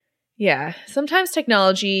Yeah. Sometimes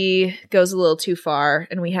technology goes a little too far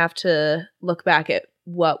and we have to look back at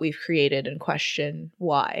what we've created and question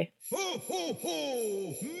why. Ho, ho,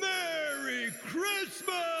 ho! Merry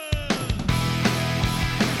Christmas!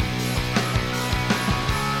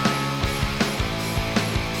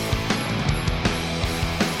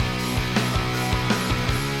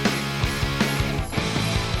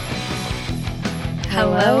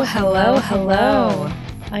 Hello, hello, hello.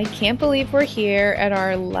 I can't believe we're here at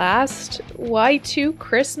our last Y2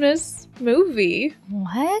 Christmas movie.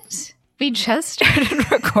 What? We just started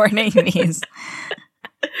recording these.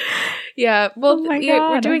 Yeah, well, Oh my we're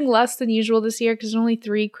God. doing less than usual this year because there's only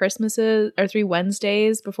 3 Christmases or 3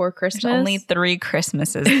 Wednesdays before Christmas. There's only 3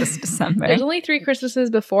 Christmases this December. There's only 3 Christmases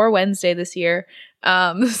before Wednesday this year.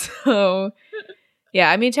 So yeah,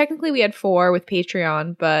 I mean, technically we had 4 with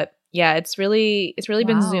Patreon, but yeah, it's really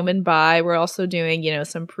been Wow. zooming by. We're also doing,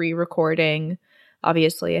 some pre-recording,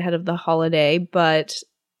 obviously ahead of the holiday. But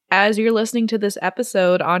as you're listening to this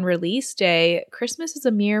episode on release day, Christmas is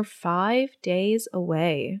a mere 5 days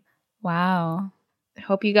away. Wow. I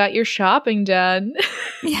hope you got your shopping done.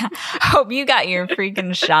 Yeah. Hope you got your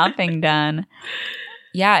freaking shopping done.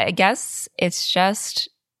 Yeah, I guess it's just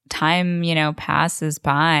time, passes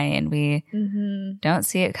by and we don't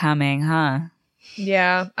see it coming, huh?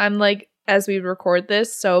 Yeah, I'm like, as we record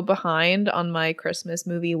this, so behind on my Christmas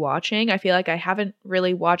movie watching. I feel like I haven't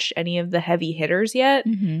really watched any of the heavy hitters yet.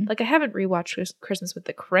 Mm-hmm. Like, I haven't rewatched Christmas with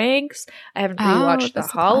the Cranks. I haven't Oh, rewatched The that's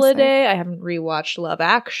a Holiday. I haven't rewatched Love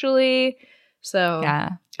Actually. So Yeah.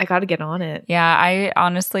 I got to get on it. Yeah, I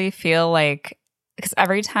honestly feel like, because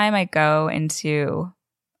every time I go into,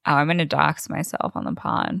 I'm going to dox myself on the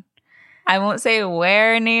pod. I won't say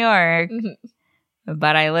where in New York,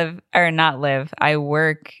 but I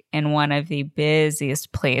work in one of the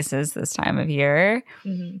busiest places this time of year.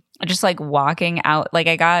 Just like walking out, like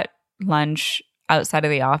I got lunch outside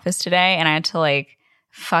of the office today and I had to like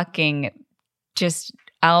fucking just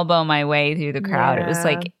elbow my way through the crowd. It was Yeah.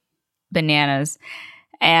 like bananas.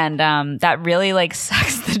 And that really like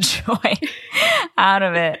sucks the joy out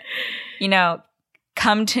of it.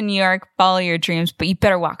 Come to New York, follow your dreams, but you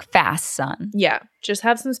better walk fast, son. Yeah, just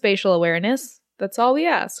have some spatial awareness. That's all we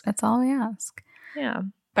ask. That's all we ask. Yeah.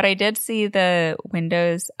 But I did see the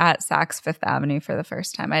windows at Saks Fifth Avenue for the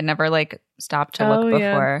first time. I'd never like stopped to look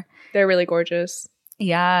yeah. before. They're really gorgeous.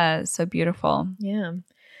 Yeah, so beautiful. Yeah.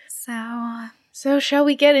 So shall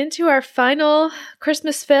we get into our final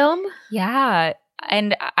Christmas film? yeah,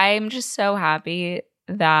 and I'm just so happy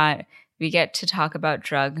that we get to talk about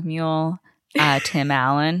Drug Mule, Tim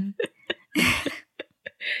Allen.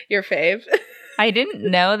 Your fave. I didn't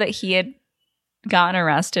know that he had gotten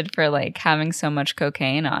arrested for like having so much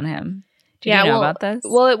cocaine on him. Did you know about this?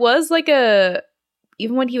 Well, it was like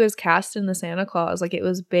even when he was cast in the Santa Claus, like it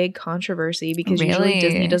was big controversy because usually Really?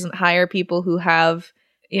 Disney doesn't hire people who have,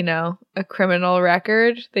 a criminal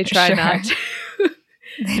record. They try Sure. not to.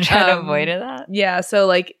 They try to avoid that. Yeah, so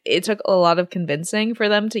like it took a lot of convincing for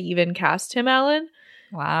them to even cast Tim Allen.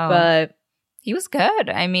 Wow. But he was good.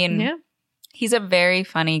 I mean, yeah. he's a very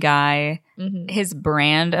funny guy. Mhm. His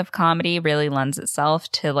brand of comedy really lends itself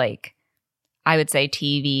to like, I would say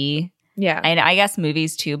TV. Yeah. And I guess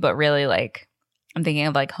movies too, but really like, I'm thinking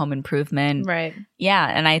of like Home Improvement. Right. Yeah.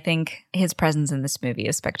 And I think his presence in this movie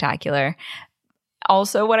is spectacular.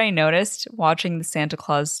 Also, what I noticed watching the Santa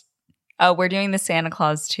Claus, we're doing the Santa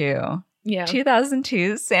Claus 2. Yeah.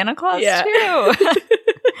 2002 Santa Claus Yeah. 2.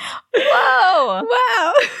 Whoa.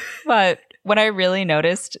 Wow. But what I really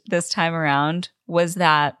noticed this time around was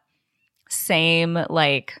that same,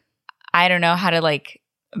 like, I don't know how to like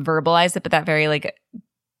verbalize it, but that very like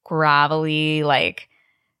gravelly, like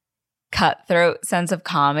cutthroat sense of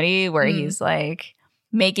comedy where he's like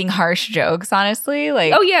making harsh jokes, honestly.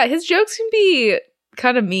 Like, Oh yeah, his jokes can be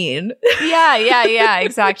kind of mean. yeah,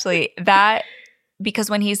 exactly. That, because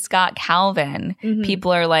when he's Scott Calvin, Mhm.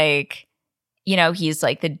 people are like, he's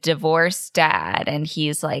like the divorced dad and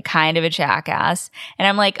he's like kind of a jackass. And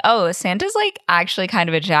I'm like, oh, Santa's like actually kind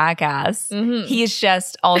of a jackass. Mhm. He's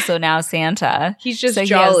just also now Santa. He's just So he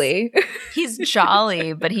jolly. He's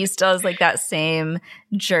jolly, but he still has like that same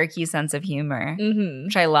jerky sense of humor, Mhm.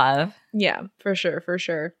 which I love. Yeah, for sure, for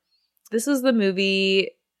sure. This is the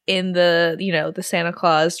movie in the, the Santa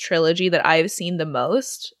Claus trilogy that I've seen the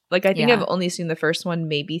most. Like, I think Yeah. I've only seen the first one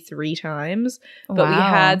maybe 3 times, but we Wow.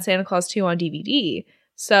 had Santa Claus 2 on DVD.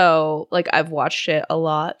 So, like, I've watched it a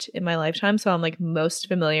lot in my lifetime, so I'm, like, most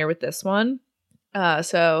familiar with this one.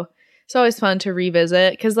 So it's always fun to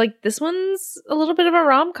revisit because, like, this one's a little bit of a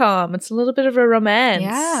rom-com. It's a little bit of a romance.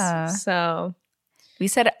 Yeah. So, We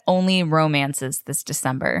said only romances this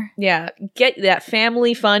December. Yeah, get that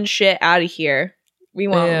family fun shit out of here. We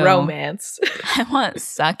want Ew. romance. I want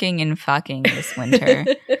sucking and fucking this winter.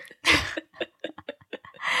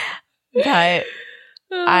 But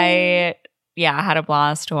I had a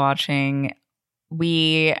blast watching.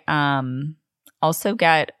 We also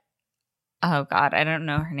get, oh God, I don't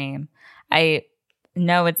know her name. I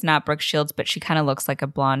know it's not Brooke Shields, but she kind of looks like a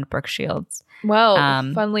blonde Brooke Shields. Well,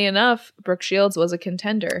 funnily enough, Brooke Shields was a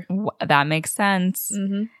contender. That makes sense.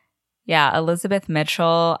 Mm-hmm. Yeah, Elizabeth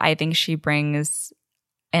Mitchell, I think she brings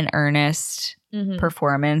an earnest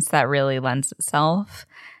performance that really lends itself,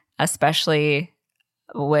 especially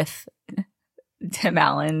with Tim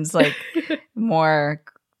Allen's like more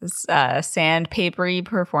sandpapery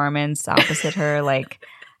performance opposite her. Like,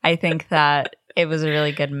 I think that it was a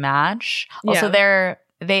really good match. Also,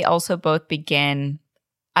 they also both begin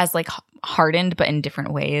as like hardened, but in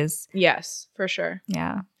different ways. Yes, for sure.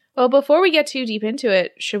 Yeah. Well, before we get too deep into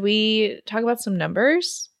it, should we talk about some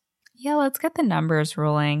numbers? Yeah, let's get the numbers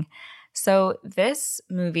rolling. So this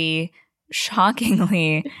movie,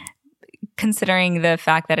 shockingly, considering the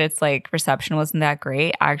fact that its like reception wasn't that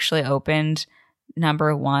great, actually opened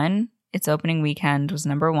number one. Its opening weekend was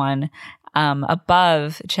number one,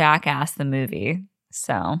 above Jackass the movie.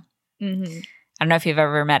 So I don't know if you've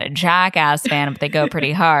ever met a Jackass fan, but they go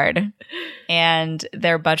pretty hard. And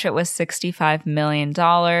their budget was $65 million.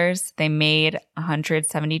 They made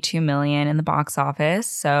 $172 million in the box office.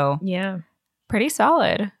 So yeah, pretty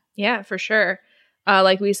solid. Yeah, for sure.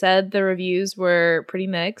 Like we said, the reviews were pretty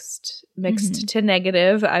mixed to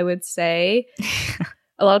negative, I would say.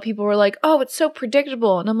 A lot of people were like, "Oh, it's so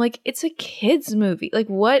predictable," and I'm like, "It's a kids' movie. Like,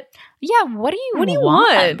 what? Yeah, what do you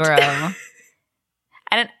want, bro?"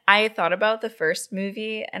 And I thought about the first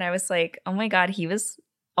movie, and I was like, "Oh my God, he was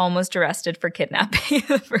almost arrested for kidnapping."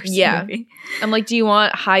 The first movie. I'm like, "Do you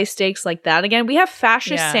want high stakes like that again? We have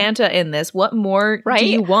fascist Santa in this. What more do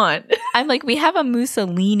you want?" I'm like, we have a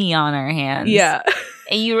Mussolini on our hands. Yeah,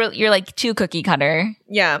 and you're like too cookie cutter.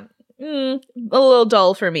 Yeah, a little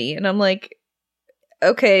dull for me, and I'm like,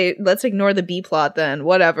 okay, let's ignore the B plot then.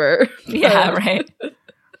 Whatever. Yeah, right.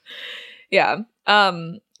 Yeah.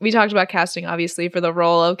 We talked about casting, obviously, for the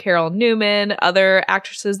role of Carol Newman. Other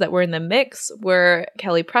actresses that were in the mix were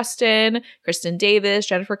Kelly Preston, Kristen Davis,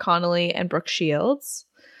 Jennifer Connelly, and Brooke Shields.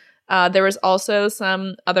 There was also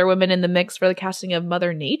some other women in the mix for the casting of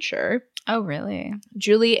Mother Nature. Oh, really?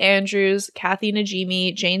 Julie Andrews, Kathy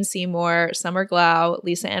Najimy, Jane Seymour, Summer Glau,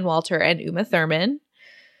 Lisa Ann Walter, and Uma Thurman.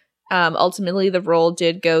 Ultimately, the role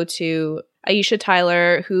did go to Aisha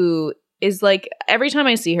Tyler, who is like, every time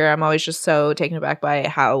I see her, I'm always just so taken aback by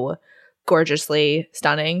how gorgeously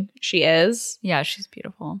stunning she is. Yeah, she's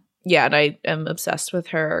beautiful. Yeah, and I am obsessed with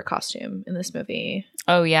her costume in this movie.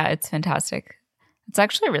 Oh, yeah, it's fantastic. It's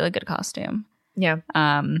actually a really good costume. Yeah.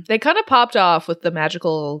 They kind of popped off with the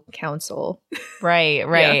magical council. Right.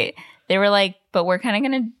 Yeah. They were like, but we're kind of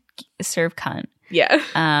going to serve cunt. Yeah.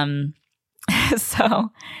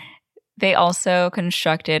 So they also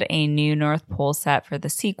constructed a new North Pole set for the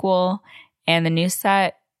sequel, and the new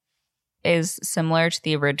set is similar to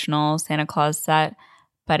the original Santa Claus set,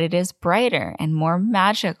 but it is brighter and more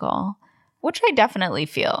magical, which I definitely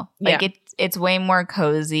feel. Like it's way more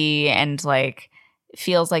cozy and like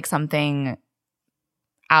feels like something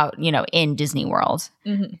out, in Disney World.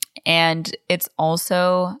 Mm-hmm. And it's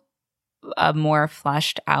also a more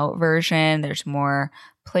fleshed out version. There's more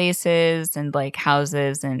places and like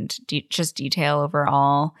houses and just detail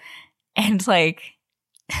overall. And like,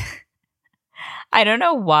 I don't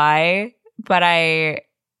know why, but I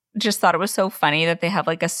just thought it was so funny that they have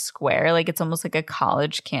like a square, like it's almost like a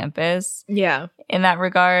college campus. Yeah. In that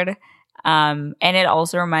regard. And it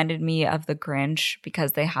also reminded me of The Grinch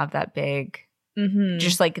because they have that big,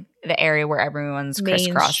 just like the area where everyone's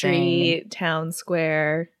crisscrossing. Main Street, Town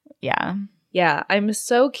Square. Yeah. Yeah. I'm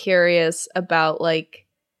so curious about like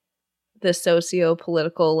the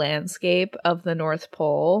socio-political landscape of the North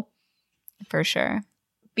Pole. For sure.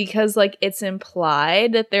 Because like it's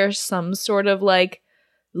implied that there's some sort of like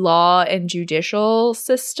law and judicial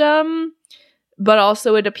system, but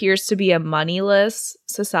also it appears to be a moneyless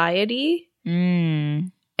society.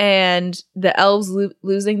 And the elves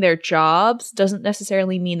losing their jobs doesn't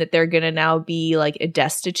necessarily mean that they're going to now be like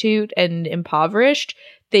destitute and impoverished.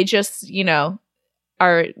 They just,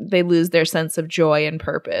 they lose their sense of joy and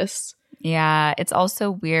purpose. Yeah. It's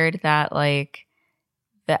also weird that like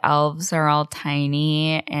the elves are all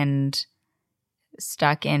tiny and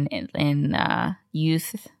stuck in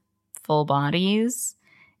youthful bodies.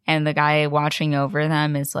 And the guy watching over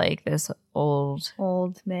them is like this old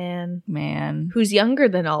man who's who's younger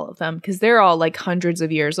than all of them because they're all like hundreds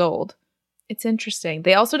of years old. It's interesting.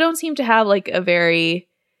 They also don't seem to have like the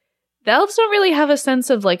elves don't really have a sense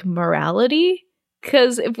of like morality,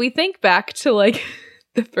 because if we think back to like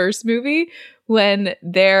the first movie when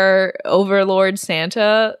their overlord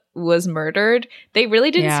Santa was murdered, they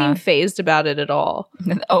really didn't seem fazed about it at all.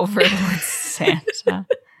 Overlord Santa.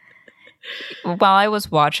 While I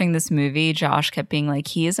was watching this movie, Josh kept being like,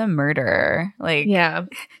 he is a murderer. Like, yeah.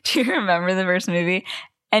 Do you remember the first movie?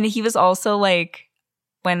 And he was also like,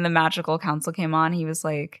 when the magical council came on, he was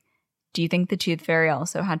like, do you think the Tooth Fairy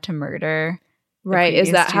also had to murder? Right.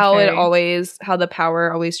 Is that how how the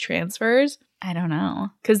power always transfers? I don't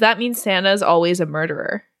know. Because that means Santa's always a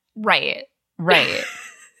murderer. Right.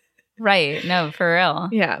 Right. No, for real.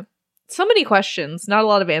 Yeah. So many questions, not a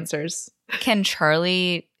lot of answers. Can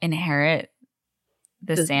Charlie inherit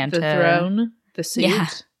the Santa? The throne? The suit? Yeah.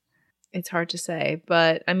 It's hard to say.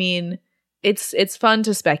 But, I mean, it's fun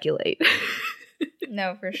to speculate.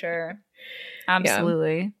 No, for sure.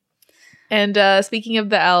 Absolutely. Yeah. And speaking of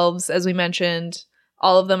the elves, as we mentioned,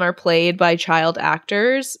 all of them are played by child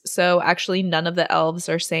actors. So actually none of the elves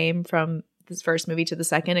are same from this first movie to the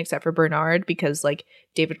second, except for Bernard, because like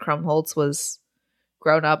David Krumholtz was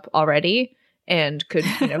grown up already and could,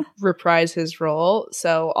 reprise his role.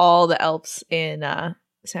 So all the elves in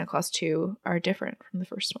Santa Claus 2 are different from the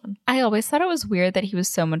first one. I always thought it was weird that he was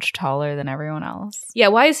so much taller than everyone else. Yeah,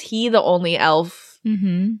 why is he the only elf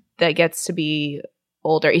that gets to be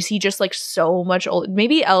older? Is he just like so much older?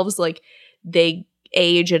 Maybe elves like they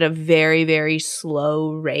age at a very, very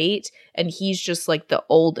slow rate, and he's just like the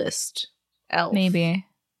oldest elf. Maybe.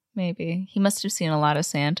 He must have seen a lot of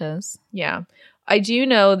Santas. Yeah. I do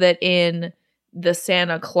know that in the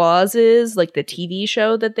Santa Clauses, like the TV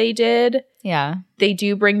show that they did, they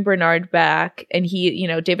do bring Bernard back, and he,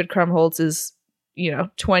 David Krumholtz is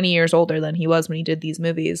 20 years older than he was when he did these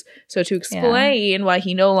movies. So to explain why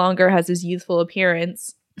he no longer has his youthful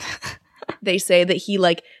appearance, they say that he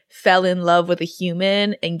like fell in love with a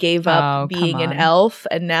human and gave up being an elf,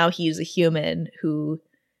 and now he's a human who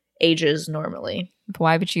ages normally.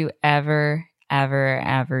 Why would you ever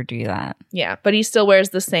do that? Yeah, but he still wears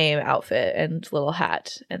the same outfit and little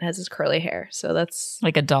hat and has his curly hair. So that's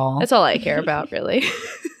like a doll. That's all I care about, really.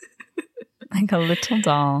 Like a little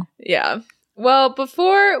doll. Yeah. Well,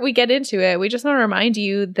 before we get into it, we just want to remind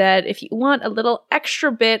you that if you want a little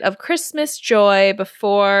extra bit of Christmas joy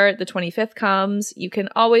before the 25th comes, you can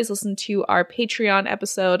always listen to our Patreon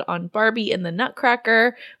episode on Barbie and the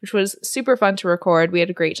Nutcracker, which was super fun to record. We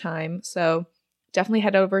had a great time. So definitely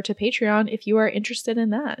head over to Patreon if you are interested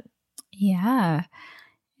in that. Yeah.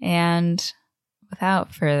 And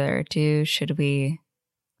without further ado, should we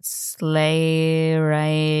slay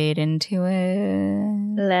right into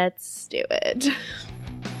it? Let's do it.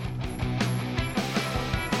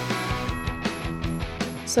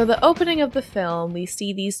 So the opening of the film, we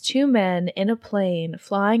see these two men in a plane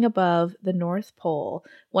flying above the North Pole,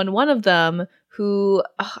 when one of them, who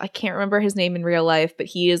I can't remember his name in real life, but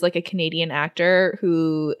he is like a Canadian actor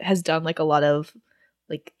who has done like a lot of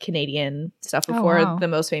like Canadian stuff before. Oh, wow. The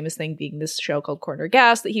most famous thing being this show called Corner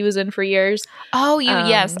Gas that he was in for years. Oh,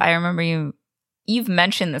 yes, I remember you've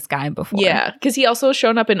mentioned this guy before. Yeah, because he also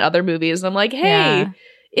shown up in other movies, and I'm like, hey,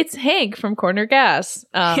 it's Hank from Corner Gas.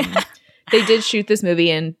 They did shoot this movie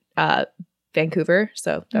in Vancouver,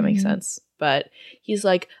 so that makes sense. But he's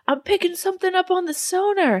like, I'm picking something up on the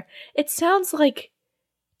sonar. It sounds like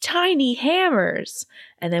tiny hammers.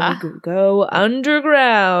 And then we go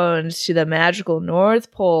underground to the magical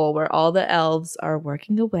North Pole, where all the elves are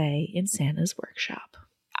working away in Santa's workshop.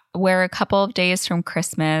 We're a couple of days from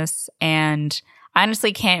Christmas, and I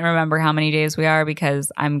honestly can't remember how many days we are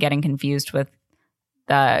because I'm getting confused with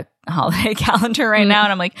the holiday calendar right now.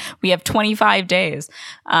 And I'm like, we have 25 days.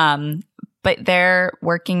 But they're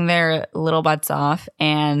working their little butts off.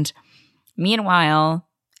 And meanwhile,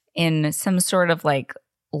 in some sort of like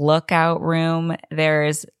lookout room,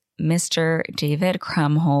 there's Mr. David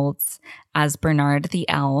Krumholtz as Bernard the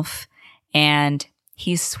Elf, and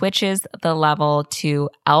he switches the level to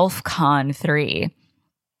ElfCon 3.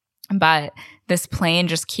 But this plane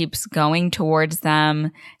just keeps going towards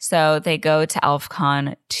them, so they go to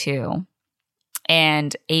ElfCon 2.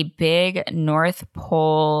 And a big North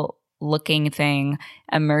Pole looking thing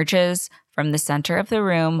emerges from the center of the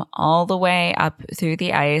room all the way up through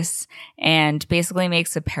the ice and basically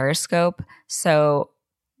makes a periscope so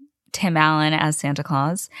Tim Allen as Santa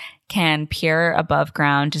Claus can peer above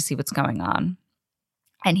ground to see what's going on.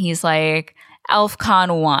 And he's like,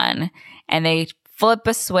 ElfCon 1. And they flip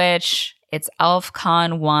a switch It's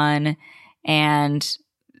ElfCon 1, and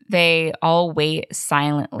they all wait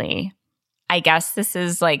silently. I guess this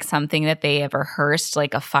is like something that they have rehearsed,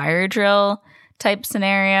 like a fire drill type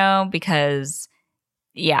scenario, because,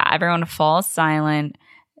 yeah, everyone falls silent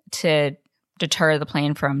to deter the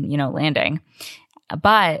plane from, landing.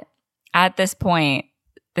 But at this point,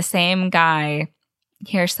 the same guy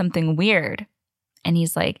hears something weird, and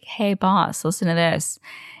he's like, hey, boss, listen to this.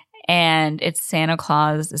 And it's Santa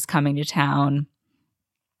Claus is coming to town.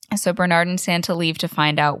 So Bernard and Santa leave to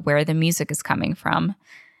find out where the music is coming from.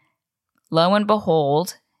 Lo and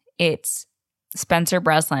behold, it's Spencer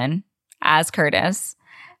Breslin as Curtis,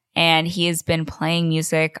 and he has been playing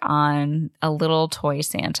music on a little toy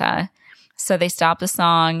Santa. So they stop the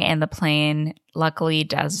song, and the plane luckily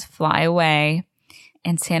does fly away.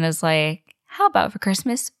 And Santa's like, how about for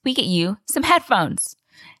Christmas, we get you some headphones?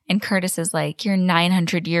 And Curtis is like, you're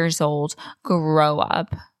 900 years old. Grow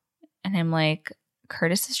up. And I'm like,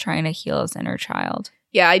 Curtis is trying to heal his inner child.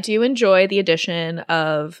 Yeah, I do enjoy the addition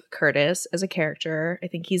of Curtis as a character. I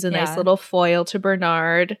think he's a nice little foil to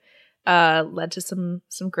Bernard. Led to some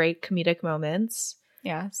great comedic moments.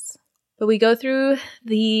 Yes. But we go through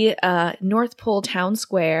the North Pole Town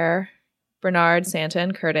Square. Bernard, Santa,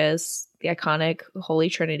 and Curtis, the iconic Holy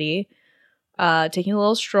Trinity, taking a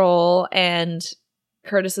little stroll. And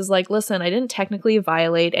Curtis is like, listen, I didn't technically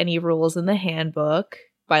violate any rules in the handbook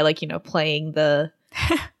by, like, playing the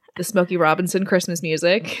Smokey Robinson Christmas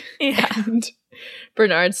music. Yeah. And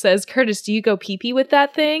Bernard says, Curtis, do you go pee-pee with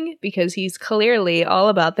that thing? Because he's clearly all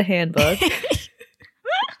about the handbook.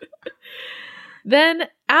 Then,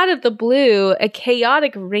 out of the blue, a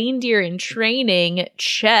chaotic reindeer in training,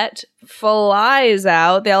 Chet, flies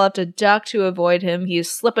out. They all have to duck to avoid him. He's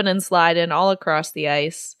slipping and sliding all across the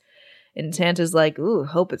ice. And Santa's like, ooh,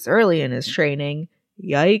 hope it's early in his training.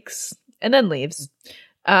 Yikes. And then leaves.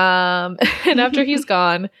 And after he's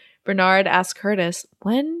gone, Bernard asks Curtis,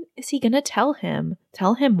 when is he going to tell him?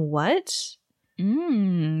 Tell him what? We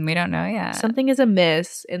don't know yet. Something is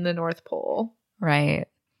amiss in the North Pole. Right.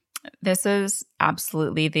 This is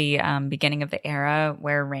absolutely the beginning of the era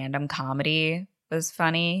where random comedy was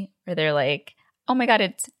funny, where they're like, oh my God,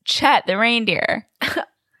 it's Chet the reindeer.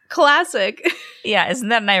 Classic. Yeah, isn't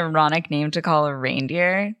that an ironic name to call a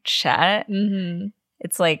reindeer? Chet? Mm-hmm.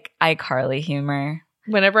 It's like iCarly humor.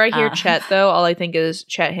 Whenever I hear Chet, though, all I think is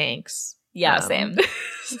Chet Hanks. Yeah, same.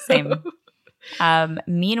 Same.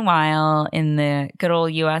 Meanwhile, in the good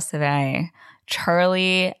old US of A,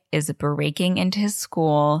 Charlie is breaking into his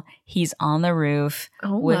school. He's on the roof.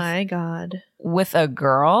 Oh my God. With a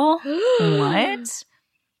girl? What?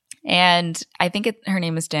 And I think her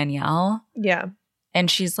name is Danielle. Yeah. And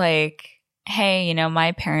she's like, hey,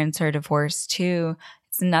 my parents are divorced too.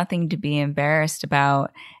 It's nothing to be embarrassed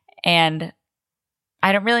about. And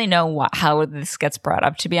I don't really know how this gets brought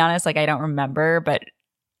up, to be honest. Like, I don't remember, but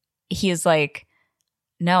he's like,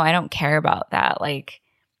 no, I don't care about that. Like,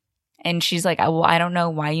 and she's like, well, I don't know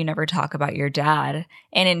why you never talk about your dad.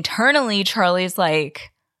 And internally, Charlie's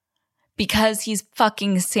like, because he's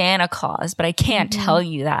fucking Santa Claus, but I can't tell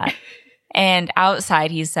you that. And outside,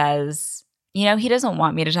 he says, he doesn't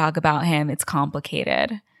want me to talk about him. It's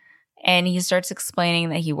complicated. And he starts explaining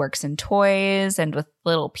that he works in toys and with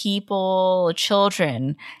little people,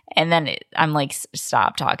 children. And then I'm like,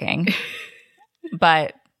 stop talking.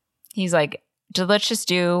 But he's like, let's just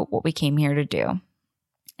do what we came here to do.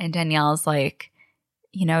 And Danielle's like,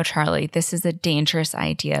 Charlie, this is a dangerous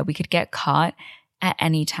idea. We could get caught at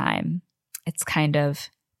any time. It's kind of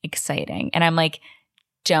exciting. And I'm like,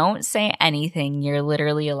 don't say anything. You're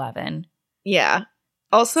literally 11. Yeah.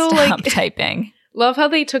 Also, Stop typing. Love how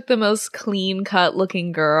they took the most clean-cut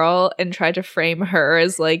looking girl and tried to frame her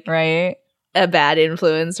as, like, right, a bad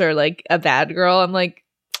influence or, like, a bad girl. I'm like,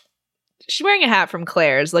 she's wearing a hat from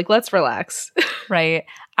Claire's. Like, let's relax. Right.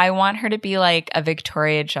 I want her to be, like, a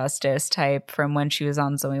Victoria Justice type from when she was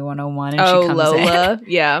on Zoe 101. And she comes Lola. in.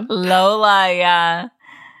 Yeah. Lola, yeah.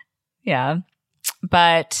 Yeah.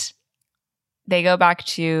 But they go back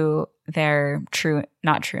to their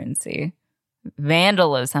not truancy,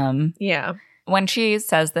 vandalism. Yeah. When she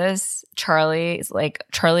says this, Charlie's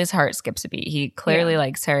heart skips a beat. He clearly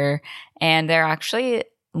likes her. And they're actually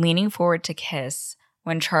leaning forward to kiss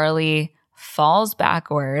when Charlie falls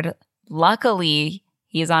backward. Luckily,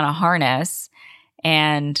 he's on a harness.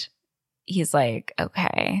 And he's like,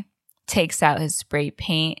 okay. Takes out his spray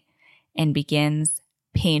paint and begins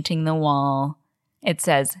painting the wall. It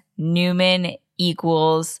says Newman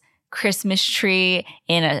equals Christmas tree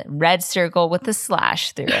in a red circle with a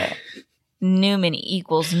slash through it. Newman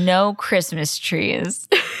equals no Christmas trees.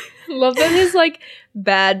 Love that his, like,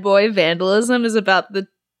 bad boy vandalism is about the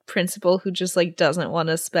principal who just like doesn't want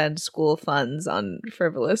to spend school funds on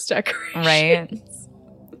frivolous decorations. Right?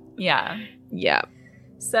 Yeah. Yeah.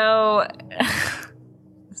 So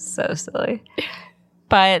silly.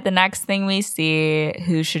 But the next thing we see,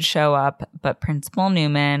 who should show up but Principal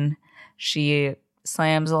Newman. She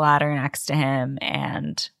slams a ladder next to him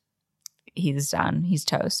and he's done. He's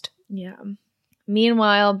toast. Yeah.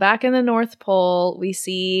 Meanwhile, back in the North Pole, we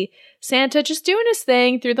see Santa just doing his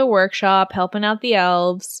thing through the workshop, helping out the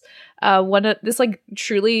elves. This like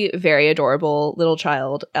truly very adorable little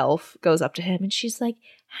child elf goes up to him and she's like,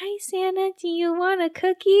 "Hi, Santa, do you want a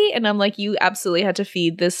cookie?" And I'm like, you absolutely had to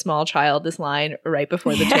feed this small child this line right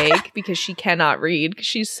before the take because she cannot read because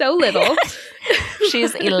she's so little.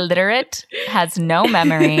 She's illiterate, has no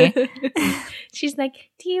memory. She's like,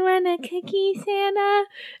 "Do you want a cookie, Santa?"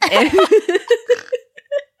 And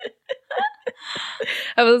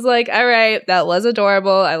I was like, all right, that was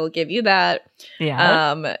adorable. I will give you that.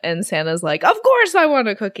 Yeah. And Santa's like, "Of course I want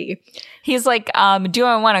a cookie." He's like, do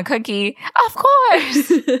I want a cookie? Of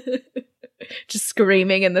course. Just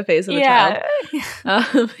screaming in the face of the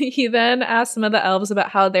child. He then asks some of the elves about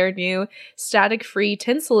how their new static-free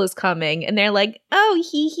tinsel is coming. And they're like, "Oh,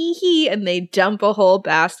 he. And they dump a whole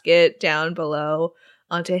basket down below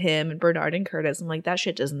onto him and Bernard and Curtis. I'm like, that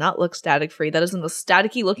shit does not look static-free. That is the most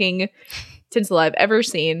staticky looking tinsel I've ever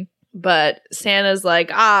seen. But Santa's like,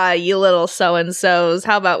 "You little so-and-sos,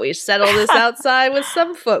 how about we settle this outside with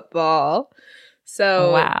some football?"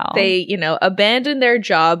 So they, abandon their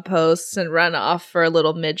job posts and run off for a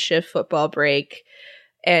little mid-shift football break.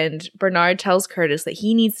 And Bernard tells Curtis that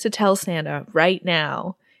he needs to tell Santa right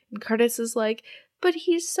now. And Curtis is like, "But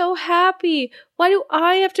he's so happy. Why do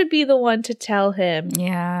I have to be the one to tell him?"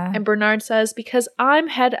 Yeah. And Bernard says, "Because I'm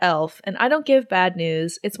head elf and I don't give bad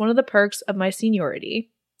news. It's one of the perks of my seniority."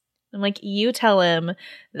 I'm like, you tell him,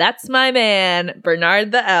 that's my man,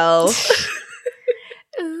 Bernard the elf.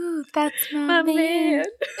 Ooh, that's my man.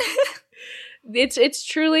 It's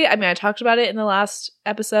truly, I mean, I talked about it in the last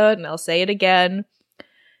episode and I'll say it again.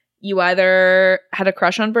 You either had a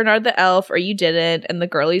crush on Bernard the elf or you didn't. And the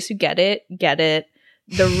girlies who get it, get it.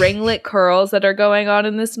 The ringlet curls that are going on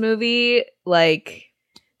in this movie, like,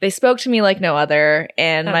 they spoke to me like no other.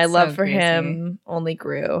 And my love for him only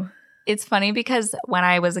grew. It's funny because when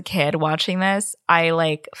I was a kid watching this, I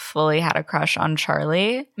like fully had a crush on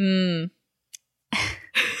Charlie.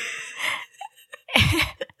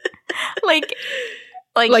 like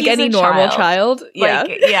any normal child. Yeah.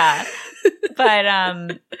 Yeah.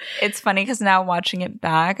 But it's funny because now watching it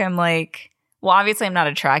back, I'm like, well, obviously I'm not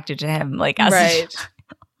attracted to him. Like, as right.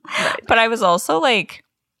 But I was also like,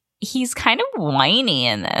 he's kind of whiny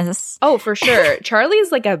in this. Oh, for sure.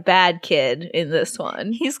 Charlie's like a bad kid in this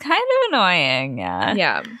one. He's kind of annoying. Yeah.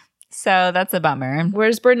 Yeah. So that's a bummer.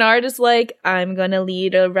 Whereas Bernard is like, "I'm going to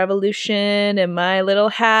lead a revolution in my little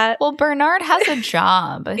hat." Well, Bernard has a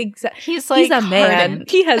job. Exactly. He's like, he's a man.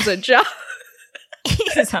 He has a job.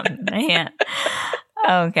 He's a man.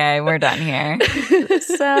 Okay, we're done here.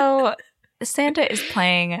 So Santa is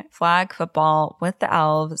playing flag football with the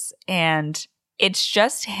elves, and it's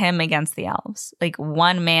just him against the elves. Like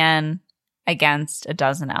one man against a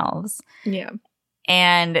dozen elves. Yeah.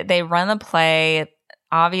 And they run the play.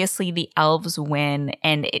 Obviously, the elves win,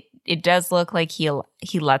 and it does look like he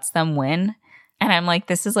lets them win. And I'm like,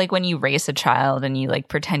 this is like when you race a child and you like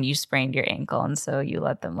pretend you sprained your ankle, and so you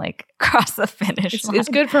let them like cross the finish line. It's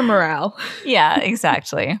good for morale. Yeah,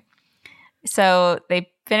 exactly. So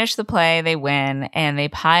they finish the play, they win, and they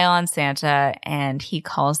pile on Santa, and he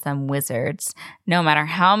calls them wizards. No matter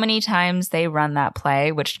how many times they run that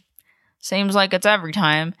play, which seems like it's every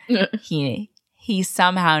time, he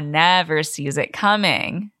somehow never sees it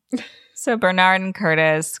coming. So Bernard and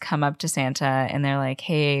Curtis come up to Santa, and they're like,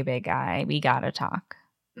 "Hey, big guy, we gotta talk."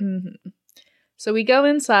 Mm-hmm. So we go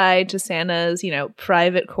inside to Santa's,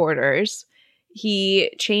 private quarters.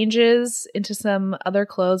 He changes into some other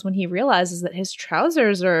clothes when he realizes that his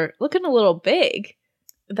trousers are looking a little big.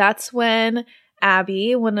 That's when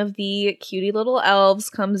Abby, one of the cutie little elves,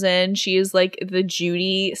 comes in. She is like the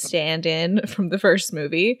Judy stand-in from the first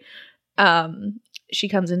movie. She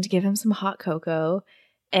comes in to give him some hot cocoa,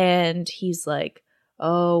 and he's like,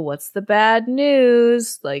 "Oh, what's the bad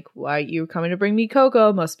news? Like, why you coming to bring me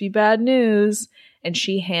cocoa? Must be bad news." And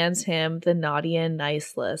she hands him the naughty and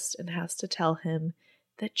nice list and has to tell him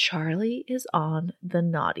that Charlie is on the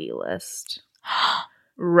naughty list.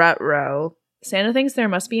 Ruh-roh. Santa thinks there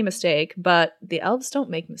must be a mistake, but the elves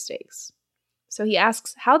don't make mistakes. So he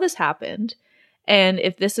asks how this happened and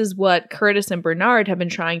if this is what Curtis and Bernard have been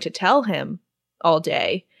trying to tell him all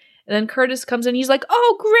day. And then Curtis comes in, he's like,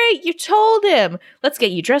 "Oh, great, you told him. Let's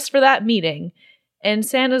get you dressed for that meeting." And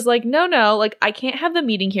Santa's like, no, like, I can't have the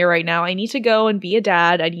meeting here right now. I need to go and be a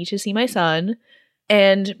dad. I need to see my son.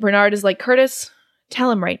 And Bernard is like, Curtis,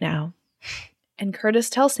 tell him right now. And Curtis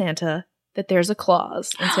tells Santa that there's a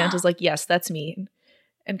clause. And Santa's like, yes, that's mean.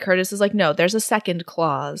 And Curtis is like, no, there's a second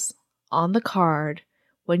clause on the card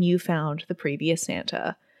when you found the previous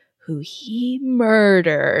Santa, who he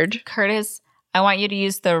murdered. Curtis, I want you to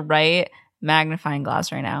use the right magnifying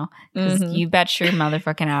glass right now, because you bet your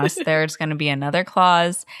motherfucking ass there's going to be another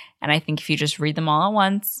clause, and I think if you just read them all at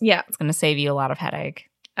once, it's going to save you a lot of headache.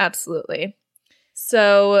 Absolutely.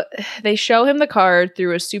 So they show him the card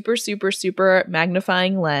through a super, super, super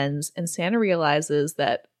magnifying lens, and Santa realizes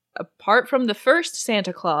that apart from the first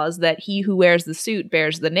Santa Claus, that he who wears the suit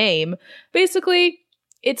bears the name, basically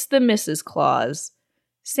it's the Mrs. Claus.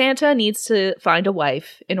 Santa needs to find a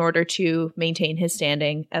wife in order to maintain his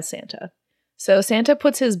standing as Santa. So Santa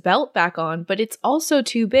puts his belt back on, but it's also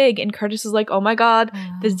too big. And Curtis is like, oh my God,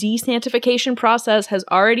 the desantification process has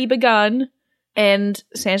already begun. And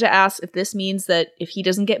Santa asks if this means that if he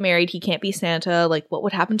doesn't get married, he can't be Santa. Like, what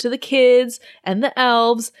would happen to the kids and the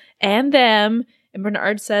elves and them? And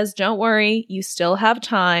Bernard says, don't worry, you still have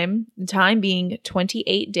time. The time being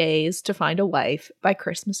 28 days to find a wife by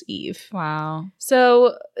Christmas Eve. Wow.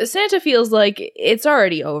 So Santa feels like it's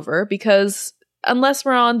already over because unless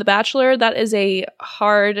we're on The Bachelor, that is a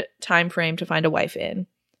hard time frame to find a wife in.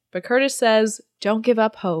 But Curtis says, don't give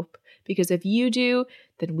up hope, because if you do,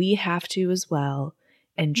 then we have to as well.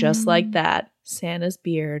 And just like that, Santa's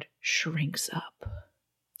beard shrinks up.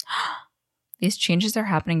 These changes are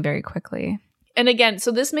happening very quickly. And again, so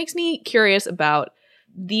this makes me curious about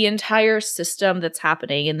the entire system that's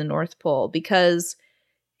happening in the North Pole, because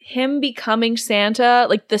him becoming Santa,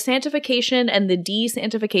 like the Santification and the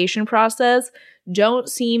desantification process don't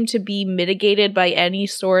seem to be mitigated by any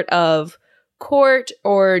sort of court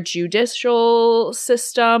or judicial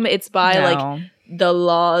system. It's by like the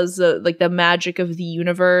laws, like the magic of the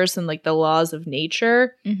universe and like the laws of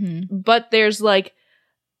nature. But there's like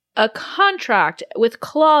a contract with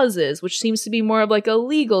clauses, which seems to be more of like a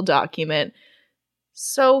legal document.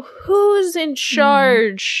 So who's in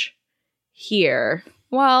charge here?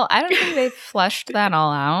 Well, I don't think they've fleshed that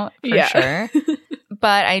all out for sure.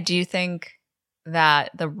 But I do think that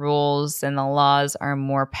the rules and the laws are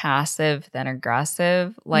more passive than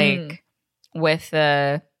aggressive. Like with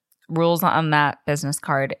the rules on that business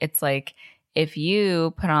card, it's like if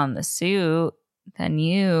you put on the suit, then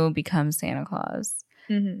you become Santa Claus.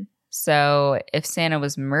 So if Santa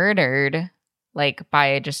was murdered, like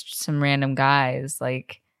by just some random guys,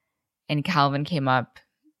 like, and Calvin came up,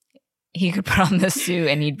 he could put on the suit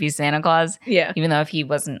and he'd be Santa Claus. Yeah. Even though if he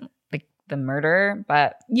wasn't like the murderer,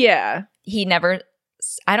 but he never,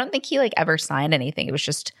 I don't think he like ever signed anything. It was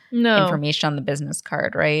just information on the business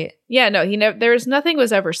card, right? Yeah, no, he never, there was nothing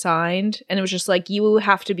was ever signed. And it was just like, you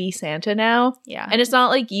have to be Santa now. Yeah. And it's not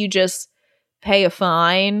like you just pay a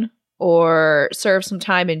fine or serve some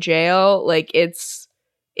time in jail. Like it's,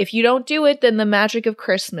 if you don't do it, then the magic of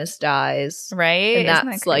Christmas dies. Right. And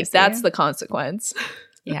that's like, that's the consequence.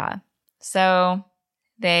 Yeah. So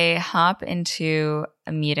they hop into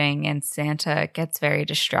a meeting and Santa gets very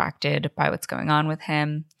distracted by what's going on with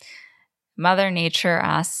him. Mother Nature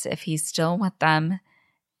asks if he's still with them,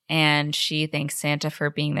 and she thanks Santa for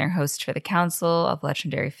being their host for the Council of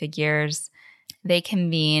Legendary Figures. They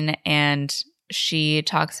convene and she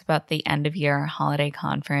talks about the end of year holiday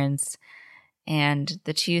conference, and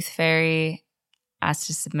the Tooth Fairy asks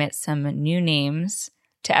to submit some new names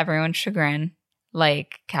to everyone's chagrin,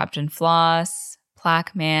 like Captain Floss,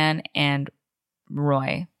 Plaque Man, and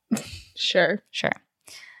Roy. Sure.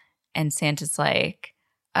 And Santa's like,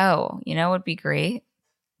 oh, you know what would be great?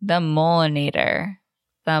 The Molinator.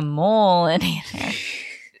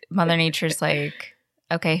 Mother Nature's like,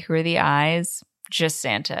 okay, who are the eyes? Just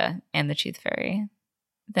Santa and the Tooth Fairy.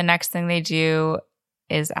 The next thing they do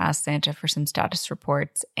is ask Santa for some status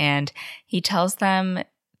reports, and he tells them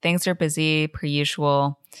things are busy per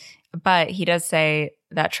usual, but he does say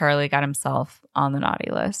that Charlie got himself on the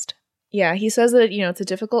naughty list. Yeah, he says that, you know, it's a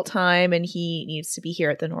difficult time and he needs to be here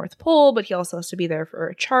at the North Pole, but he also has to be there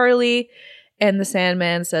for Charlie. And the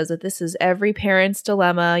Sandman says that this is every parent's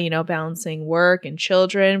dilemma, you know, balancing work and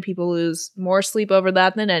children. People lose more sleep over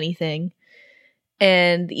that than anything.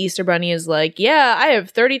 And the Easter Bunny is like, yeah, I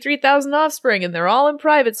have 33,000 offspring and they're all in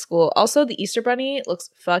private school. Also, the Easter Bunny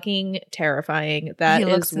looks fucking terrifying. That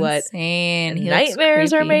is what insane.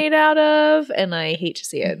 Nightmares are made out of, and I hate to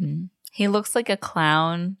see it. He looks like a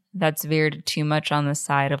clown that's veered too much on the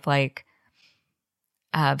side of like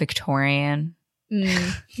Victorian.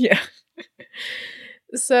 Yeah.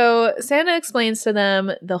 So Santa explains to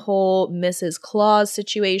them the whole Mrs. Claus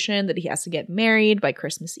situation, that he has to get married by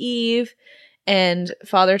Christmas Eve. And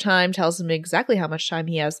Father Time tells him exactly how much time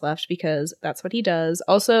he has left because that's what he does.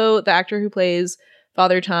 Also, the actor who plays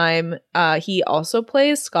Father Time, he also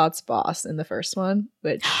plays Scott's boss in the first one,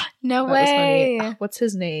 which No that was funny. way. What's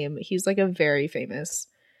his name? He's like a very famous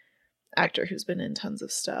actor who's been in tons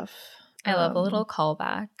of stuff. I love a little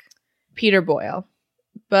callback. Peter Boyle.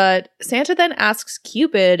 But Santa then asks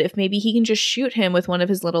Cupid if maybe he can just shoot him with one of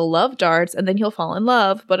his little love darts and then he'll fall in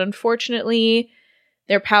love. But unfortunately,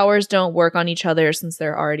 their powers don't work on each other since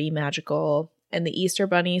they're already magical. And the Easter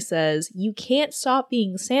Bunny says, "You can't stop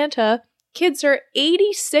being Santa. Kids are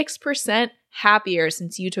 86% happier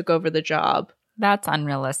since you took over the job." That's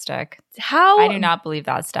unrealistic. How I do not believe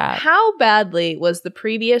that stat. How badly was the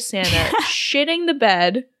previous Santa shitting the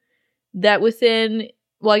bed that within,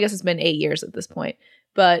 well, I guess it's been 8 years at this point,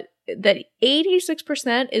 but that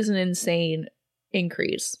 86% is an insane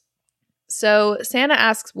increase. So Santa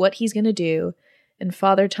asks what he's going to do, and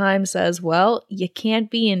Father Time says, "Well, you can't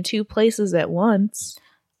be in two places at once."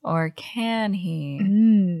 Or can he?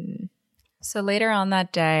 Mm. So later on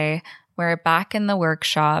that day, we're back in the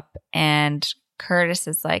workshop and Curtis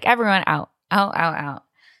is like, everyone out, out, out, out.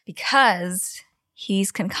 Because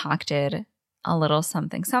he's concocted a little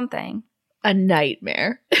something, something. A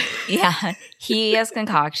nightmare. Yeah, he has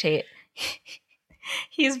concocted.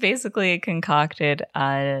 He's basically concocted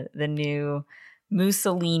the new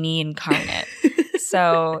Mussolini incarnate.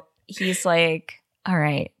 So he's like, all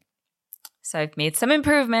right, so I've made some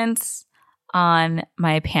improvements on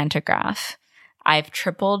my pantograph. I've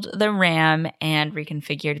tripled the RAM and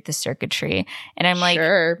reconfigured the circuitry. And I'm like,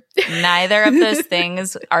 Sure. neither of those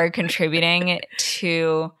things are contributing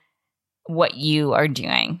to what you are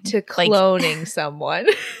doing. To cloning someone.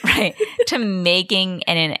 Right. To making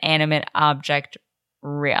an inanimate object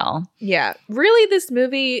real. Yeah. Really, this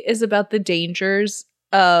movie is about the dangers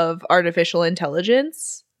of artificial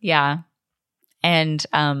intelligence. Yeah. And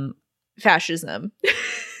Fascism.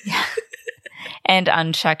 yeah. And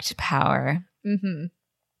unchecked power. Mm-hmm.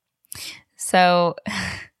 So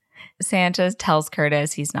Santa tells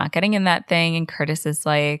Curtis he's not getting in that thing. And Curtis is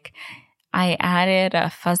like, I added a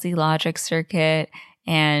fuzzy logic circuit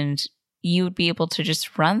and you would be able to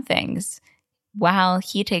just run things while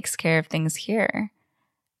he takes care of things here.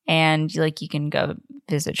 And like, you can go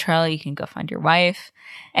visit Charlie, you can go find your wife.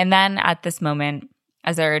 And then at this moment,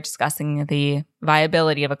 as they're discussing the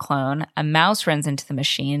viability of a clone, a mouse runs into the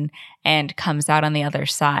machine and comes out on the other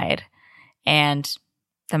side. And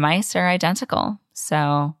the mice are identical.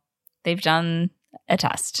 So they've done a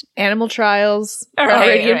test. Animal trials Right,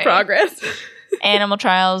 already in right. progress. Animal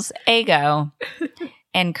trials, a go.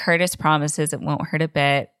 And Curtis promises it won't hurt a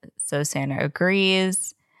bit. So Santa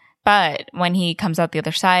agrees. But when he comes out the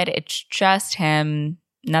other side, it's just him,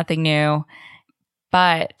 nothing new.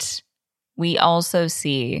 But we also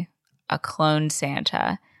see a cloned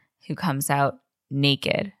Santa who comes out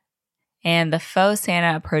naked. And the faux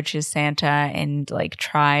Santa approaches Santa and like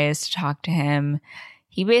tries to talk to him.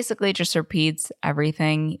 He basically just repeats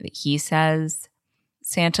everything that he says.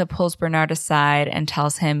 Santa pulls Bernard aside and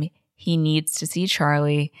tells him he needs to see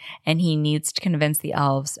Charlie and he needs to convince the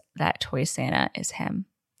elves that Toy Santa is him.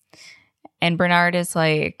 And Bernard is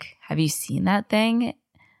like, have you seen that thing?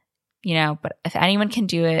 You know, but if anyone can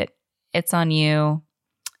do it, it's on you.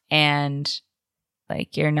 And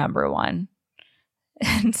like, you're number one.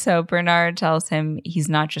 And so Bernard tells him he's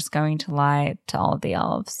not just going to lie to all of the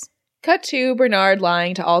elves. Cut to Bernard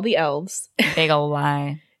lying to all the elves. Big ol'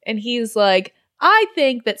 lie. And he's like, I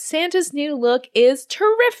think that Santa's new look is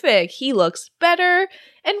terrific. He looks better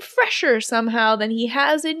and fresher somehow than he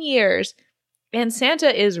has in years. And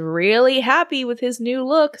Santa is really happy with his new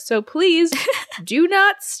look, so please do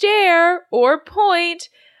not stare or point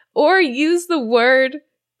or use the word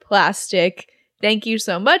plastic. Thank you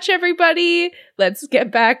so much, everybody. Let's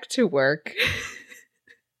get back to work.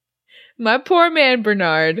 My poor man,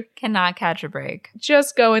 Bernard. Cannot catch a break.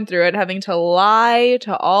 Just going through it, having to lie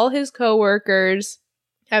to all his coworkers,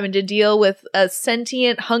 having to deal with a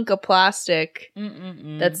sentient hunk of plastic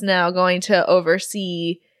that's now going to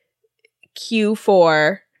oversee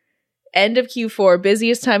Q4, end of Q4,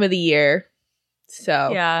 busiest time of the year.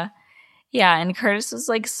 So Yeah. Yeah, and Curtis was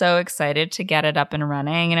like so excited to get it up and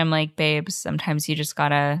running. And I'm like, babes, sometimes you just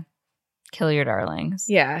gotta kill your darlings.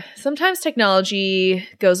 yeah, sometimes technology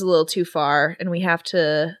goes a little too far and we have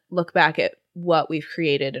to look back at what we've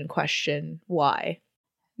created and question why.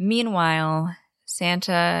 Meanwhile,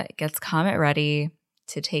 Santa gets Comet ready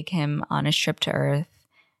to take him on his trip to Earth.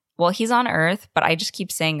 Well, he's on Earth, but I just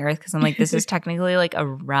keep saying Earth because I'm like, this is technically like a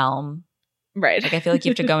realm Right. Like, I feel like you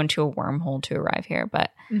have to go into a wormhole to arrive here,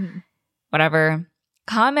 but Mhm. whatever.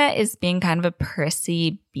 Comet is being kind of a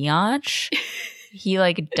prissy biatch. He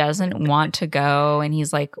like doesn't want to go, and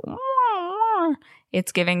he's like, "Wah."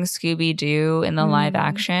 It's giving Scooby-Doo in the live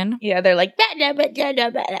action. Yeah, they're like, "Bah, bah, bah, bah,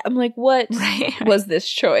 bah." I'm like, what Right. was this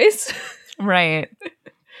choice? Right.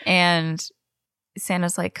 And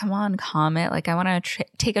Santa's like, come on, Comet. Like, I want to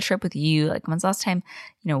take a trip with you. Like, when's the last time,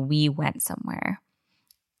 we went somewhere?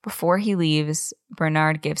 Before he leaves,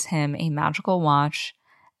 Bernard gives him a magical watch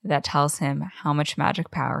that tells him how much magic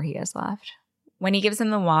power he has left. When he gives him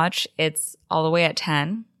the watch, it's all the way at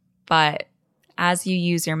 10, but as you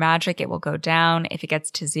use your magic, it will go down. If it gets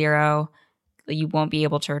to 0, you won't be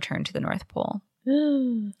able to return to the North Pole.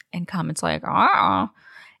 And Comet's like, oh.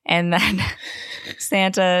 And then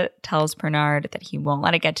Santa tells Bernard that he won't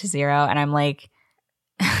let it get to 0. And I'm like,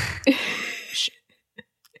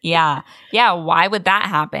 yeah, why would that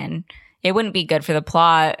happen? It wouldn't be good for the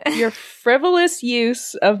plot. Your frivolous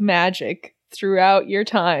use of magic throughout your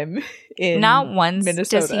time in Not once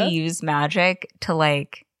Minnesota. does he use magic to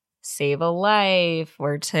like save a life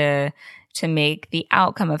or to make the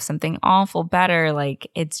outcome of something awful better. Like,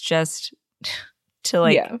 it's just to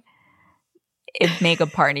like make a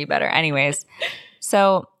party better. Anyways,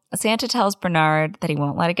 so Santa tells Bernard that he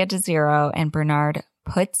won't let it get to 0, and Bernard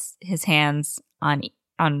puts his hands on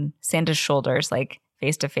Santa's shoulders, like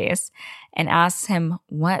face to face, and asks him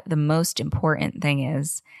what the most important thing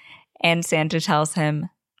is. And Santa tells him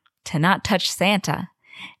to not touch Santa.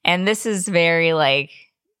 And this is very like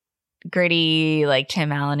gritty, like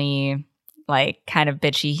Tim Allen-y, like kind of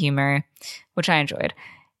bitchy humor, which I enjoyed.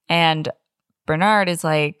 And Bernard is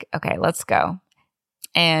like, okay, let's go.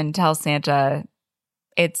 And tells Santa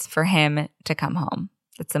it's for him to come home.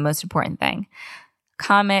 That's the most important thing.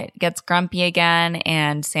 Comet gets grumpy again,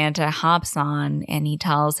 and Santa hops on, and he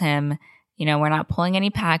tells him, we're not pulling any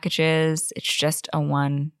packages. It's just a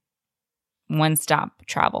one-stop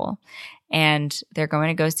travel. And they're going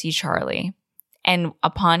to go see Charlie. And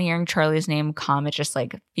upon hearing Charlie's name, Comet just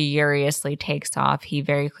like furiously takes off. He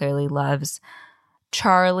very clearly loves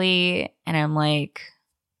Charlie. And I'm like,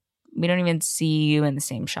 we don't even see you in the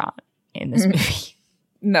same shot in this movie.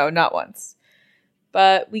 No, not once.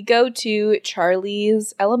 But we go to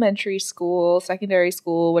Charlie's elementary school, secondary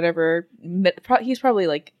school, whatever. He's probably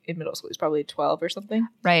like in middle school. He's probably 12 or something.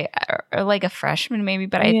 Right. Or like a freshman maybe,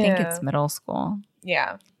 but I think it's middle school.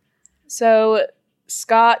 Yeah. So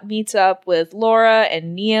Scott meets up with Laura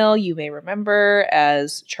and Neil, you may remember,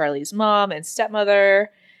 as Charlie's mom and stepmother.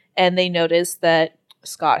 And they notice that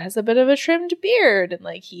Scott has a bit of a trimmed beard and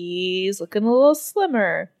like he's looking a little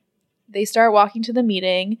slimmer. They start walking to the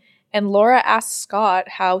meeting. And Laura asks Scott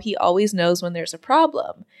how he always knows when there's a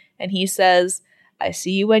problem. And he says, I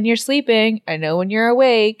see you when you're sleeping. I know when you're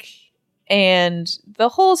awake. And the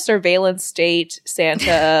whole surveillance state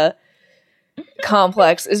Santa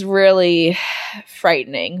complex is really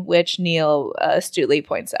frightening, which Neil astutely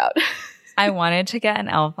points out. I wanted to get an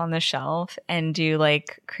Elf on the Shelf and do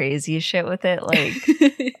like crazy shit with it.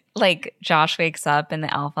 Like Josh wakes up and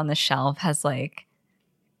the Elf on the Shelf has like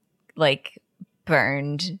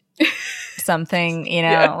burned something,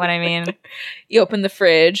 what I mean? You open the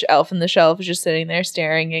fridge, Elf on the Shelf is just sitting there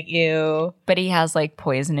staring at you. But he has like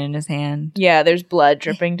poison in his hand. Yeah, there's blood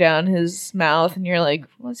dripping down his mouth, and you're like,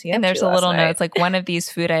 what's he up And there's to a little last note. night? It's like, one of these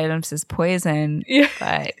food items is poison, Yeah.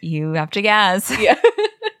 but you have to guess. Yeah.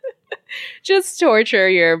 Just torture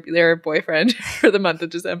your boyfriend for the month of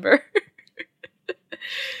December.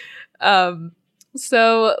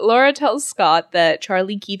 So Laura tells Scott that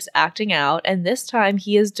Charlie keeps acting out, and this time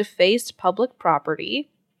he has defaced public property.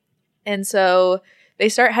 And so they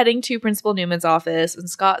start heading to Principal Newman's office, and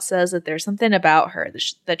Scott says that there's something about her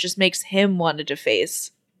that just makes him want to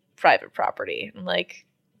deface private property. I'm like,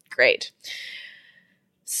 great.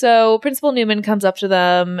 So Principal Newman comes up to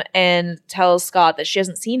them and tells Scott that she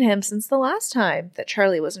hasn't seen him since the last time that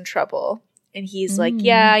Charlie was in trouble. And he's like,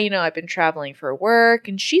 yeah, I've been traveling for work.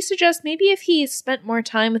 And she suggests maybe if he spent more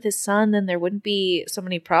time with his son, then there wouldn't be so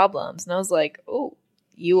many problems. And I was like, oh,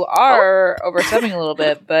 you are overstepping a little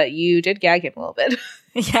bit, but you did gag him a little bit.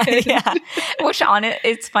 Yeah. Which on it,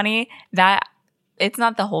 it's funny that it's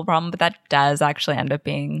not the whole problem, but that does actually end up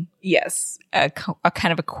being Yes. a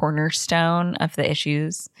kind of a cornerstone of the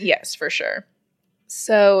issues. Yes, for sure.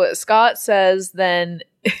 So Scott says then,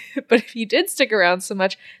 but if he did stick around so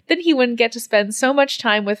much, then he wouldn't get to spend so much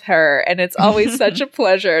time with her. And it's always such a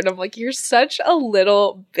pleasure. And I'm like, you're such a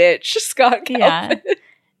little bitch, Scott Calvin. Yeah.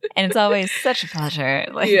 And it's always such a pleasure.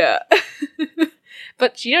 Yeah.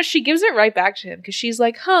 But, you know, she gives it right back to him because she's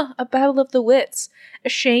like, a battle of the wits. A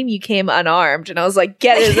shame you came unarmed. And I was like,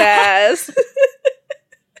 get his ass.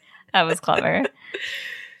 That was clever.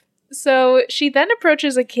 So she then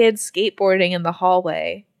approaches a kid skateboarding in the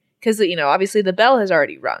hallway because, you know, obviously the bell has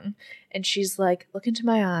already rung. And she's like, look into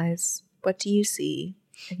my eyes. What do you see?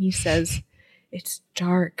 And he says, it's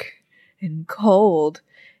dark and cold.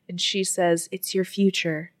 And she says, it's your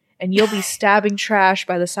future. And you'll be stabbing trash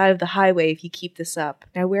by the side of the highway if you keep this up.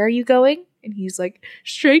 Now, where are you going? And he's like,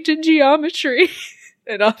 straight to geometry.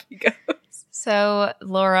 And off he goes. So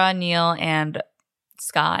Laura, Neil, and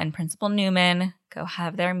Scott and Principal Newman go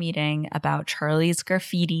have their meeting about Charlie's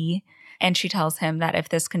graffiti. And she tells him that if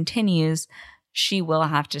this continues, she will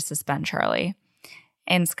have to suspend Charlie.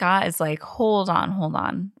 And Scott is like, hold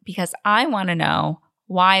on, because I want to know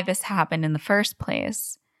why this happened in the first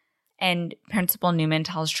place. And Principal Newman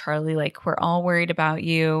tells Charlie, like, we're all worried about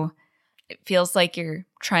you. It feels like you're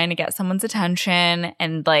trying to get someone's attention,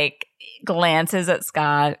 and, like, glances at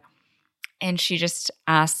Scott. And she just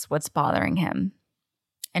asks what's bothering him.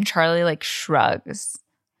 And Charlie, like, shrugs.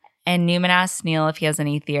 And Newman asks Neil if he has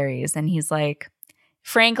any theories. And he's like,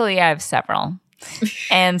 frankly, I have several.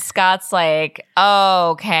 And Scott's like,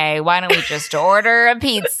 oh, okay, why don't we just order a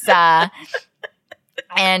pizza?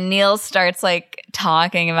 And Neil starts, like,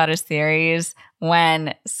 talking about his theories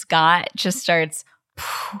when Scott just starts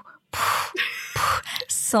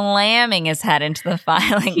slamming his head into the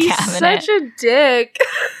filing He's cabinet. He's such a dick.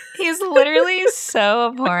 He's literally so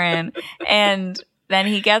abhorrent. And then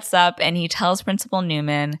he gets up and he tells Principal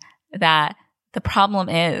Newman that the problem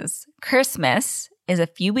is Christmas is a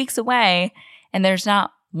few weeks away and there's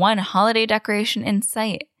not one holiday decoration in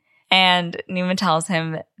sight. And Newman tells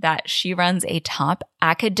him that she runs a top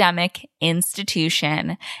academic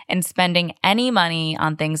institution and spending any money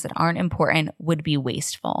on things that aren't important would be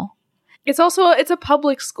wasteful. It's a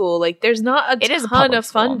public school. Like, there's not a ton of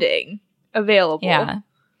funding available. Yeah.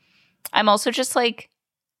 I'm also just like,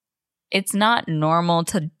 it's not normal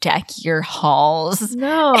to deck your halls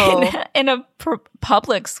in a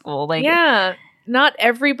public school. Like, yeah, not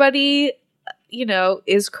everybody, you know,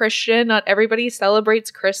 is Christian. Not everybody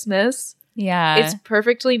celebrates Christmas. Yeah. It's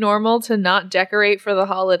perfectly normal to not decorate for the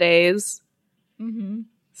holidays. Mm-hmm.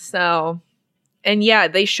 So, and yeah,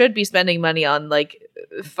 they should be spending money on, like,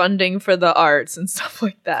 funding for the arts and stuff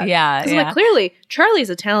like that. Yeah. Because, like, clearly, Charlie's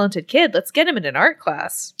a talented kid. Let's get him in an art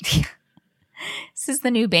class. This is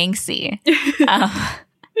the new Banksy.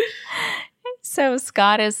 So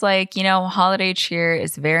Scott is like, you know, holiday cheer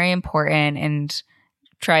is very important and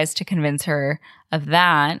tries to convince her of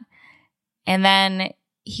that. And then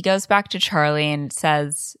he goes back to Charlie and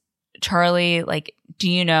says, Charlie, like, do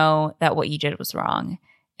you know that what you did was wrong?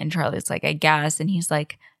 And Charlie's like, I guess. And he's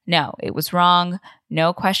like, no, it was wrong.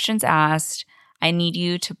 No questions asked. I need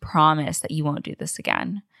you to promise that you won't do this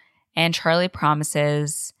again. And Charlie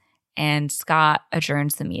promises, and Scott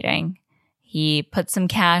adjourns the meeting. He puts some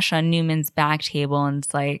cash on Newman's back table and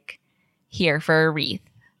is like, here for a wreath.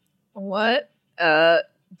 What a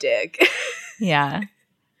dick. Yeah.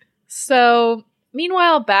 So,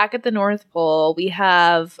 meanwhile, back at the North Pole, we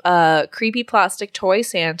have a creepy plastic toy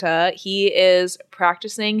Santa. He is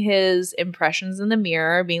practicing his impressions in the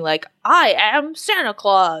mirror, being like, I am Santa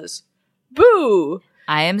Claus. Boo!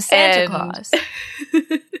 I am Santa Claus.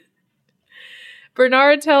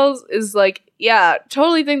 Bernard is like, yeah,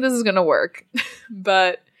 totally think this is going to work.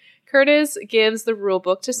 But Curtis gives the rule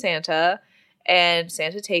book to Santa, and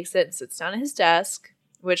Santa takes it and sits down at his desk,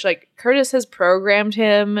 which, like, Curtis has programmed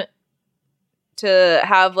him to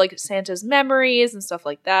have, like, Santa's memories and stuff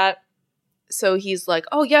like that. So he's like,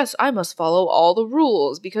 oh, yes, I must follow all the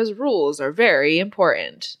rules because rules are very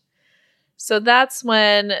important. So that's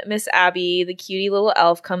when Miss Abby, the cutie little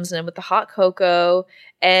elf, comes in with the hot cocoa,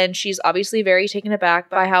 and she's obviously very taken aback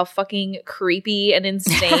by how fucking creepy and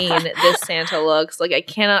insane this Santa looks. Like, I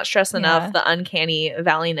cannot stress enough the uncanny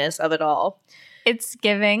valleyness of it all. It's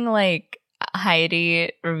giving, like,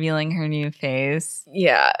 Heidi revealing her new face.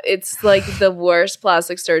 Yeah, it's like the worst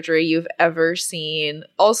plastic surgery you've ever seen.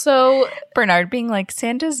 Also, Bernard being like,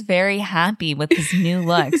 Santa's very happy with his new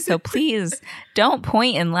look, so please don't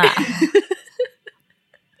point and laugh.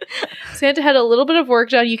 Santa had a little bit of work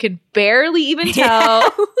done. You can barely even tell.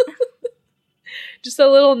 Just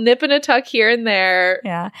a little nip and a tuck here and there.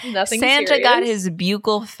 Yeah. Nothing Santa serious. got his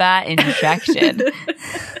buccal fat injected.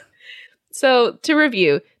 So, to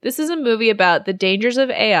review, this is a movie about the dangers of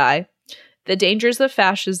AI, the dangers of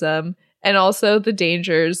fascism, and also the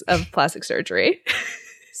dangers of plastic surgery.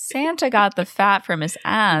 Santa got the fat from his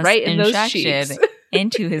ass right in those injected cheeks.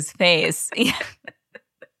 into his face.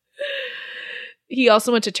 He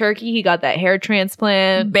also went to Turkey. He got that hair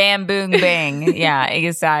transplant. Bam, boom, bang. Yeah,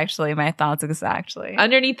 exactly. My thoughts exactly.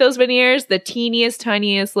 Underneath those veneers, the teeniest,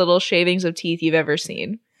 tiniest little shavings of teeth you've ever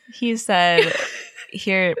seen. He said,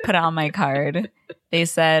 here, put it on my card. They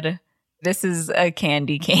said, this is a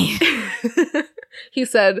candy cane. He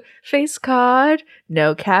said, face card,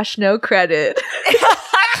 no cash, no credit.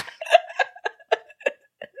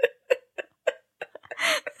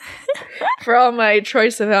 For all my Troye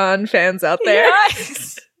Sivan fans out there.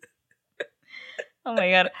 Yes. Oh my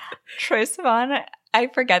God. Troye Sivan, I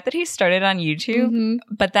forget that he started on YouTube,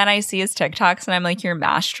 but then I see his TikToks and I'm like, your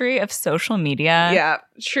mastery of social media Yeah,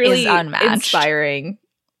 truly is unmatched. inspiring.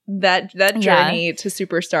 That journey to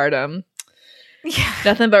superstardom. Yeah.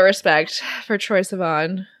 Nothing but respect for Troye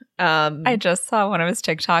Sivan. I just saw one of his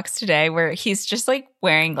TikToks today where he's just like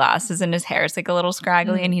wearing glasses and his hair is like a little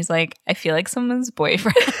scraggly and he's like, I feel like someone's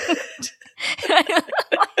boyfriend.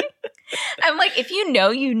 I'm like, if you know,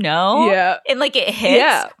 you know. Yeah. And like it hits,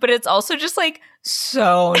 Yeah. but it's also just like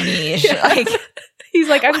so niche. Yeah. Like He's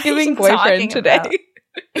like, I'm what are giving you boyfriend talking today. about?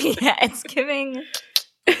 Yeah, it's giving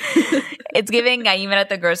I met at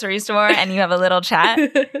the grocery store and you have a little chat,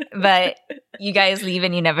 but you guys leave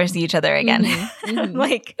and you never see each other again.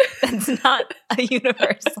 Like, that's not a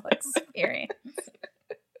universal experience.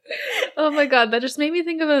 Oh my God, that just made me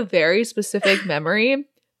think of a very specific memory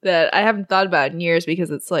that I haven't thought about in years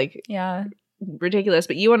because it's like Yeah. ridiculous.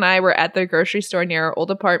 But you and I were at the grocery store near our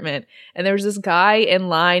old apartment and there was this guy in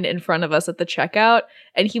line in front of us at the checkout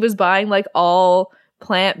and he was buying like all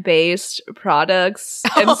plant-based products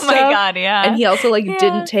and Oh stuff. my God, yeah. And he also like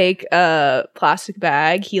didn't take a plastic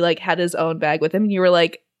bag. He like had his own bag with him. And you were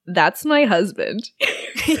like, that's my husband.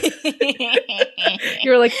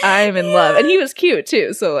 You were like, I'm in love. And he was cute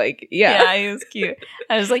too. So like, yeah. He was cute.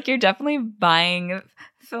 I was like, you're definitely buying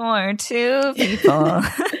for two people.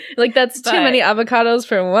 Like that's too But- many avocados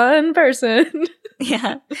for one person.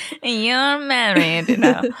 Yeah. And you're married, you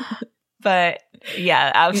know. But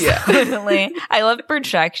yeah, absolutely. I love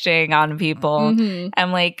projecting on people. Mhm.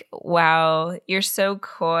 I'm like, wow, you're so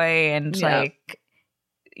coy and Yeah. like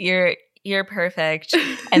you're perfect.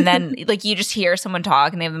 And then like you just hear someone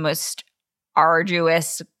talk and they have the most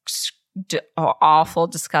arduous, awful,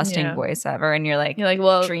 disgusting Yeah. voice ever, and you're like,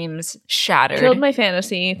 well, dreams shattered. killed my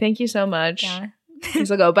fantasy. Thank you so much. Yeah.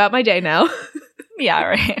 He's like, oh, about my day now. Yeah,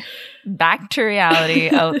 right. Back to reality.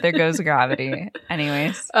 Oh, there goes gravity.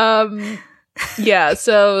 Anyways. Yeah,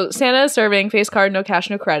 so Santa is serving face card, no cash,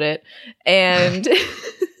 no credit. And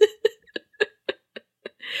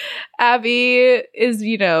Abby is,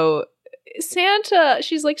 Santa.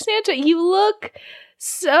 She's like, Santa, you look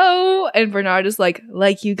so. And Bernard is like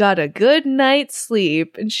you got a good night's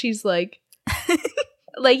sleep. And she's like,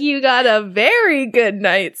 like you got a very good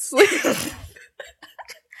night's sleep.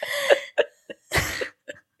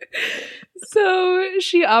 So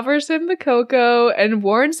she offers him the cocoa and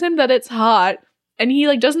warns him that it's hot. And he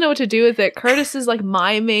like doesn't know what to do with it. Curtis is like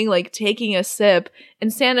miming, like taking a sip.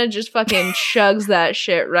 And Santa just fucking chugs that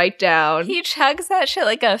shit right down. He chugs that shit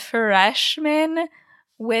like a freshman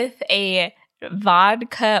with a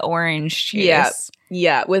vodka orange juice.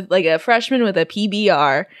 Yeah, with like a freshman with a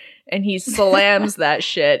PBR. And he slams that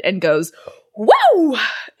shit and goes, whoa!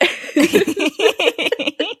 He's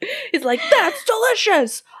like, that's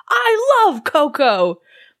delicious! I love cocoa!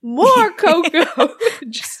 More cocoa!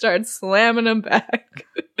 Just starts slamming them back.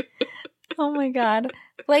 Oh my God.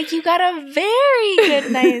 Like you got a very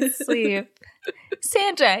good night's sleep.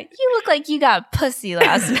 Santa, you look like you got pussy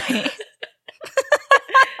last night.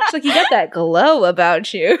 It's like, you got that glow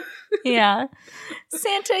about you. Yeah.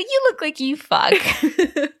 Santa, you look like you fuck.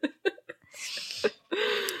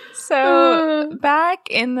 So back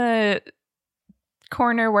in the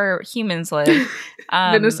corner where humans live.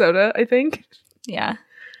 Minnesota, I think. Yeah.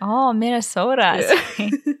 Oh, Minnesota. Yeah.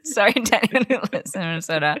 Sorry to anyone who lives in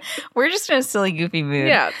Minnesota. We're just in a silly, goofy mood.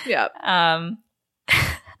 Yeah.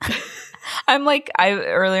 I'm like,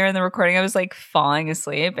 earlier in the recording, I was like falling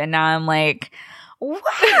asleep, and now I'm like, wow,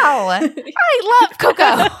 I love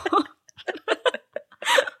cocoa.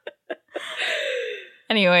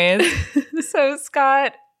 Anyways, so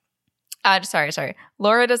Scott, sorry.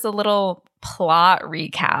 Laura does a little plot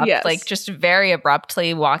recap, Yes. like just very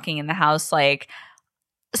abruptly walking in the house, like,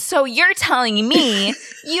 so you're telling me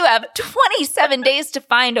you have 27 days to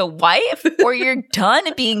find a wife or you're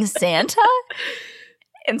done being Santa?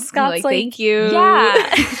 And Scott's like, thank you.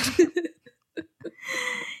 Yeah.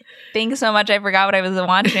 Thanks so much. I forgot what I was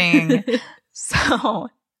watching. So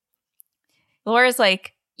Laura's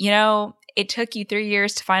like, it took you 3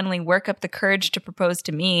 years to finally work up the courage to propose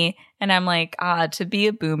to me. And I'm like, to be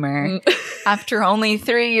a boomer after only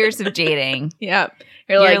 3 years of dating. Yeah.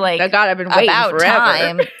 You're like, oh God, I've been waiting about forever.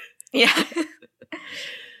 Time. Yeah.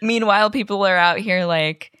 Meanwhile, people are out here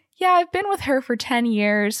like, yeah, I've been with her for 10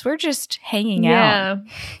 years. We're just hanging out.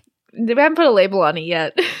 We haven't put a label on it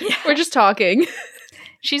yet. Yeah. We're just talking.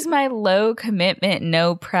 She's my low commitment,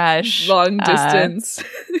 no pressure, long distance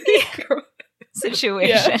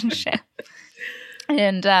situationship.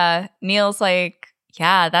 And Neil's like,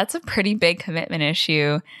 yeah, that's a pretty big commitment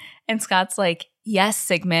issue. And Scott's like, yes,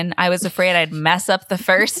 Sigmund, I was afraid I'd mess up the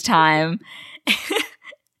first time.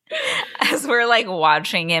 As we're like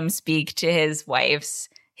watching him speak to his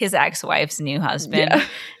ex-wife's new husband. Yeah.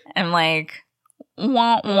 I'm like,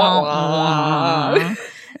 wah, wah, wah.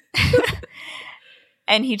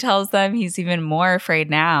 And he tells them he's even more afraid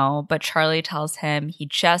now, but Charlie tells him he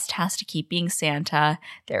just has to keep being Santa.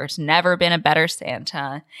 There's never been a better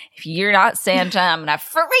Santa. If you're not Santa, I'm going to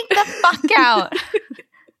freak the fuck out.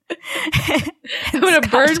 I'm going to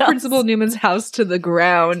burn Principal Newman's house to the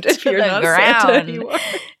ground if you're not Santa anymore.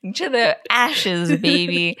 To the ashes,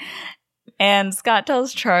 baby. And Scott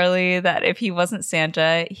tells Charlie that if he wasn't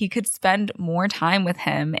Santa, he could spend more time with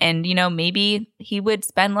him. And, maybe he would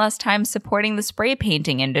spend less time supporting the spray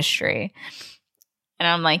painting industry. And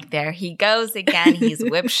I'm like, there he goes again. He's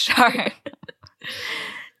whip sharp.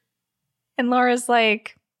 And Laura's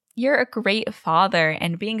like, you're a great father.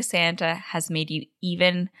 And being Santa has made you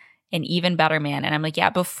an even better man. And I'm like, yeah,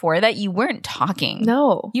 before that, you weren't talking.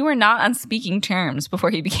 No. You were not on speaking terms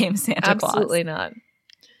before you became Santa Claus. Absolutely not.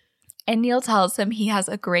 And Neil tells him he has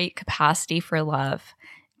a great capacity for love.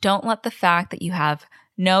 Don't let the fact that you have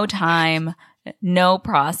no time, no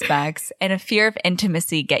prospects, and a fear of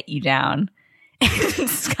intimacy get you down. And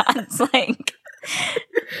Scott's like,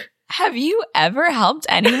 have you ever helped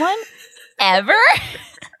anyone? Ever?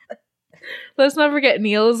 Let's not forget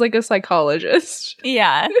Neil is like a psychologist.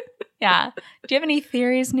 Yeah. Yeah. Do you have any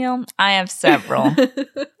theories, Neil? I have several.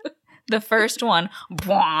 The first one,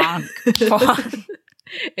 bonk, bonk.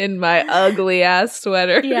 In my ugly ass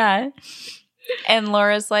sweater. Yeah. And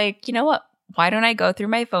Laura's like, you know what? Why don't I go through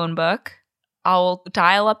my phone book? I'll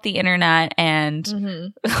dial up the internet and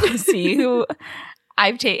see who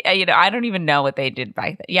I've taken. I don't even know what they did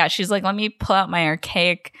back then. Yeah. She's like, let me pull out my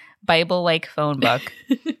archaic Bible-like phone book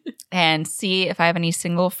and see if I have any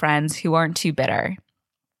single friends who aren't too bitter.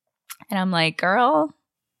 And I'm like, girl,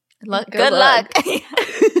 good luck.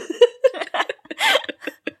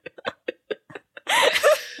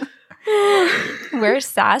 We're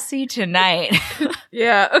sassy tonight.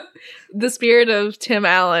 Yeah. The spirit of Tim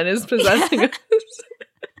Allen is possessing us.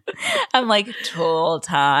 I'm like, tool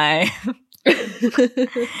time.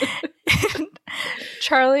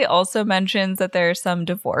 Charlie also mentions that there are some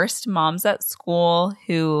divorced moms at school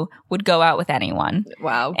who would go out with anyone.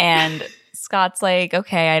 Wow. And Scott's like,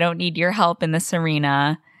 okay, I don't need your help in this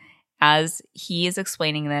arena. As he is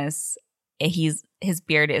explaining this, his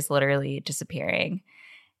beard is literally disappearing.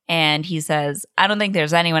 And he says, I don't think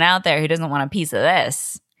there's anyone out there who doesn't want a piece of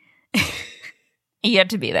this. You have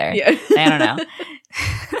to be there. Yeah. I don't know.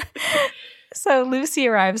 So Lucy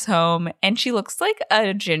arrives home and she looks like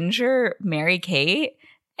a ginger Mary Kate.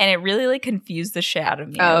 And it really like confused the shit out of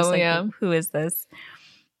me. I was like, yeah. Who is this?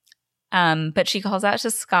 But she calls out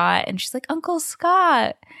to Scott and she's like, Uncle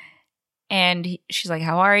Scott. And she's like,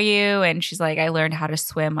 how are you? And she's like, I learned how to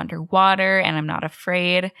swim underwater and I'm not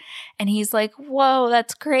afraid. And he's like, whoa,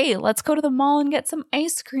 that's great. Let's go to the mall and get some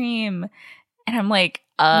ice cream. And I'm like,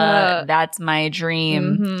 that's my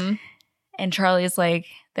dream. Mm-hmm. And Charlie's like,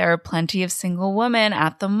 there are plenty of single women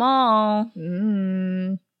at the mall.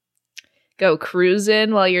 Go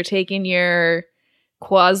cruising while you're taking your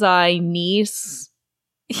quasi niece,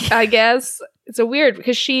 I guess. It's a weird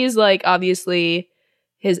because she's like obviously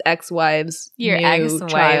his ex-wife's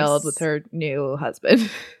child with her new husband.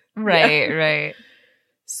 Right, right.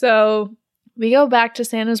 So we go back to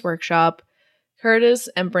Santa's workshop. Curtis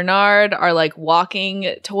and Bernard are like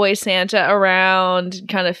walking toy Santa around,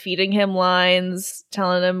 kind of feeding him lines,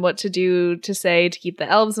 telling him what to do to say to keep the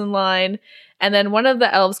elves in line. And then one of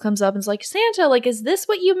the elves comes up and is like, Santa, like, is this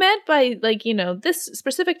what you meant by like, this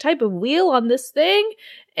specific type of wheel on this thing?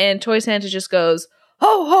 And toy Santa just goes,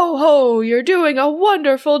 ho, ho, ho, you're doing a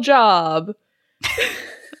wonderful job.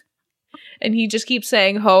 And he just keeps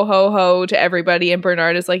saying ho, ho, ho to everybody. And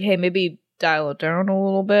Bernard is like, hey, maybe dial it down a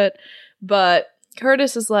little bit. But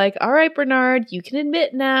Curtis is like, all right, Bernard, you can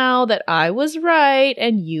admit now that I was right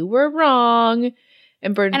and you were wrong.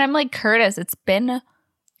 And I'm like, Curtis, it's been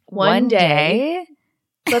one day.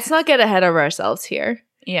 Let's not get ahead of ourselves here.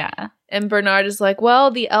 Yeah. And Bernard is like,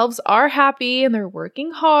 well, the elves are happy and they're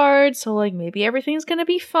working hard, so like maybe everything's gonna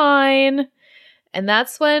be fine. And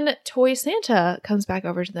that's when Toy Santa comes back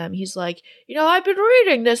over to them. He's like, I've been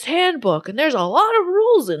reading this handbook and there's a lot of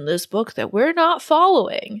rules in this book that we're not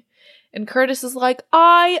following. And Curtis is like,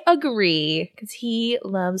 I agree, because he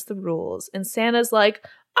loves the rules. And Santa's like,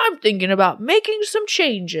 I'm thinking about making some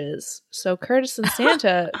changes. So Curtis and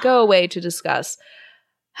Santa go away to discuss,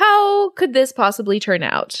 how could this possibly turn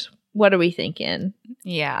out? What are we thinking?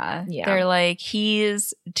 Yeah. They're like,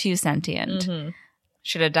 he's too sentient. Mm-hmm.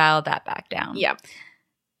 Should have dialed that back down. Yeah.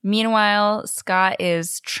 Meanwhile, Scott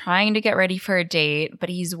is trying to get ready for a date, but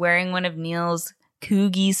he's wearing one of Neil's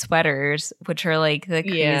Coogie sweaters, which are like the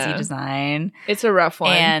crazy design. It's a rough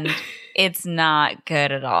one. And it's not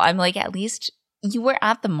good at all. I'm like, at least you were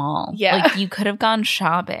at the mall. Yeah. Like, you could have gone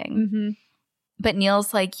shopping. Mm-hmm. But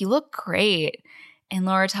Neil's like, you look great. And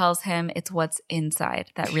Laura tells him it's what's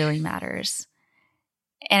inside that really matters.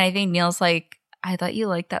 And I think Neil's like, I thought you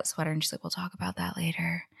liked that sweater. And she's like, we'll talk about that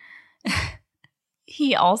later.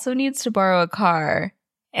 He also needs to borrow a car.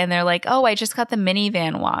 And they're like, oh, I just got the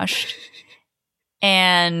minivan washed.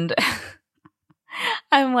 And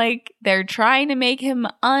I'm like, they're trying to make him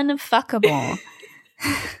unfuckable.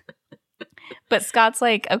 But Scott's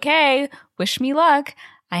like, okay, wish me luck.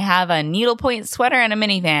 I have a needlepoint sweater and a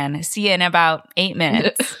minivan. See you in about 8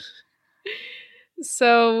 minutes.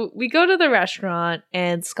 So we go to the restaurant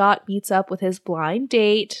and Scott meets up with his blind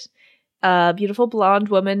date, a beautiful blonde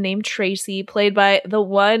woman named Tracy, played by the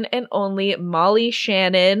one and only Molly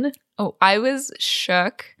Shannon. Oh, I was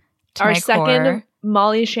shook to Our my second core.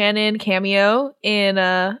 Molly Shannon cameo in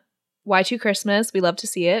Y2 Christmas. We love to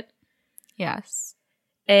see it. Yes.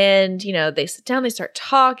 And, they sit down, they start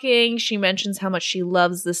talking. She mentions how much she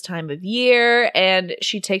loves this time of year. And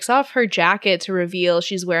she takes off her jacket to reveal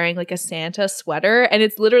she's wearing like a Santa sweater. And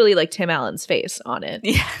it's literally like Tim Allen's face on it.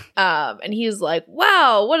 Yeah. And he's like,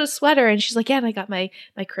 wow, what a sweater. And she's like, yeah, and I got my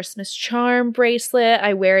Christmas charm bracelet.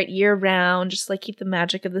 I wear it year round, just like keep the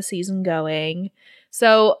magic of the season going.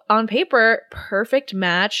 So on paper, perfect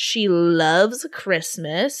match. She loves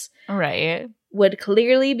Christmas. Right. Would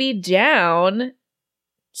clearly be down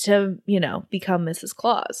to, become Mrs.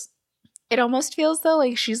 Claus. It almost feels though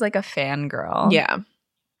like she's like a fangirl. Yeah.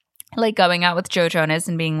 Like going out with Joe Jonas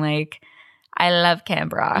and being like, I love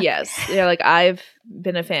Camp Rock. Yes. They're like, I've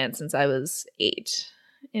been a fan since I was 8.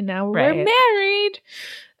 And now we're married.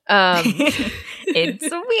 It's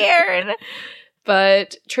weird.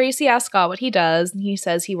 But Tracy asks Scott what he does, and he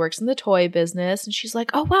says he works in the toy business. And she's like,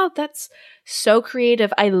 oh, wow, that's so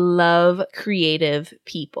creative. I love creative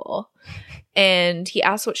people. And he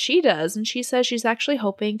asks what she does, and she says she's actually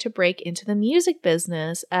hoping to break into the music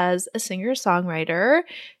business as a singer-songwriter.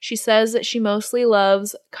 She says that she mostly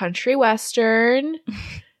loves country western.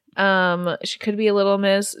 She could be a little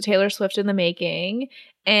Miss Taylor Swift in the making.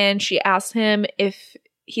 And she asks him if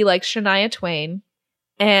he likes Shania Twain.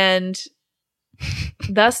 And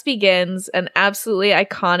thus begins an absolutely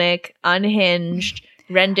iconic, unhinged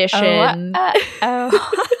rendition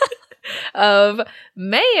of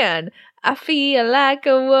Man, I Feel Like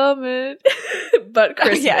a Woman, but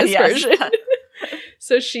Christmas version.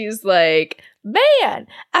 So she's like, man,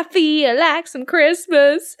 I feel like some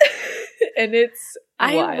Christmas. And it's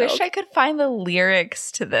wild. I wish I could find the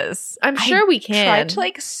lyrics to this. I'm sure we can. Tried to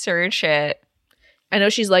like search it. I know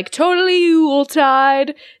she's like, totally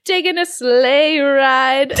Yuletide, taking a sleigh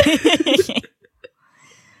ride.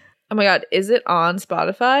 Oh my God, is it on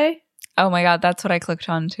Spotify? Oh my God, that's what I clicked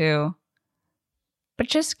on too. But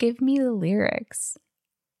just give me the lyrics.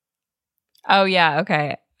 Oh yeah,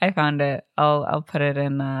 okay. I found it. I'll put it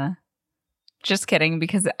in just kidding,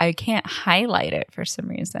 because I can't highlight it for some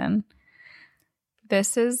reason.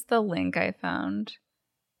 This is the link I found.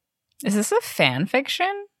 Is this a fan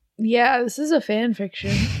fiction? Yeah, this is a fan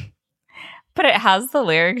fiction. But it has the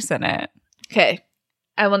lyrics in it. Okay.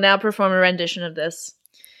 I will now perform a rendition of this.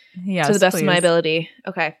 Yes, to the best please. of my ability.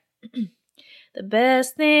 Okay. The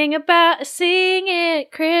best thing about singing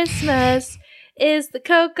at Christmas is the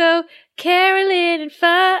Coco caroling and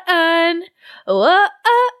fun. Oh,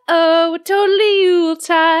 oh, oh, we're totally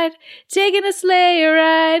Yuletide, taking a sleigh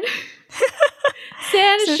ride.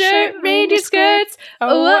 Santa shirt, reindeer skirts.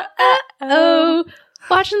 Oh, oh, oh,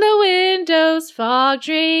 watching the windows fog,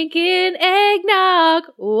 drinking eggnog.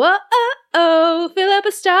 Oh, oh, oh, fill up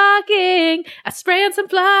a stocking. I spray on some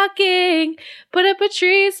flocking. Put up a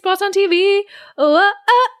tree, spots on TV. Oh,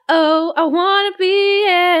 oh, oh, I wanna be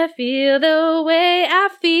and feel the way I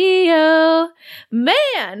feel.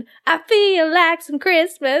 Man, I feel like some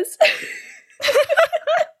Christmas.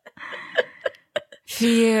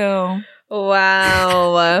 Phew.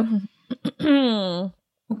 Wow.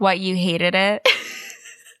 What, you hated it?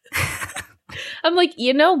 I'm like,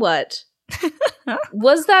 you know what?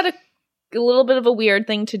 Was that a little bit of a weird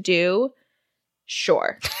thing to do?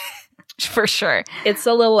 Sure. For sure. It's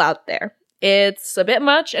a little out there. It's a bit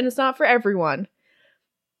much, and it's not for everyone.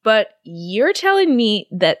 But you're telling me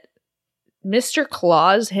that Mr.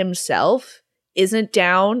 Claus himself isn't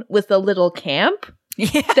down with a little camp?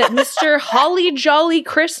 Yeah. That Mr. Holly Jolly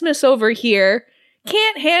Christmas over here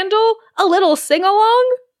can't handle a little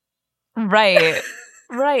sing-along? Right.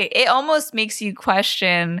 Right. It almost makes you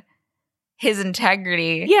question his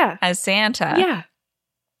integrity as Santa. Yeah.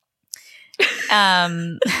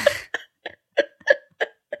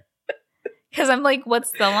 Because I'm like,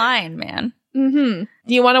 what's the line, man? Mm-hmm.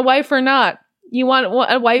 Do you want a wife or not? You want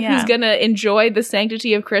a wife who's going to enjoy the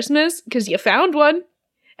sanctity of Christmas? Because you found one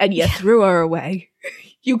and you threw her away.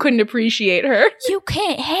 You couldn't appreciate her. You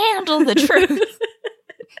can't handle the truth.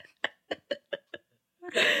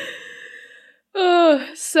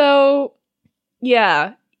 So,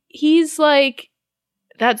 yeah. He's like,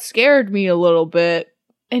 that scared me a little bit.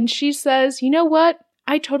 And she says, you know what?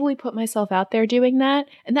 I totally put myself out there doing that,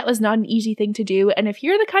 and that was not an easy thing to do. And if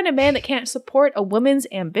you're the kind of man that can't support a woman's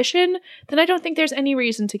ambition, then I don't think there's any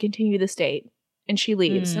reason to continue this date. And she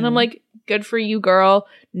leaves. And I'm like, good for you, girl.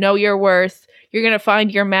 Know your worth. You're going to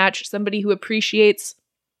find your match, somebody who appreciates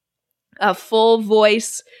a full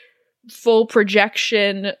voice, full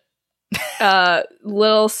projection,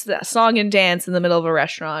 little song and dance in the middle of a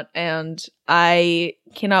restaurant. And I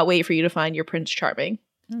cannot wait for you to find your Prince Charming.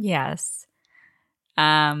 Yes.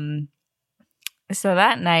 So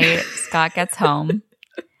that night, Scott gets home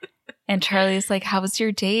and Charlie's like, how was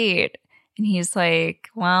your date? And he's like,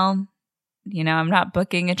 well, I'm not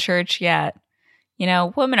booking a church yet.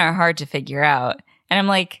 Women are hard to figure out. And I'm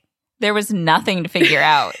like, there was nothing to figure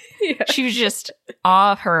out. Yeah. She was just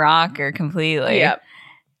off her rocker completely. Yep.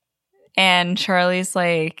 And Charlie's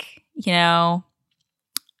like,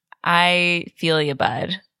 I feel you,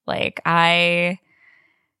 bud. Like, I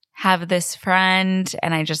have this friend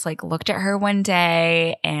and I just like looked at her one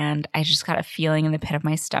day and I just got a feeling in the pit of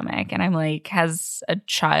my stomach. And I'm like, has a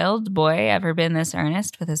child boy ever been this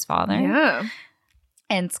earnest with his father? Yeah.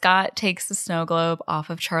 And Scott takes the snow globe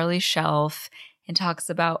off of Charlie's shelf and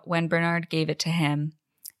talks about when Bernard gave it to him.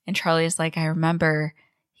 And Charlie's like, I remember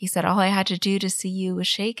he said, all I had to do to see you was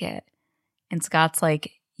shake it. And Scott's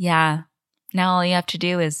like, yeah, now all you have to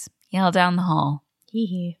do is yell down the hall.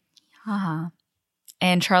 Hee Haha.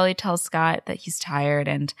 And Charlie tells Scott that he's tired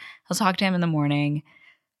and he'll talk to him in the morning.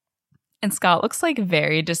 And Scott looks like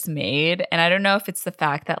very dismayed. And I don't know if it's the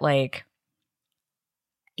fact that like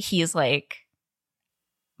he's like,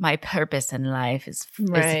 my purpose in life is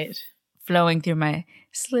flowing through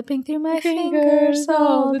slipping through my fingers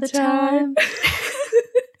all the time.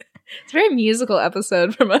 It's a very musical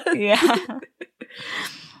episode from us. Yeah.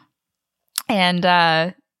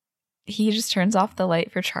 And he just turns off the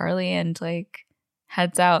light for Charlie and like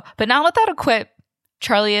heads out, but not without a quip.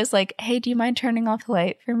 Charlie is like, hey, do you mind turning off the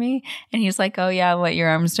light for me? And he's like, oh yeah, what, your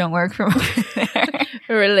arms don't work from over there?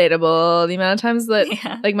 Relatable. The amount of times that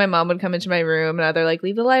like my mom would come into my room and either like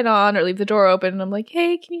leave the light on or leave the door open, and I'm like,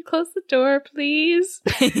 hey, can you close the door, please?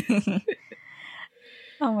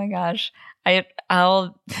 Oh my gosh.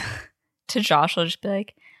 I'll to Josh, I'll just be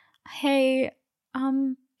like, hey,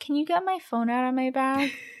 can you get my phone out of my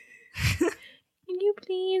bag? Can you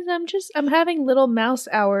please? I'm having little mouse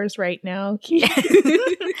hours right now.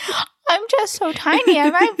 I'm just so tiny. I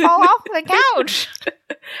might fall off the couch.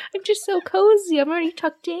 I'm just so cozy. I'm already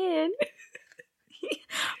tucked in.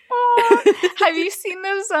 Have you seen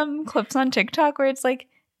those clips on TikTok where it's like,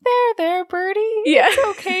 there, birdie? Yeah.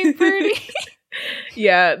 It's okay, birdie.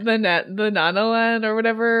 Yeah, the Nana Land or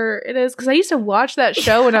whatever it is. Because I used to watch that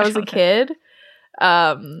show when I was a kid.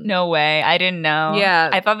 No way. I didn't know. Yeah.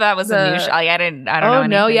 I thought that was a new show. I don't know anything.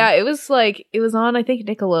 No, yeah. It was on, I think,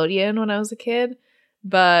 Nickelodeon when I was a kid.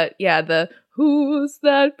 But yeah, who's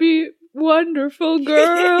that wonderful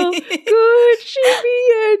girl? Could she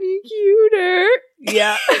be any cuter?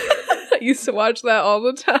 Yeah. I used to watch that all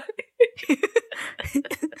the time.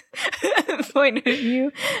 Point of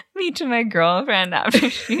view, me to my girlfriend after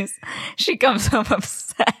she comes home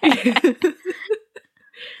upset.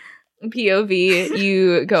 POV,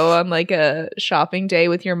 you go on like a shopping day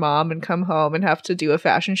with your mom and come home and have to do a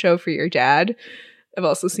fashion show for your dad. I've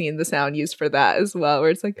also seen the sound used for that as well, where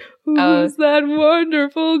it's like, who's that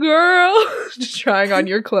wonderful girl? Just trying on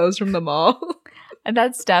your clothes from the mall. And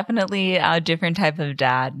that's definitely a different type of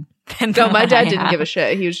dad. No, my dad didn't give a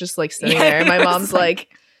shit. He was just like sitting there. And my mom's like,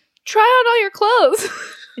 try on all your clothes.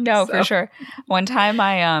 No, for sure. One time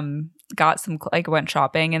I got went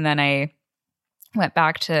shopping, and then I went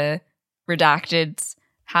back to Redacted's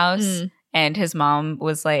house and his mom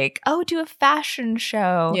was like, oh, do a fashion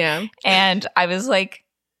show. Yeah. And I was like,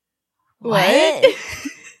 What?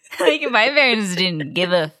 Like, my parents didn't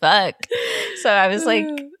give a fuck. So I was like,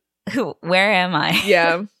 where am I?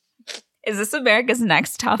 Yeah. Is this America's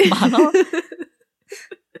Next Top Model?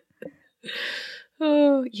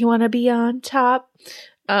 Oh, you want to be on top?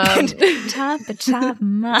 Top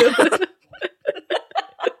model.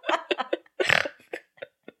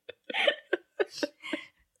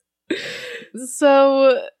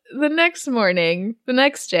 So the next morning, the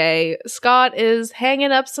next day, Scott is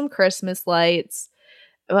hanging up some Christmas lights,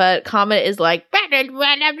 but Comet is like,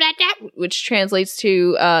 which translates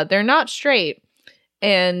to they're not straight.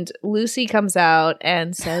 And Lucy comes out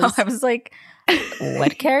and says, I was like,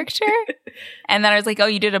 what character? And then I was like, oh,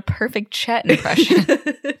 you did a perfect Chet impression.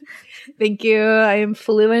 Thank you. I am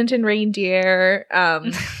fluent in reindeer.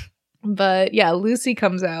 But yeah, Lucy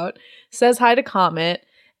comes out, says hi to Comet,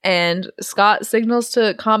 and Scott signals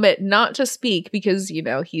to Comet not to speak because, you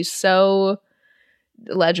know, he's so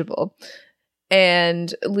legible.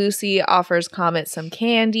 And Lucy offers Comet some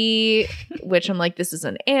candy, which I'm like, this is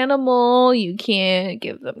an animal. You can't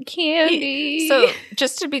give them candy. So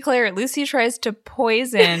just to be clear, Lucy tries to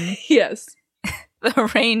poison yes. the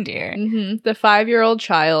reindeer. Mm-hmm. The 5-year-old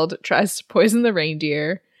child tries to poison the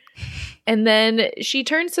reindeer. And then she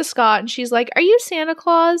turns to Scott and she's like, are you Santa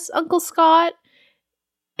Claus, Uncle Scott?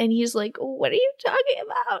 And he's like, what are you talking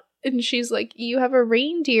about? And she's like, you have a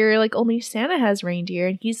reindeer, like only Santa has reindeer.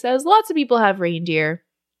 And he says, lots of people have reindeer,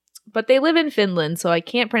 but they live in Finland, so I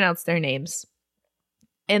can't pronounce their names.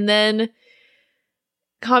 And then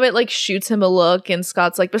Comet like shoots him a look, and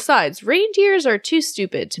Scott's like, besides, reindeers are too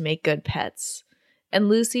stupid to make good pets. And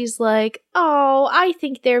Lucy's like, oh, I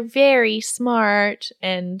think they're very smart,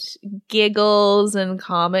 and giggles, and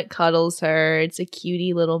Comet cuddles her. It's a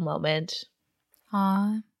cutie little moment.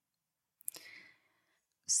 Aww.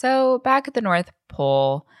 So back at the North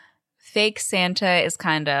Pole, fake Santa is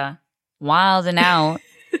kind of wilding out.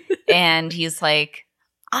 And he's like,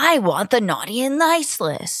 I want the naughty and nice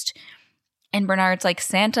list. And Bernard's like,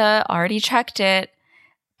 Santa already checked it.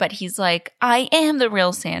 But he's like, I am the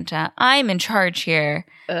real Santa. I'm in charge here.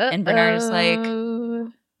 And Bernard is like,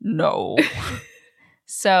 no.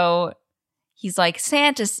 So he's like,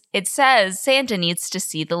 it says Santa needs to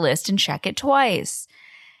see the list and check it twice.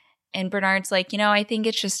 And Bernard's like, I think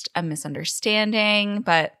it's just a misunderstanding.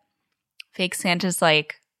 But fake Santa's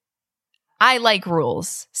like, I like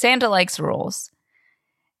rules. Santa likes rules.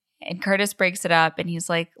 And Curtis breaks it up and he's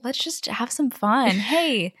like, let's just have some fun.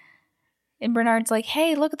 Hey. And Bernard's like,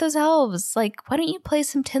 hey, look at those elves. Like, why don't you play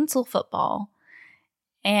some tinsel football?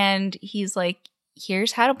 And he's like,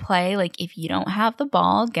 here's how to play. Like, if you don't have the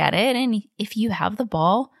ball, get it. And if you have the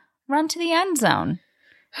ball, run to the end zone.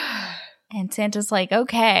 And Santa's like,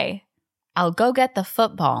 okay, I'll go get the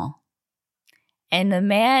football. And the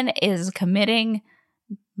man is committing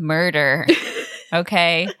murder.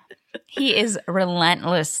 Okay? He is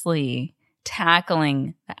relentlessly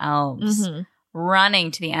tackling the elves,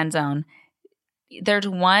 running to the end zone. There's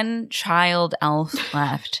one child elf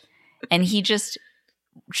left, and he just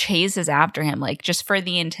chases after him, like, just for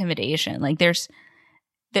the intimidation. Like,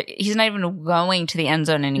 he's not even going to the end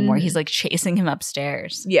zone anymore. He's, like, chasing him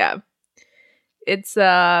upstairs. Yeah. It's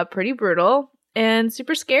pretty brutal and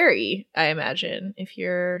super scary, I imagine, if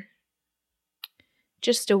you're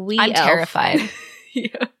just a wee elf. I'm terrified.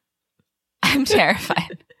 Yeah. I'm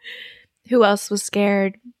terrified. Who else was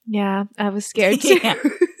scared? Yeah, I was scared too. Yeah.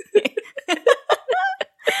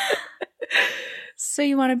 So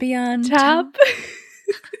you want to be on top?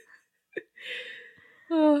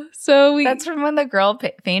 So that's from when the girl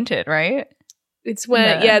fainted, right? It's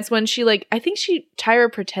when it's when she, like, I think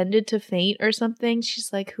Tyra pretended to faint or something.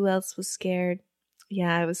 She's like, who else was scared?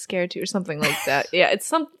 Yeah, I was scared too, or something like that. Yeah, it's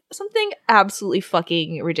something absolutely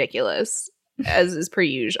fucking ridiculous, as is per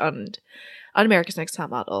usual on America's Next Top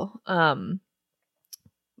Model.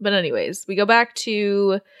 But anyways, we go back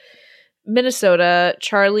to Minnesota.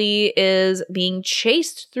 Charlie is being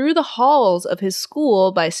chased through the halls of his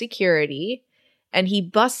school by security, and he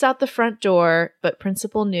busts out the front door, but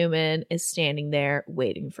Principal Newman is standing there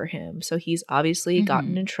waiting for him. So he's obviously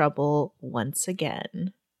gotten in trouble once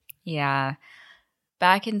again. Yeah.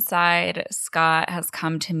 Back inside, Scott has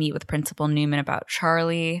come to meet with Principal Newman about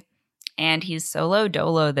Charlie, and he's solo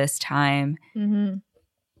dolo this time. Mm-hmm.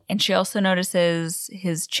 And she also notices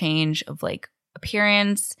his change of, like,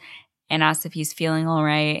 appearance and asks if he's feeling all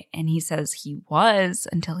right. And he says he was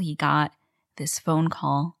until he got this phone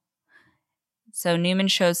call. So Newman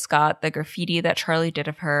shows Scott the graffiti that Charlie did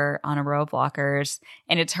of her on a row of lockers,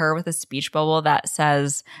 and it's her with a speech bubble that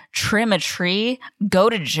says, "Trim a tree, go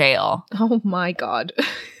to jail." Oh my God.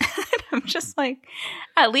 I'm just like,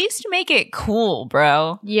 at least make it cool,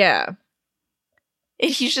 bro. Yeah.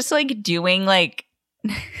 He's just like doing like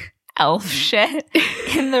elf shit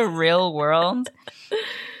in the real world.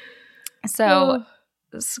 So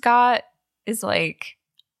Scott is like,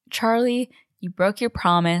 "Charlie, you broke your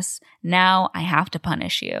promise. Now I have to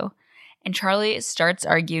punish you." And Charlie starts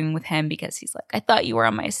arguing with him because he's like, "I thought you were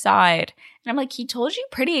on my side." And I'm like, he told you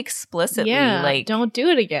pretty explicitly. Yeah, like, don't do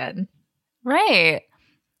it again. Right.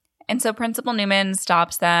 And so Principal Newman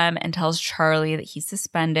stops them and tells Charlie that he's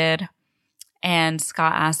suspended. And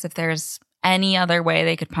Scott asks if there's any other way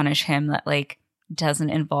they could punish him that like doesn't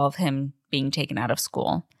involve him being taken out of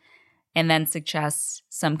school. And then suggests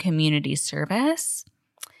some community service.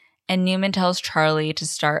 And Newman tells Charlie to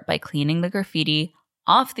start by cleaning the graffiti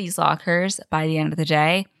off these lockers by the end of the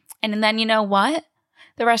day. And then you know what?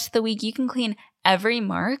 The rest of the week you can clean every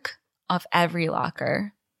mark off every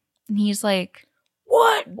locker. And he's like,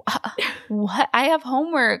 "What? What? I have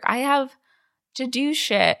homework. I have to do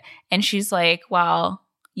shit." And she's like, "Well,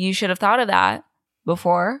 you should have thought of that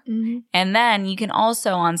before. Mm-hmm. And then you can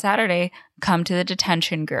also on Saturday come to the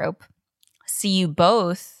detention group. See you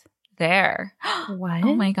both there." What?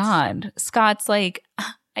 Oh my God. Scott's like,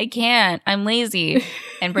 "I can't. I'm lazy."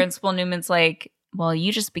 And Principal Newman's like, "Well,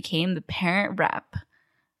 you just became the parent rep.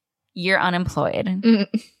 You're unemployed." Mm.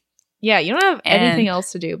 Yeah, you don't have anything And-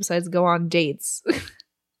 else to do besides go on dates.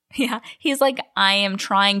 Yeah. He's like, "I am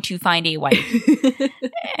trying to find a wife."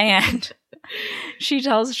 And she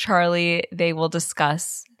tells Charlie they will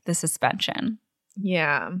discuss the suspension.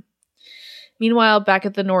 Yeah. Meanwhile, back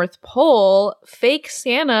at the North Pole, fake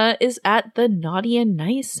Santa is at the Naughty and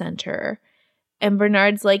Nice Center. And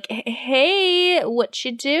Bernard's like, "Hey, what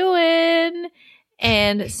you doing?"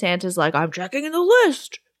 And Santa's like, "I'm checking the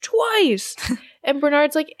list twice." And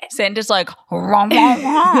Bernard's like, Santa's like, "Wah, wah,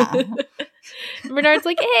 wah." Bernard's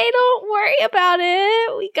like, "Hey, don't worry about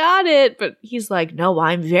it. We got it." But he's like, "No,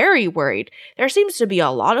 I'm very worried. There seems to be a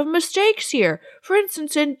lot of mistakes here. For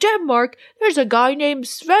instance, in Denmark, there's a guy named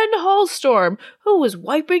Sven Hallstorm who was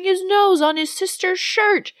wiping his nose on his sister's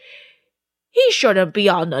shirt. He shouldn't be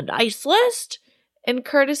on the nice list." And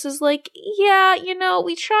Curtis is like, "Yeah,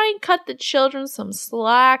 we try and cut the children some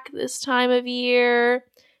slack this time of year."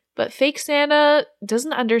 But fake Santa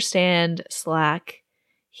doesn't understand slack.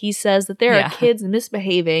 He says that there Yeah. are kids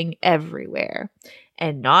misbehaving everywhere.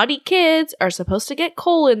 And naughty kids are supposed to get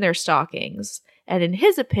coal in their stockings. And in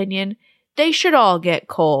his opinion, they should all get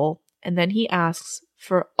coal. And then he asks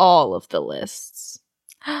for all of the lists.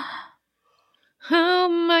 Oh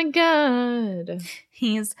my God.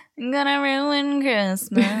 He's gonna ruin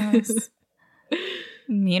Christmas.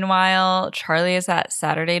 Meanwhile, Charlie is at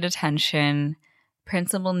Saturday detention.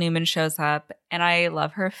 Principal Newman shows up, and I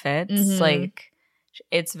love her fits. Mhm. Like,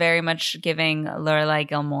 it's very much giving Lorelai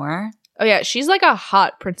Gilmore. Oh yeah, she's like a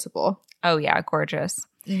hot principal. Oh yeah, gorgeous.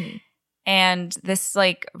 Mm-hmm. And this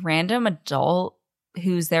like random adult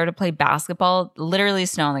who's there to play basketball, literally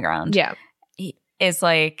snow on the ground, Yeah. is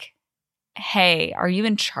like, "Hey, are you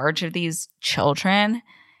in charge of these children?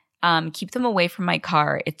 Keep them away from my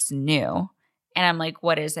car. It's new." And I'm like,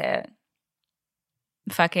 "What is it?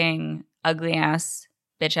 Fucking ugly ass,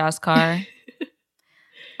 bitch ass car?"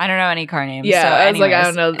 I don't know any car names. Yeah, so I was like, I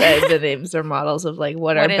anyways. don't know the names or models of like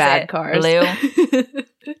what are What is bad it? cars.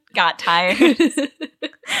 Blue? Got tired.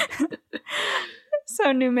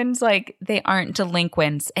 So Newman's like, "They aren't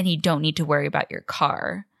delinquents and you don't need to worry about your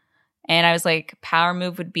car." And I was like, power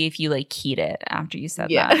move would be if you like keyed it after you said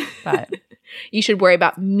Yeah. that. But You should worry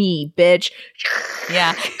about me, bitch.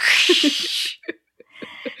 yeah.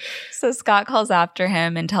 So Scott calls after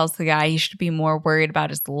him and tells the guy he should be more worried about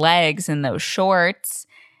his legs in those shorts.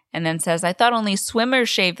 And then says, "I thought only swimmers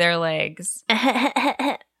shave their legs."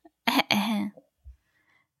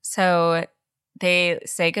 So they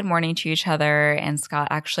say good morning to each other, and Scott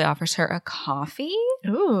actually offers her a coffee.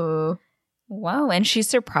 Ooh. Whoa. And she's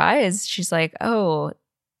surprised. She's like, "Oh,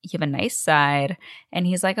 you have a nice side." And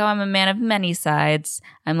he's like, "Oh, I'm a man of many sides.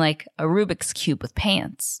 I'm like a Rubik's Cube with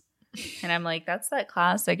pants." And I'm like, that's that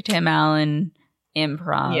classic Tim Allen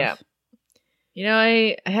improv. Yeah.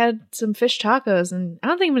 I had some fish tacos and I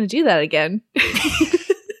don't think I'm going to do that again.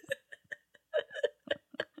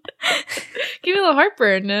 Give me a little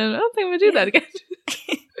heartburn and I don't think I'm going to do that again.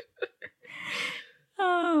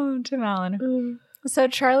 Oh, Tim Allen. So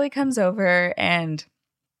Charlie comes over and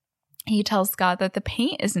he tells Scott that the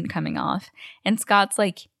paint isn't coming off. And Scott's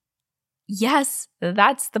like, "Yes,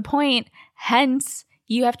 that's the point. Hence,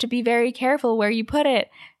 you have to be very careful where you put it.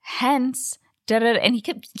 Hence, da-da-da. And he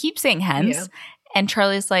keeps saying hence. Yeah. And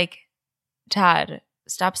Charlie's like, Dad,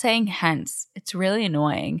 stop saying hence. It's really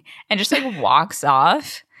annoying. And just like walks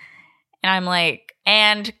off. And I'm like,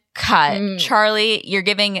 and cut. Charlie, you're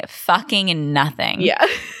giving fucking nothing. Yeah.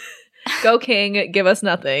 Go King, give us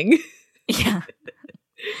nothing. Yeah.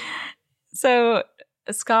 So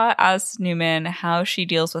Scott asks Newman how she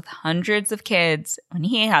deals with hundreds of kids when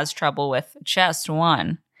he has trouble with just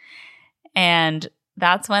one. And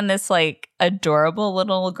that's when this like adorable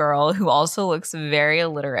little girl who also looks very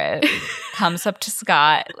illiterate comes up to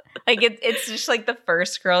Scott. Like it's just like the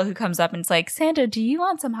first girl who comes up and it's like, Santa, do you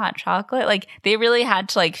want some hot chocolate? Like they really had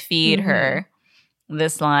to like feed her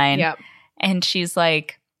this line. Yep. And she's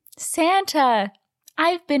like, Santa,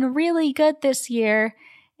 I've been really good this year.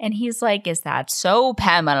 And he's like, is that so,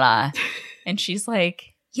 Pamela? And she's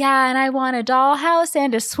like, yeah, and I want a dollhouse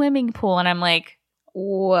and a swimming pool. And I'm like,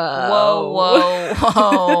 whoa.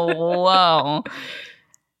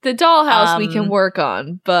 The dollhouse we can work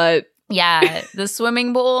on, but yeah, the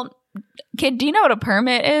swimming pool. Kid, do you know what a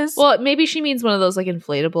permit is? well, maybe she means one of those like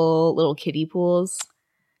inflatable little kiddie pools.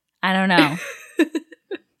 I don't know.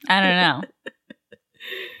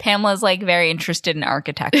 Pamela's like very interested in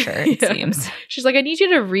architecture, it seems. She's like, I need you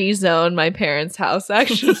to rezone my parents' house,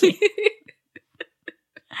 actually.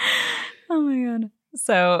 Oh my God.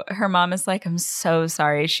 So her mom is like, I'm so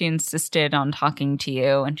sorry. She insisted on talking to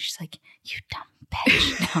you. And she's like, you dumb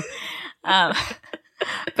bitch. No.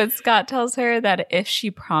 But Scott tells her that if she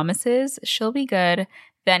promises she'll be good,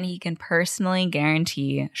 then he can personally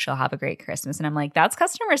guarantee she'll have a great Christmas. And I'm like, that's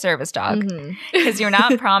customer service, dog. Because you're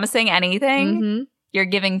not promising anything. You're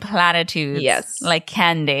giving platitudes. Yes. Like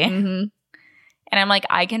candy. And I'm like,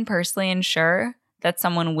 I can personally ensure that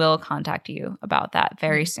someone will contact you about that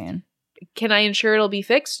very soon. Can I ensure it'll be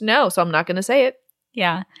fixed? No, so I'm not going to say it.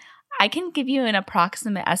 Yeah. I can give you an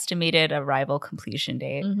approximate estimated arrival completion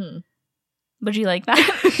date. Would you like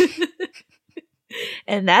that?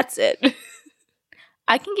 And that's it.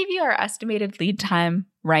 I can give you our estimated lead time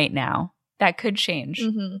right now. That could change.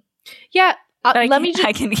 Yeah. I'm I'm just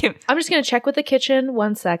going to check with the kitchen.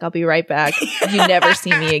 1 sec. I'll be right back. You never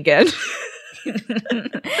see me again.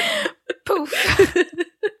 Poof.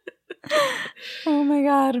 Oh my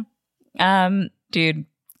God. Dude,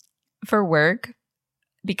 for work,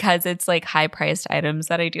 because it's like high priced items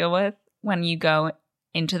that I deal with, when you go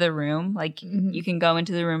into the room, like you can go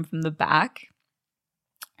into the room from the back,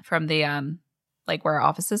 from the like where our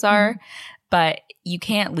offices are, but you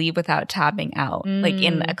can't leave without tapping out, like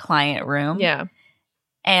in a client room. Yeah.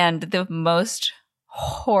 And the most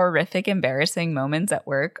horrific, embarrassing moments at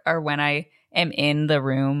work are when I am in the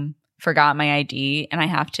room, forgot my ID, and I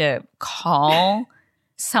have to call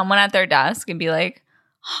someone at their desk and be like,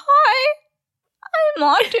 hi, I'm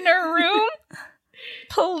locked in a room.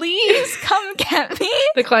 Please come get me.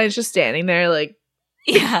 The client's just standing there like,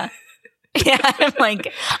 yeah. I'm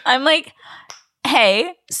like,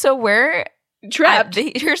 hey, so we're trapped.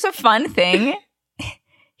 Here's a fun thing.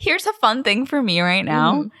 Here's a fun thing for me right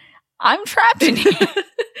now. I'm trapped in here.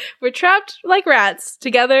 We're trapped like rats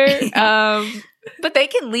together. But they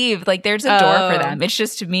can leave. Like there's a door for them. It's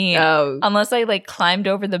just me. Unless I like climbed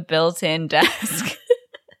over the built-in desk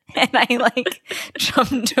and I like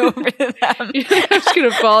jumped over them. I'm just going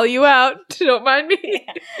to follow you out. Don't mind me.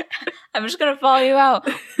 Yeah. I'm just going to follow you out.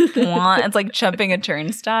 It's like jumping a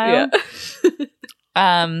turnstile.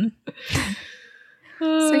 Yeah.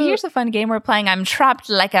 So here's a fun game we're playing. I'm trapped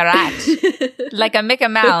like a rat. Like a Mickey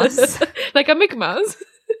Mouse. Like a Mickey Mouse?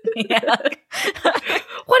 Yeah.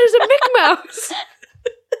 What is a Mickey Mouse?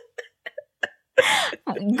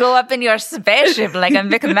 Go up in your spaceship like a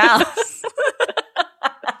Mickey Mouse.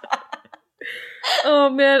 Oh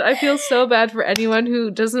man, I feel so bad for anyone who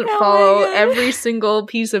doesn't follow every single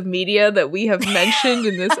piece of media that we have mentioned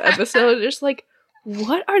in this episode. They're just like,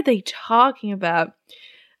 what are they talking about?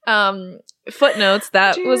 Footnotes,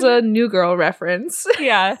 that was a New Girl reference.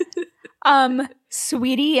 Yeah.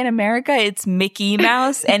 Sweetie, in America, it's Mickey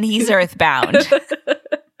Mouse and he's earthbound.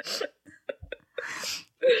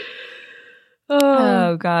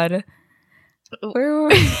 Oh God. Where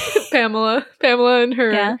were Pamela and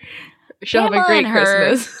her. Yeah. She'll have a great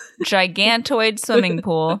Christmas. Gigantoid swimming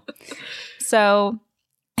pool. So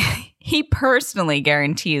he personally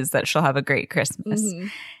guarantees that she'll have a great Christmas.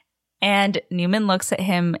 And Newman looks at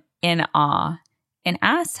him in awe and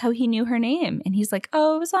asks how he knew her name. And he's like,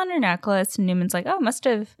 oh, it was on her necklace. And Newman's like, oh, must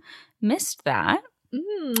have missed that.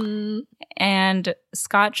 And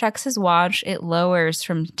Scott checks his watch. It lowers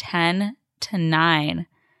from 10 to 9.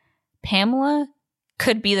 Pamela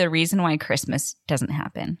could be the reason why Christmas doesn't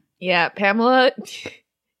happen. Yeah, Pamela,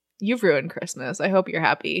 You've ruined Christmas. I hope you're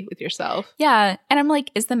happy with yourself. Yeah. And I'm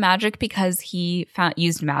like, is the magic because he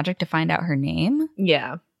used magic to find out her name?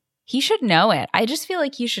 Yeah. He should know it. I just feel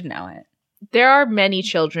like he should know it. There are many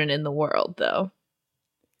children in the world, though.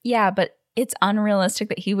 Yeah, but it's unrealistic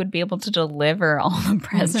that he would be able to deliver all the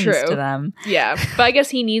presents to them. Yeah. But I guess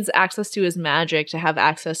he needs access to his magic to have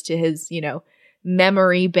access to his,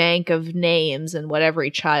 memory bank of names and what every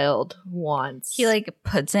child wants. He like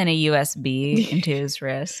puts in a USB into his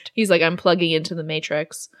wrist. He's like, I'm plugging into the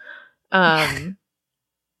Matrix. Yeah.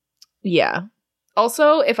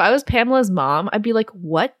 Also, if I was Pamela's mom, I'd be like,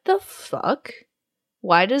 what the fuck?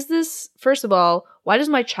 First of all, why does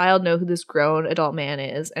my child know who this grown adult man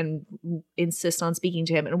is and insist on speaking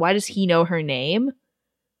to him? And why does he know her name?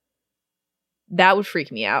 That would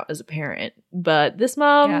freak me out as a parent. But this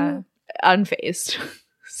mom, unfazed.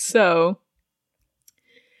 So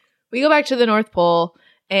we go back to the North Pole,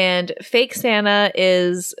 and fake Santa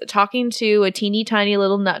is talking to a teeny tiny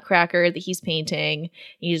little nutcracker that he's painting.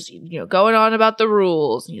 He's, going on about the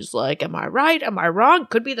rules. He's like, am I right? Am I wrong?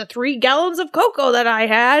 Could be the 3 gallons of cocoa that I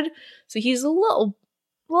had. So he's a little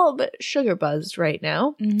bit sugar buzzed right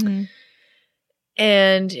now. Mm-hmm.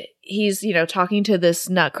 And he's, talking to this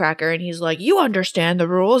nutcracker, and he's like, you understand the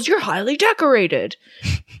rules. You're highly decorated.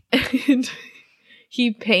 And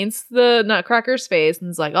he paints the nutcracker's face and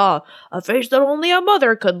is like, oh, a face that only a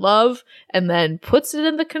mother could love. And then puts it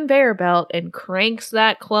in the conveyor belt and cranks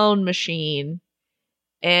that clone machine.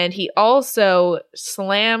 And he also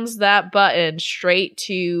slams that button straight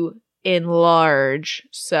to enlarge.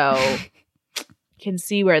 So can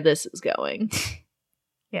see where this is going.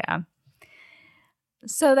 Yeah.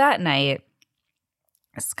 So that night,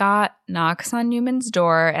 Scott knocks on Newman's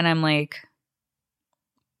door, and I'm like,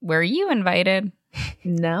 were you invited?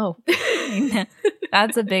 No.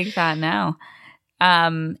 That's a big fat no.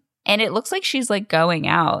 And it looks like she's like going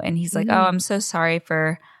out, and he's like, oh, I'm so sorry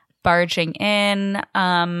for barging in.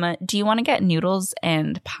 Do you want to get noodles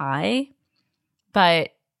and pie? But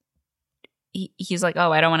he's like,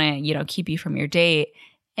 oh, I don't want to, keep you from your date.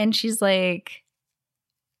 And she's like,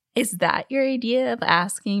 is that your idea of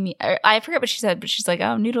asking me? I forget what she said, but she's like,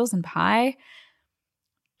 oh, noodles and pie.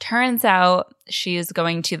 Turns out she is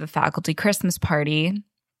going to the faculty Christmas party.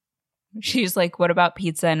 She's like, what about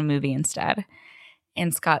pizza and a movie instead?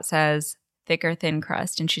 And Scott says, thick or thin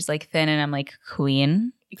crust? And she's like, thin. And I'm like,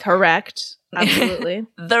 queen. Correct. Absolutely.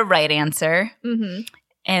 The right answer. Mm-hmm.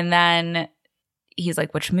 And then he's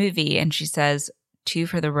like, which movie? And she says, 2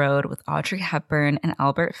 for the Road with Audrey Hepburn and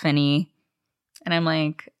Albert Finney. And I'm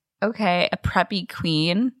like, okay, a preppy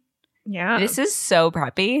queen. Yeah. This is so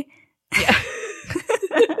preppy. Yeah.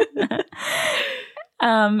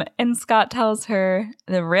 And Scott tells her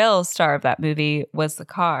the real star of that movie was the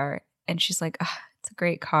car. And she's like, oh, it's a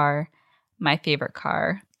great car. My favorite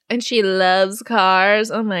car. And she loves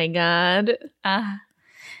cars. Oh my God.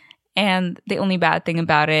 And the only bad thing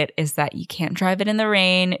about it is that you can't drive it in the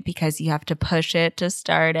rain because you have to push it to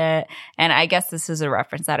start it. And I guess this is a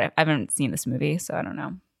reference that I haven't seen this movie, so I don't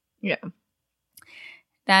know. Yeah.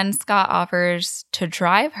 Then Scott offers to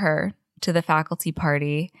drive her to the faculty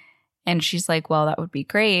party. And she's like, well, that would be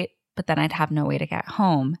great, but then I'd have no way to get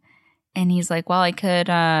home. And he's like, well, I could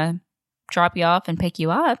drop you off and pick you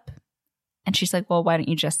up. And she's like, well, why don't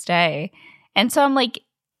you just stay? And so I'm like,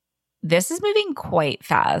 this is moving quite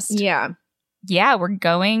fast. Yeah. Yeah, we're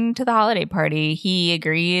going to the holiday party. He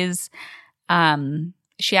agrees.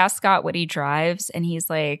 She asks Scott what he drives, and he's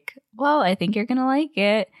like, well, I think you're going to like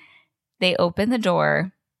it. They open the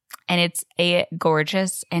door, and it's a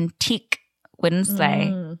gorgeous antique wooden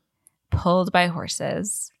sleigh pulled by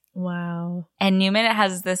horses. Wow. And Newman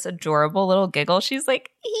has this adorable little giggle. She's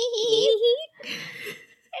like,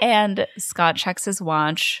 and Scott checks his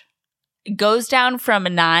watch. Goes down from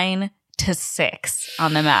 9 to 6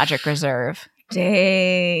 on the Magic Reserve.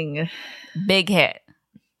 Dang. Big hit.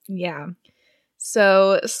 Yeah.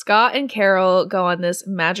 So Scott and Carol go on this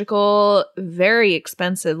magical, very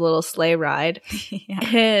expensive little sleigh ride. Yeah.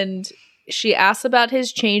 And she asks about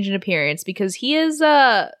his change in appearance because he is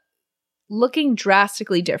looking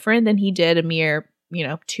drastically different than he did a mere,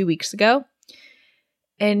 2 weeks ago.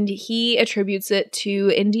 And he attributes it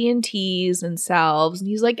to Indian teas and salves. And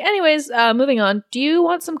he's like, anyways, moving on. Do you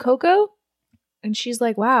want some cocoa? And she's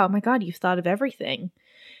like, wow, my God, you've thought of everything.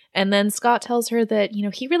 And then Scott tells her that,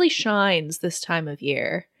 he really shines this time of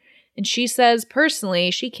year. And she says,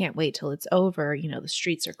 personally, she can't wait till it's over. The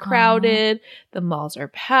streets are crowded. The malls are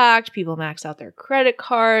packed. People max out their credit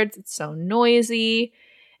cards. It's so noisy.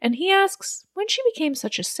 And he asks when she became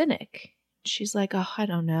such a cynic. She's like, oh, I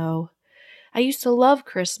don't know. I used to love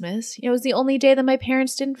Christmas. It was the only day that my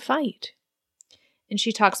parents didn't fight. And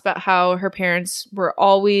she talks about how her parents were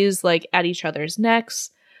always like at each other's necks,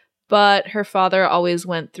 but her father always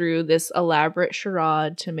went through this elaborate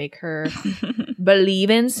charade to make her believe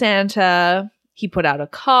in Santa. He put out a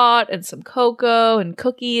cot and some cocoa and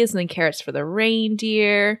cookies and then carrots for the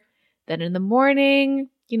reindeer. Then in the morning,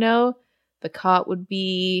 the cot would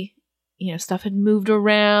be, stuff had moved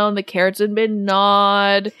around. The carrots had been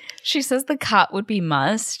gnawed. She says the cot would be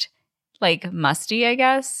musty, I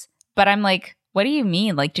guess. But I'm like, what do you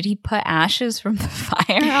mean? Like, did he put ashes from the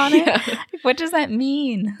fire on it? Yeah. What does that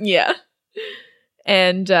mean? Yeah.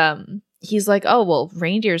 And he's like, oh, well,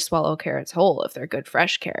 reindeers swallow carrots whole if they're good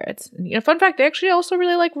fresh carrots. And, fun fact, they actually also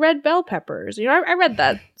really like red bell peppers. I read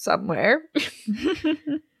that somewhere.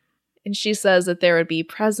 And she says that there would be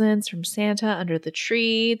presents from Santa under the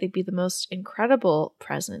tree. They'd be the most incredible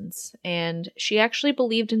presents. And she actually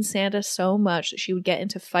believed in Santa so much that she would get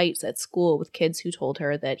into fights at school with kids who told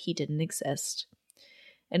her that he didn't exist.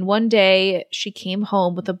 And one day, she came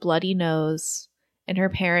home with a bloody nose, and her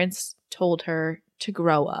parents told her to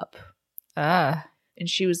grow up. And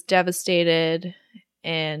she was devastated,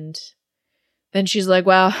 and then she's like,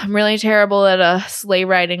 wow, I'm really terrible at a sleigh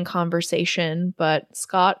riding conversation, but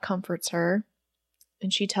Scott comforts her,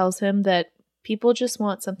 and she tells him that people just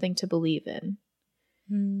want something to believe in.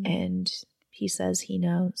 And he says he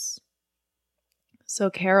knows. So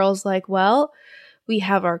Carol's like, well, we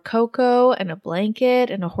have our cocoa and a blanket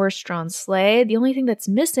and a horse-drawn sleigh. The only thing that's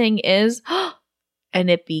missing is, and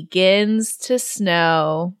it begins to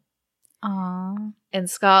snow. Aww. And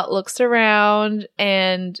Scott looks around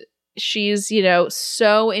and she's,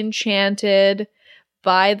 so enchanted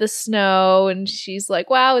by the snow. And she's like,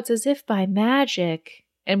 wow, it's as if by magic.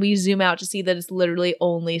 And we zoom out to see that it's literally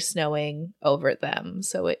only snowing over them.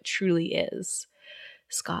 So it truly is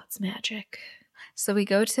Scott's magic. So we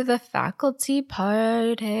go to the faculty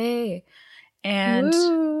party. And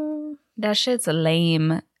Woo. that shit's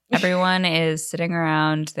lame. Everyone is sitting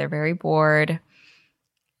around. They're very bored.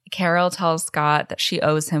 Carol tells Scott that she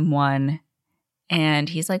owes him one. And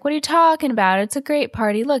he's like, what are you talking about? It's a great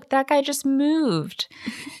party. Look, that guy just moved.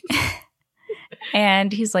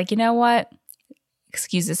 And he's like, you know what?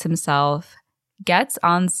 Excuses himself, gets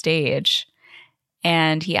on stage,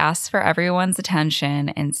 and he asks for everyone's attention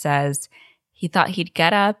and says he thought he'd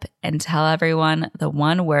get up and tell everyone the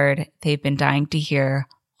one word they've been dying to hear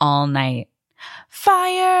all night.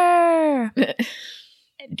 Fire!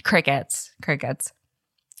 Crickets.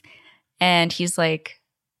 And he's like,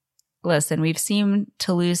 listen, we've seemed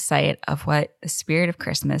to lose sight of what the spirit of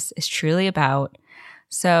Christmas is truly about.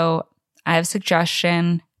 So I have a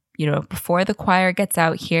suggestion. Before the choir gets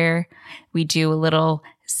out here, we do a little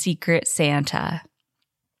secret Santa.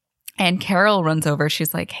 And Carol runs over.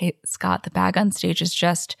 She's like, hey, Scott, the bag on stage is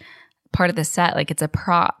just part of the set. Like, it's a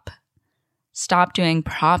prop. Stop doing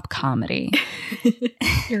prop comedy.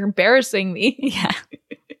 You're embarrassing me. Yeah.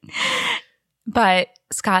 But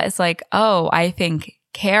Scott is like, oh, I think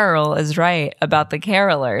Carol is right about the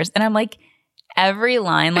carolers. And I'm like, every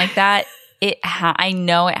line like that, I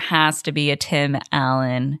know it has to be a Tim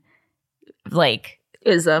Allen,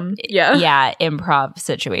 ism. Yeah. Yeah, improv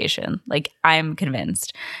situation. Like, I'm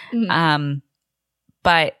convinced. Mm-hmm.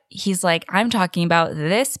 But he's like, I'm talking about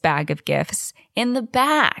this bag of gifts in the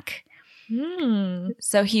back.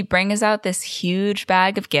 So he brings out this huge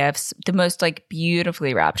bag of gifts, the most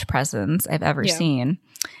beautifully wrapped presents I've ever seen.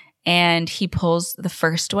 And he pulls the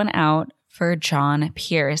first one out for John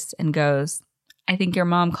Pierce and goes, I think your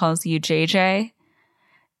mom calls you JJ.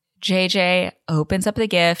 JJ opens up the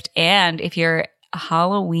gift. And if you're a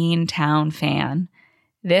Halloween Town fan,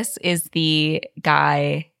 this is the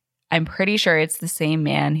guy, I'm pretty sure it's the same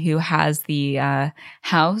man who has the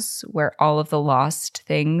house where all of the lost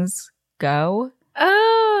things go.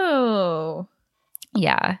 Oh.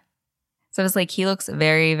 Yeah. So it's like he looks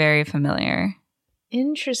very, very familiar.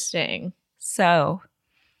 Interesting. So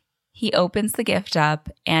he opens the gift up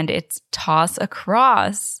and it's toss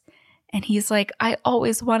across. And he's like, I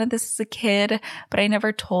always wanted this as a kid, but I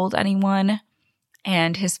never told anyone.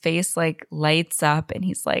 And his face lights up and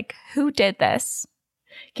he's like, who did this?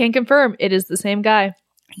 Can confirm it is the same guy.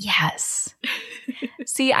 Yes.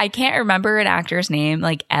 See, I can't remember an actor's name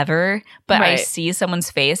ever, but Right. I see someone's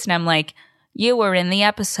face and I'm like, you were in the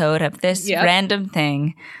episode of this random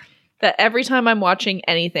thing. That every time I'm watching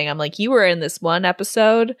anything, I'm like, you were in this one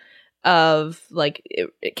episode of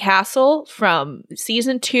Castle from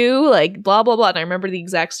season 2, blah, blah, blah. And I remember the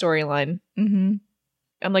exact storyline. Mm-hmm.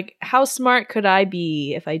 I'm like, how smart could I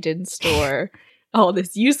be if I didn't store all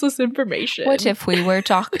this useless information? What if we were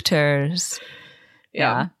doctors?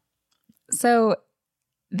 Yeah. So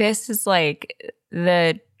this is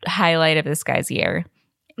the highlight of this guy's year.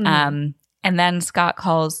 And then Scott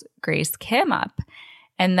calls Grace Kim up,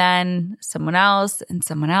 and then someone else,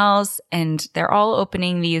 and they're all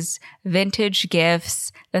opening these vintage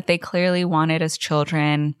gifts that they clearly wanted as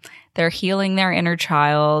children. They're healing their inner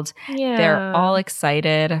child. Yeah. They're all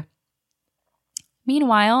excited.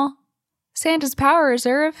 Meanwhile, Santa's power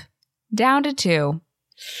reserve down to 2.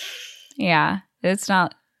 Yeah, it's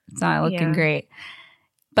not looking great.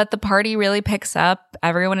 But the party really picks up.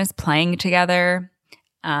 Everyone is playing together.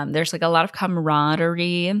 There's like a lot of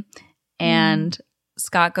camaraderie. And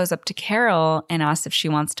Scott goes up to Carol and asks if she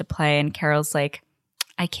wants to play. And Carol's like,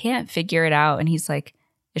 I can't figure it out. And he's like,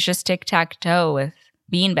 it's just tic-tac-toe with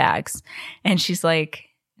beanbags. And she's like,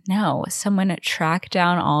 no, someone tracked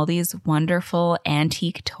down all these wonderful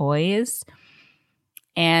antique toys.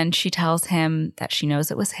 And she tells him that she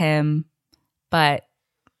knows it was him, but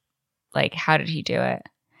like, how did he do it?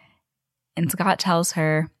 And Scott tells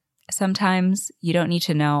her, sometimes you don't need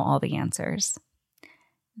to know all the answers.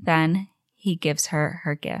 Then he gives her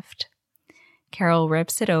her gift. Carol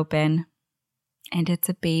rips it open, and it's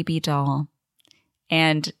a baby doll.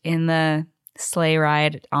 And in the sleigh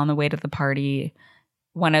ride on the way to the party,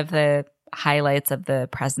 one of the highlights of the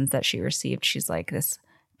presents that she received, she's like this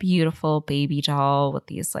beautiful baby doll with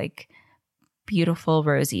these like beautiful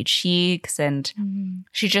rosy cheeks. And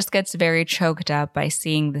she just gets very choked up by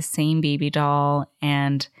seeing the same baby doll.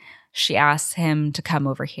 And she asks him to come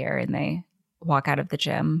over here, and they walk out of the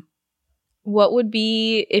gym. What would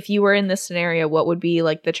be, if you were in this scenario, what would be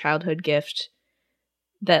like the childhood gift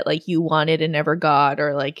that like you wanted and never got,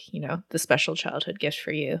 or like, you know, the special childhood gift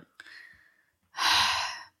for you?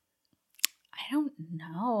 I don't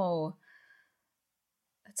know.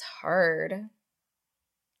 That's hard.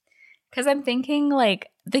 Because I'm thinking like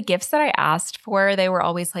the gifts that I asked for, they were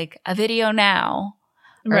always like a video now.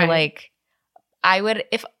 Or Right. like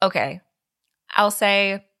I'll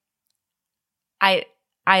say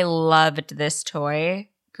I loved this toy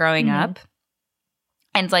growing up.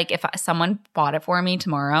 And like if someone bought it for me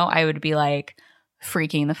tomorrow, I would be like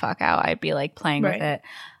freaking the fuck out. I'd be like playing with it.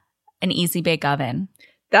 An Easy Bake Oven.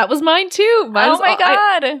 That was mine too. Oh my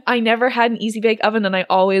God. I never had an Easy Bake Oven, and I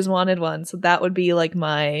always wanted one. So that would be like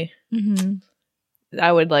my I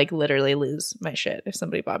would like literally lose my shit if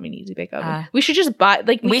somebody bought me an Easy Bake Oven. We should just buy,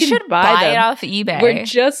 like, we should buy it off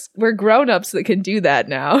eBay. We're grown-ups that can do that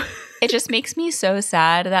now. It just makes me so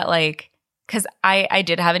sad that like, because I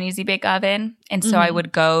did have an Easy Bake Oven, and so I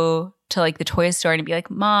would go to like the toy store and be like,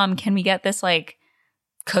 Mom, can we get this like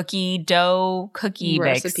cookie recipe?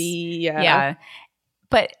 Mix? Yeah.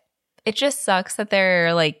 But it just sucks that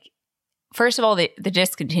they're like, first of all, the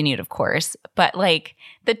discontinued, of course, but like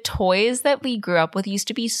the toys that we grew up with used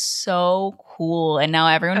to be so cool, and now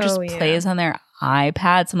everyone just plays on their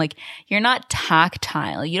iPads. I'm like, you're not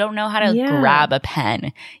tactile. You don't know how to grab a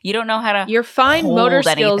pen. You don't know how to Your fine motor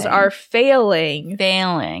skills are failing.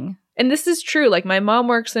 And this is true. Like, my mom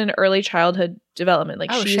works in early childhood development.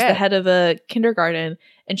 Like, she's the head of a kindergarten,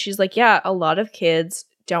 and she's like, yeah, a lot of kids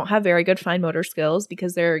don't have very good fine motor skills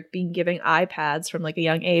because they're being given iPads from like a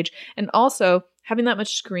young age. And also, having that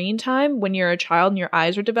much screen time when you're a child and your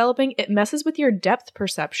eyes are developing, it messes with your depth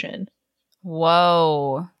perception.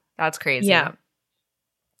 Whoa. That's crazy. Yeah.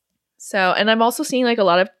 So, and I'm also seeing like a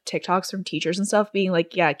lot of TikToks from teachers and stuff being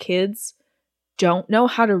like, yeah, kids don't know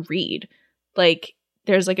how to read. Like,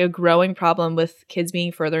 there's like a growing problem with kids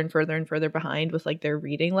being further and further and further behind with like their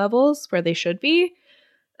reading levels where they should be.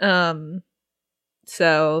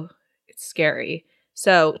 So it's scary.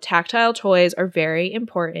 So tactile toys are very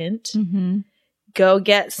important. Go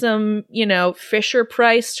get some, you know, Fisher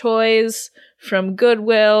Price toys from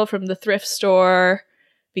Goodwill, from the thrift store,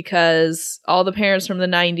 because all the parents from the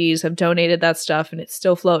 90s have donated that stuff and it's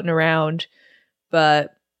still floating around.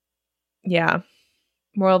 But yeah,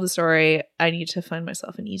 moral of the story, I need to find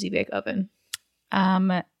myself an Easy Bake Oven.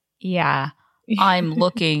 Yeah, I'm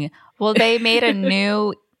looking. Well, they made a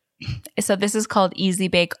new, so this is called Easy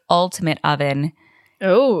Bake Ultimate Oven.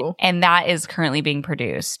 Oh. And that is currently being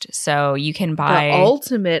produced. So you can buy the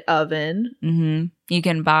Ultimate Oven. You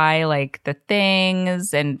can buy like the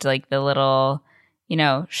things and like the little, you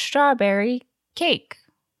know, strawberry cake.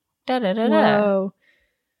 Whoa.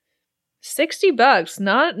 $60.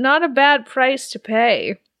 Not a bad price to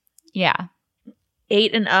pay. Yeah.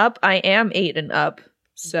 8 and up. I am 8 and up.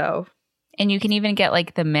 So. And you can even get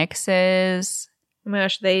like the mixes. Oh my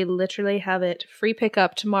gosh, they literally have it free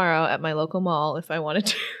pickup tomorrow at my local mall if I wanted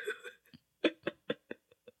to.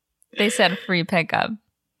 They said free pickup.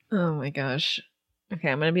 Oh my gosh. Okay,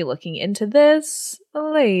 I'm going to be looking into this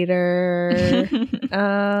later.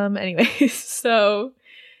 Anyways, so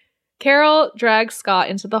Carol drags Scott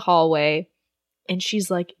into the hallway and she's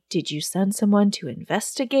like, did you send someone to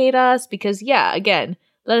investigate us? Because, yeah, again,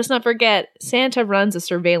 let us not forget, Santa runs a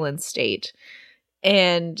surveillance state.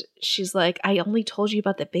 And she's like, I only told you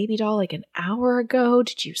about the baby doll like an hour ago.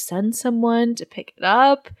 Did you send someone to pick it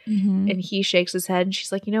up? Mm-hmm. And he shakes his head and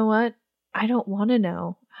she's like, you know what? I don't want to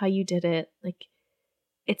know how you did it. Like,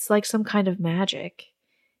 it's like some kind of magic.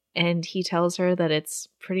 And he tells her that it's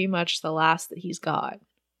pretty much the last that he's got.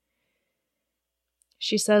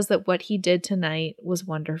 She says that what he did tonight was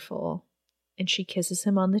wonderful. And she kisses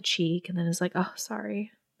him on the cheek and then is like, oh,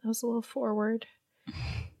 sorry. That was a little forward.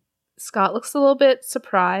 Scott looks a little bit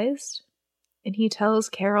surprised. And he tells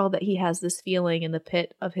Carol that he has this feeling in the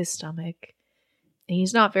pit of his stomach. And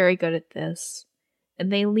he's not very good at this.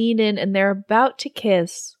 And they lean in and they're about to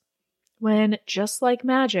kiss when, just like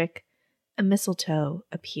magic, a mistletoe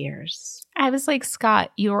appears. I was like,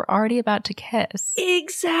 Scott, you were already about to kiss.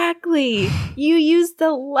 Exactly. You used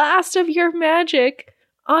the last of your magic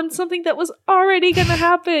on something that was already going to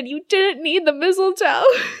happen. You didn't need the mistletoe.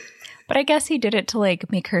 But I guess he did it to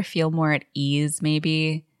like make her feel more at ease,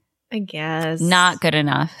 maybe. I guess. Not good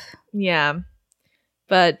enough. Yeah.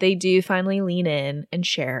 But they do finally lean in and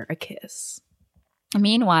share a kiss.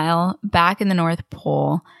 Meanwhile, back in the North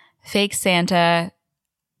Pole, fake Santa.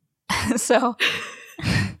 So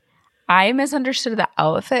I misunderstood the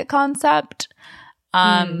outfit concept.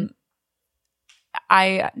 I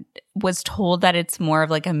was told that it's more of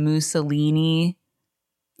like a Mussolini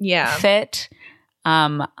fit.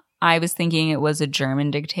 I was thinking it was a German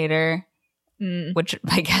dictator, which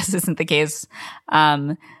I guess isn't the case.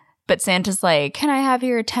 But Santa's like, can I have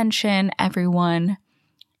your attention, everyone?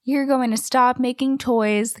 You're going to stop making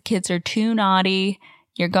toys. The kids are too naughty.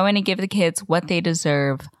 You're going to give the kids what they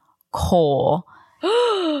deserve. Coal.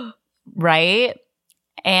 Right?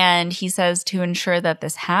 And he says to ensure that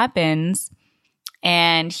this happens,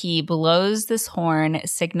 and he blows this horn,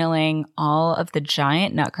 signaling all of the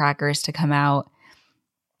giant nutcrackers to come out.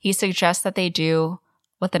 He suggests that they do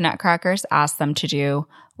what the nutcrackers ask them to do,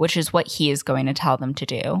 which is what he is going to tell them to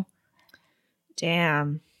do.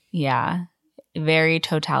 Damn. Yeah. Very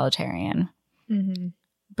totalitarian. Mm-hmm.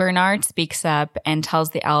 Bernard speaks up and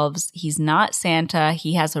tells the elves he's not Santa.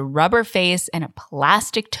 He has a rubber face and a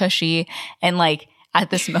plastic tushy. And like at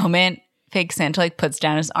this moment, fake Santa like puts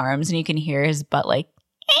down his arms and you can hear his butt like.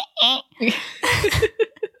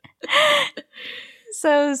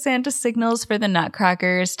 So Santa signals for the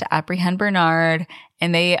nutcrackers to apprehend Bernard,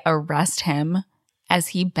 and they arrest him as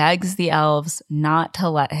he begs the elves not to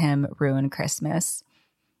let him ruin Christmas.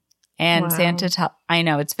 And wow. I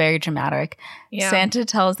know, it's very dramatic. Yeah. Santa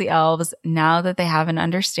tells the elves now that they have an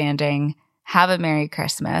understanding, have a Merry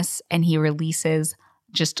Christmas, and he releases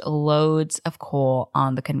just loads of coal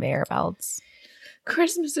on the conveyor belts.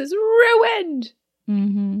 Christmas is ruined!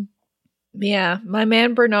 Mm-hmm. Yeah, my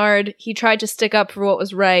man Bernard, he tried to stick up for what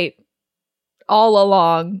was right all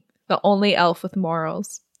along. The only elf with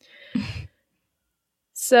morals.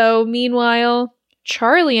 So, meanwhile,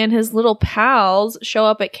 Charlie and his little pals show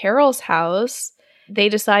up at Carol's house. They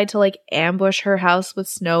decide to like ambush her house with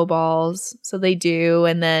snowballs. So they do.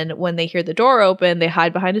 And then when they hear the door open, they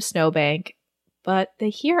hide behind a snowbank. But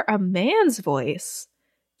they hear a man's voice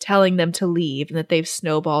telling them to leave and that they've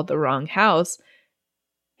snowballed the wrong house.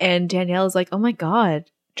 And Danielle is like, oh my God,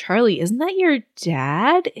 Charlie, isn't that your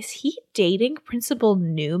dad? Is he dating Principal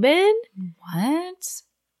Newman? What?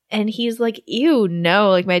 And he's like, ew, no,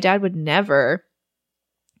 like my dad would never.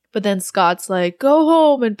 But then Scott's like, go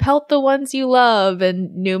home and pelt the ones you love.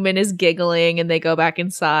 And Newman is giggling and they go back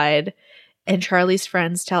inside. And Charlie's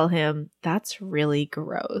friends tell him, that's really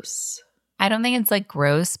gross. I don't think it's like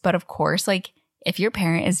gross, but of course, like if your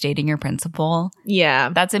parent is dating your principal, yeah,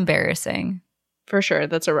 that's embarrassing. For sure.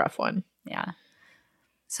 That's a rough one. Yeah.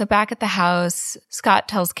 So back at the house, Scott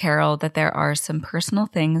tells Carol that there are some personal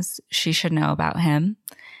things she should know about him.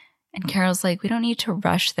 And Carol's like, we don't need to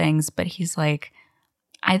rush things. But he's like,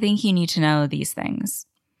 I think you need to know these things.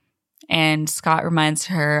 And Scott reminds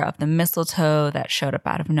her of the mistletoe that showed up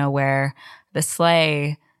out of nowhere, the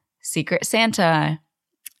sleigh, Secret Santa.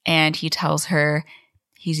 And he tells her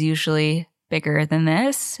he's usually bigger than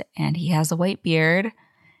this and he has a white beard.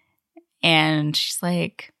 And she's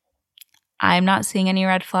like, I'm not seeing any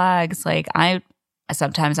red flags. Like,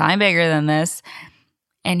 sometimes I'm bigger than this.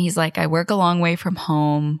 And he's like, I work a long way from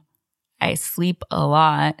home. I sleep a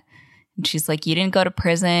lot. And she's like, you didn't go to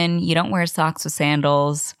prison. You don't wear socks with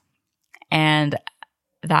sandals. And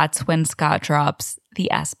that's when Scott drops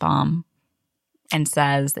the S-bomb and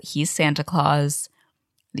says that he's Santa Claus.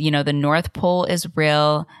 You know, the North Pole is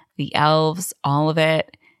real. The elves, all of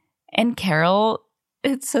it. And Carol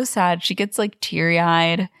it's so sad. She gets like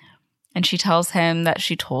teary-eyed and she tells him that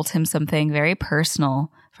she told him something very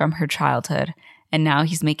personal from her childhood and now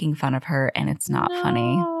he's making fun of her and it's not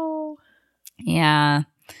funny. Yeah.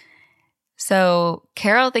 So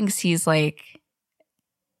Carol thinks he's like,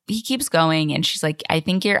 he keeps going and she's like, I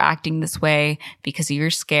think you're acting this way because you're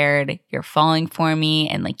scared. You're falling for me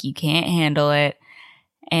and like you can't handle it.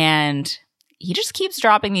 And he just keeps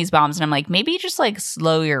dropping these bombs. And I'm like, maybe just like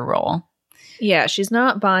slow your roll. Yeah, she's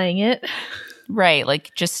not buying it. Right.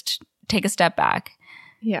 Like just take a step back.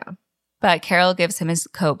 Yeah. But Carol gives him his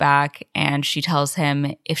coat back and she tells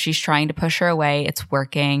him if she's trying to push her away, it's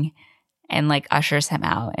working, and like ushers him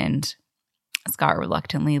out. And Scott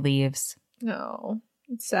reluctantly leaves. No,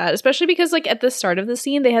 it's sad, especially because like at the start of the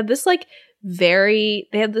scene, they had this like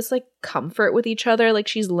comfort with each other. Like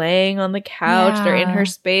she's laying on the couch, they're in her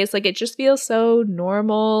space. Like it just feels so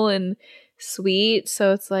normal and sweet.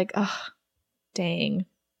 So it's like, oh, dang.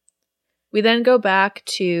 We then go back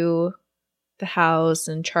to the house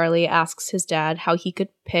and Charlie asks his dad how he could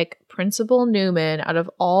pick Principal Newman out of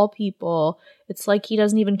all people. It's like he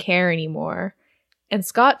doesn't even care anymore. And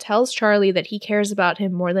Scott tells Charlie that he cares about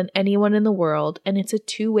him more than anyone in the world, and it's a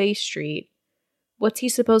two-way street. What's he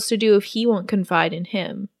supposed to do if he won't confide in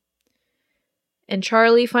him? And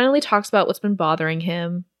Charlie finally talks about what's been bothering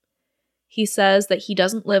him. He says that he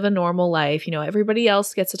doesn't live a normal life. You know, everybody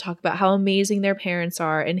else gets to talk about how amazing their parents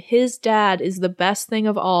are, and his dad is the best thing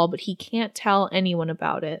of all, but he can't tell anyone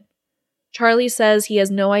about it. Charlie says he has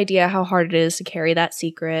no idea how hard it is to carry that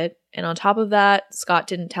secret. And on top of that, Scott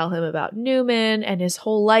didn't tell him about Newman, and his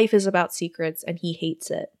whole life is about secrets, and he hates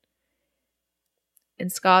it. And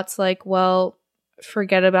Scott's like, well,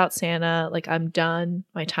 forget about Santa. Like, I'm done.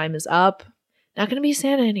 My time is up. Not going to be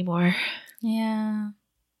Santa anymore. Yeah.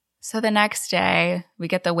 So the next day, we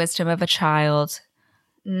get the wisdom of a child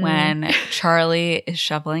when Charlie is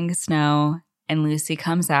shoveling snow and Lucy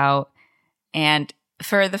comes out. And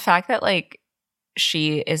for the fact that, like,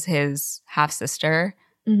 she is his half-sister,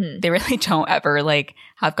 they really don't ever, like,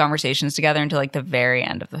 have conversations together until, like, the very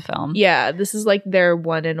end of the film. Yeah, this is, like, their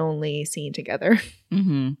one and only scene together.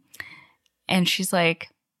 And she's like,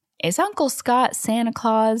 is Uncle Scott Santa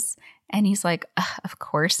Claus? And he's like, of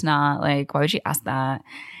course not. Like, why would you ask that?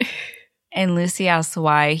 And Lucy asks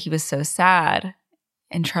why he was so sad.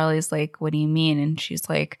 And Charlie's like, what do you mean? And she's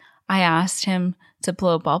like, I asked him to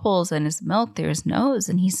blow bubbles in his milk through his nose,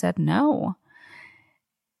 and he said no.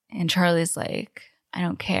 And Charlie's like, I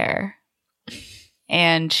don't care.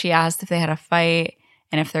 And she asked if they had a fight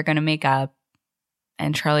and if they're going to make up.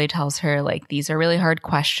 And Charlie tells her, like, these are really hard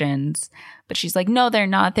questions. But she's like, no, they're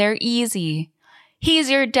not. They're easy. He's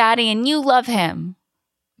your daddy and you love him.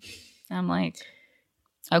 And I'm like,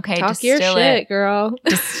 okay, talk your shit, girl.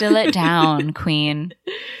 Distill it down, queen.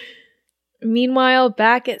 Meanwhile,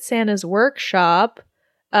 back at Santa's workshop,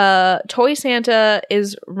 Toy Santa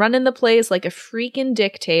is running the place like a freaking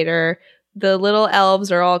dictator. The little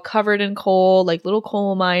elves are all covered in coal, like little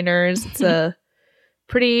coal miners. It's a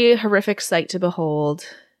pretty horrific sight to behold.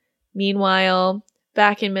 Meanwhile,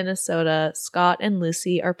 back in Minnesota, Scott and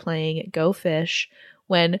Lucy are playing Go Fish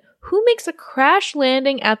when who makes a crash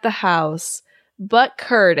landing at the house but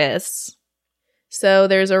Curtis? So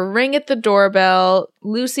there's a ring at the doorbell.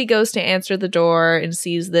 Lucy goes to answer the door and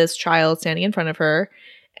sees this child standing in front of her.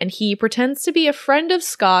 And he pretends to be a friend of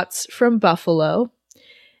Scott's from Buffalo.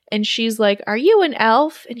 And she's like, are you an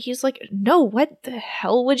elf? And he's like, no, what the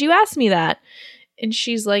hell would you ask me that? And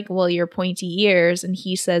she's like, well, your pointy ears. And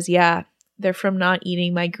he says, yeah, they're from not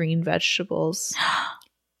eating my green vegetables.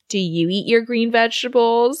 Do you eat your green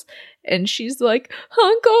vegetables? And she's like,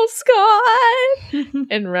 Uncle Scott!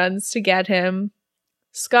 And runs to get him.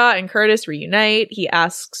 Scott and Curtis reunite. He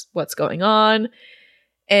asks what's going on.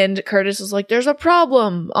 And Curtis is like, there's a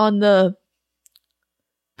problem on the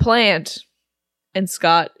plant. And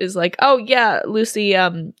Scott is like, oh yeah, Lucy,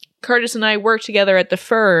 Curtis and I work together at the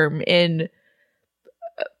firm in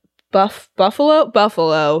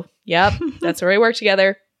Buffalo. Yep, that's where we work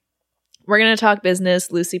together. We're going to talk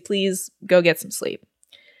business. Lucy, please go get some sleep.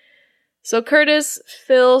 So Curtis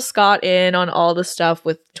fills Scott in on all the stuff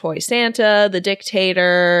with Toy Santa, the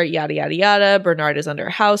dictator, yada, yada, yada. Bernard is under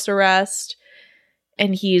house arrest.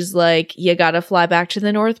 And he's like, you gotta fly back to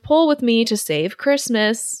the North Pole with me to save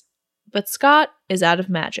Christmas. But Scott is out of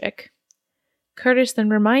magic. Curtis then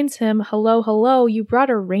reminds him, hello, you brought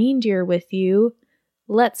a reindeer with you.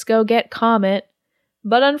 Let's go get Comet.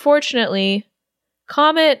 But unfortunately,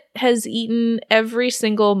 Comet has eaten every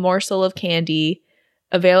single morsel of candy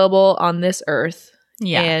available on this earth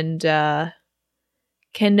and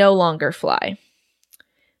can no longer fly.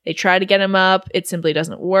 They try to get him up. It simply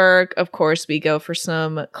doesn't work. Of course, we go for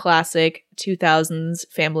some classic 2000s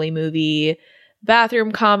family movie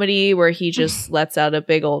bathroom comedy where he just lets out a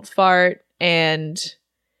big old fart, and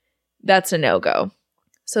that's a no-go.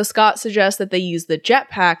 So Scott suggests that they use the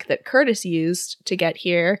jetpack that Curtis used to get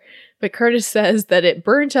here, but Curtis says that it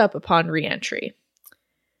burnt up upon re-entry.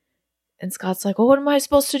 And Scott's like, well, what am I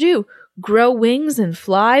supposed to do? Grow wings and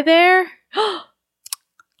fly there?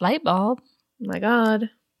 Light bulb. Oh my God.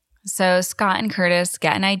 So Scott and Curtis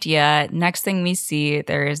get an idea. Next thing we see,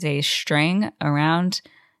 there is a string around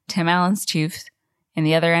Tim Allen's tooth, and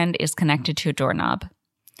the other end is connected to a doorknob.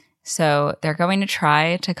 So they're going to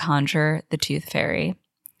try to conjure the tooth fairy.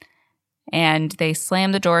 And they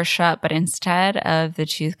slam the door shut, but instead of the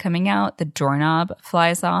tooth coming out, the doorknob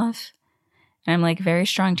flies off. And I'm like, very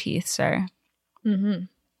strong teeth, sir. Mm-hmm.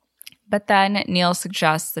 But then Neil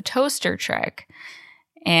suggests the toaster trick.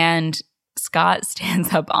 And Scott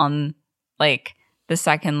stands up on like the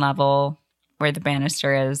second level where the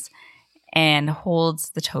banister is and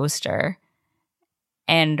holds the toaster.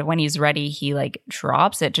 And when he's ready, he like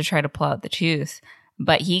drops it to try to pull out the tooth,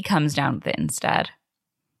 but he comes down with it instead.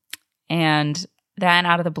 And then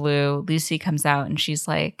out of the blue, Lucy comes out and she's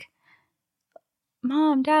like,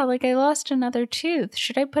 Mom, Dad, like I lost another tooth.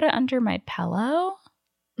 Should I put it under my pillow?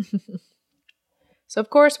 So of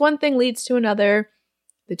course, one thing leads to another.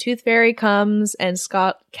 The tooth fairy comes and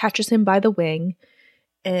Scott catches him by the wing.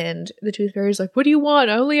 And the tooth fairy's like, what do you want?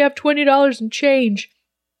 I only have $20 in change.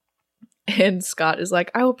 And Scott is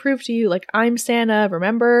like, I will prove to you, like, I'm Santa,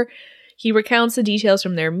 remember? He recounts the details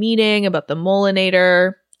from their meeting about the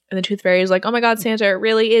Molinator. And the tooth fairy is like, oh my God, Santa, it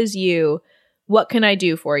really is you. What can I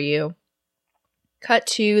do for you? Cut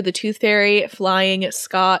to the tooth fairy flying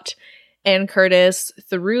Scott and Curtis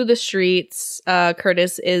through the streets.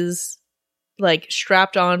 Curtis is like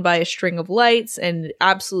strapped on by a string of lights and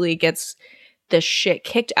absolutely gets the shit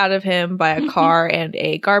kicked out of him by a car and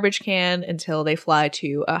a garbage can until they fly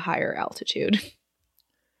to a higher altitude.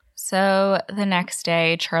 So the next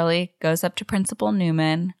day, Charlie goes up to Principal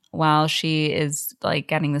Newman while she is like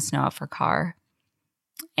getting the snow off her car.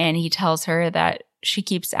 And he tells her that she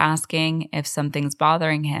keeps asking if something's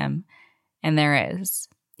bothering him. And there is.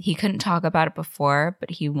 He couldn't talk about it before,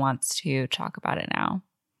 but he wants to talk about it now.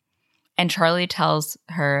 And Charlie tells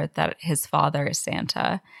her that his father is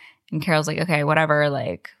Santa. And Carol's like, okay, whatever,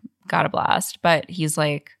 like, got a blast. But he's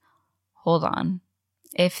like, hold on.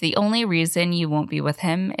 If the only reason you won't be with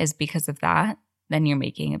him is because of that, then you're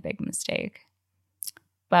making a big mistake.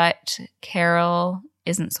 But Carol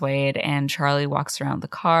isn't swayed, and Charlie walks around the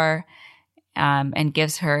car and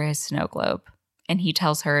gives her his snow globe. And he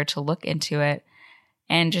tells her to look into it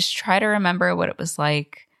and just try to remember what it was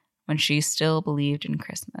like when she still believed in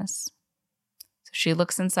Christmas. So she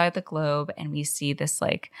looks inside the globe, and we see this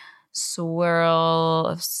like swirl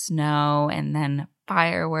of snow and then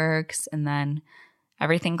fireworks, and then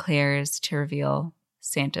everything clears to reveal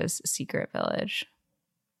Santa's secret village.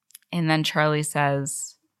 And then Charlie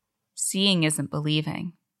says, seeing isn't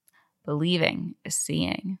believing. Believing is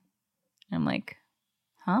seeing. And I'm like,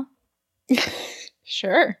 huh?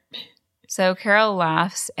 Sure. So Carol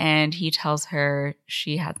laughs, and he tells her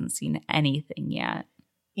she hasn't seen anything yet.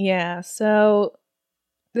 Yeah, so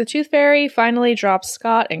the Tooth Fairy finally drops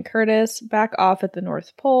Scott and Curtis back off at the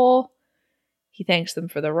North Pole. He thanks them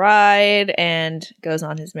for the ride and goes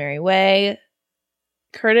on his merry way.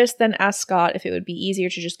 Curtis then asks Scott if it would be easier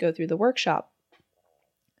to just go through the workshop.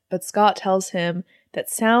 But Scott tells him that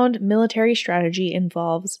sound military strategy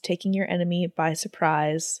involves taking your enemy by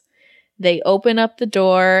surprise. They open up the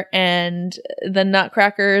door, and the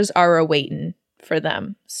Nutcrackers are awaiting for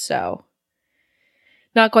them. So,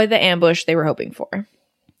 not quite the ambush they were hoping for.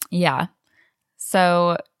 Yeah.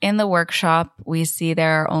 So in the workshop, we see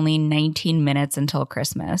there are only 19 minutes until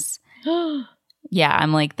Christmas. Yeah,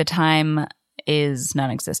 I'm like, the time is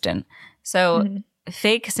non-existent. So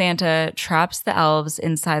fake Santa traps the elves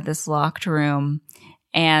inside this locked room,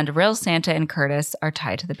 and real Santa and Curtis are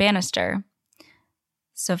tied to the banister.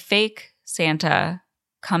 So fake Santa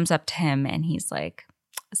comes up to him, and he's like,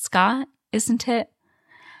 Scott, isn't it?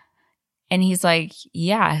 And he's like,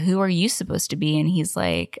 yeah, who are you supposed to be? And he's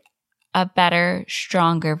like, a better,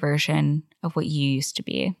 stronger version of what you used to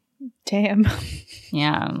be. Damn.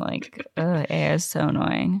 Yeah, I'm like, ugh, it is so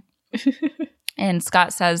annoying. And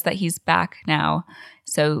Scott says that he's back now,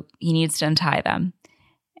 so he needs to untie them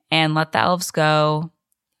and let the elves go.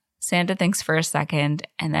 Santa thinks for a second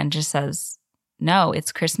and then just says, no,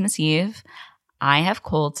 it's Christmas Eve. I have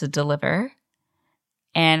coal to deliver,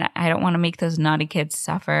 and I don't want to make those naughty kids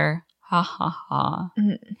suffer. Ha ha ha.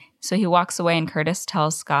 So he walks away, and Curtis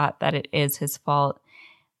tells Scott that it is his fault.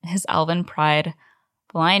 his elven pride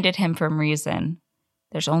blinded him from reason.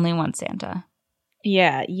 There's only one Santa.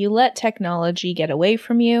 Yeah, you let technology get away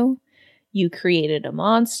from you. You created a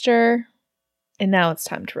monster. And now it's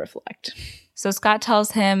time to reflect. So Scott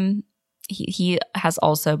tells him he has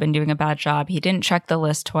also been doing a bad job. He didn't check the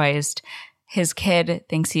list twice. His kid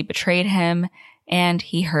thinks he betrayed him, and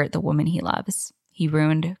he hurt the woman he loves. He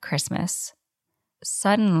ruined Christmas.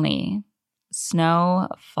 Suddenly, snow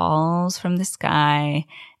falls from the sky,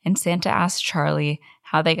 and Santa asks Charlie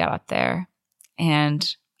how they got up there.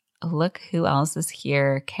 And look who else is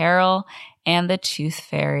here. Carol and the Tooth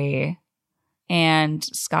Fairy. And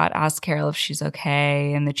Scott asks Carol if she's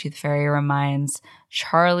okay, and the Tooth Fairy reminds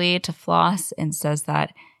Charlie to floss and says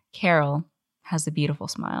that Carol has a beautiful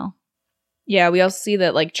smile. Yeah, we also see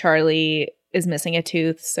that like Charlie is missing a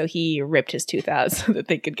tooth, so he ripped his tooth out so that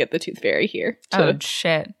they could get the Tooth Fairy here Oh,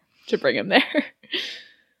 shit. to bring him there.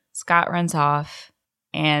 Scott runs off,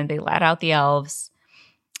 and they let out the elves,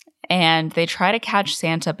 and they try to catch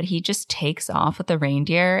Santa, but he just takes off with the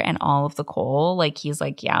reindeer and all of the coal. Like, he's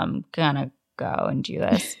like, yeah, I'm gonna go and do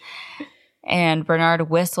this. And Bernard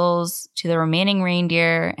whistles to the remaining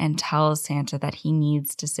reindeer and tells Santa that he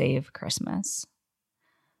needs to save Christmas.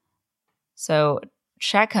 So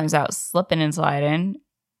Chet comes out slipping and sliding,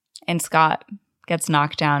 and Scott gets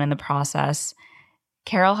knocked down in the process.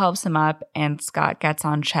 Carol helps him up, and Scott gets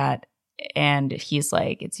on Chet, and he's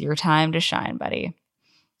like, it's your time to shine, buddy.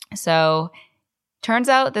 So turns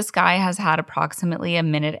out this guy has had approximately 1.5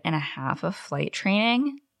 minutes of flight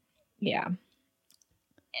training. Yeah.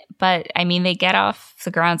 But, I mean, they get off the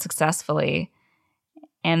ground successfully,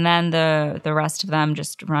 and then the rest of them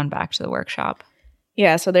just run back to the workshop.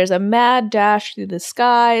 Yeah, so there's a mad dash through the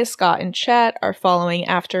sky. Scott and Chet are following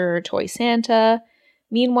after Toy Santa.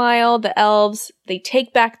 Meanwhile, the elves, they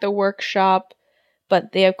take back the workshop,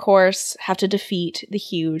 but they, of course, have to defeat the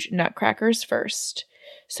huge nutcrackers first.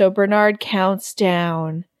 So Bernard counts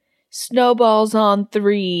down. Snowballs on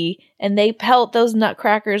 3, and they pelt those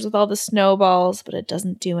nutcrackers with all the snowballs, but it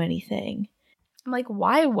doesn't do anything. I'm like,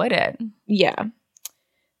 why would it? Yeah.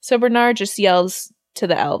 So Bernard just yells to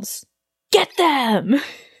the elves, "Get them!"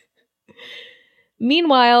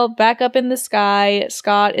 Meanwhile, back up in the sky,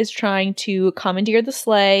 Scott is trying to commandeer the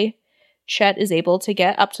sleigh. Chet is able to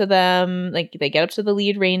get up to them. Like, they get up to the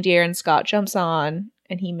lead reindeer, and Scott jumps on,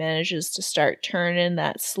 and he manages to start turning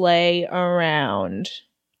that sleigh around.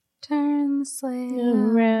 Turn the sleigh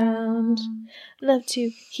Around. Love to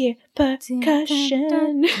hear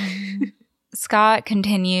percussion. Scott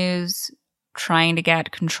continues trying to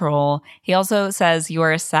get control. He also says, "You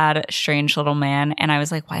are a sad, strange little man." And I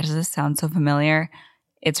was like, why does this sound so familiar?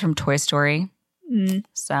 It's from Toy Story.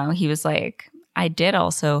 So he was like, I did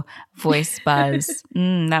also voice Buzz.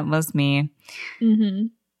 That was me. Mm-hmm.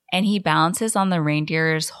 And he balances on the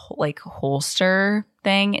reindeer's like holster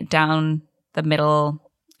thing down the middle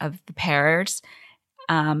of the pairs.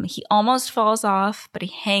 He almost falls off, but he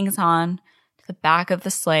hangs on to the back of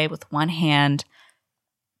the sleigh with one hand.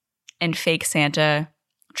 And fake Santa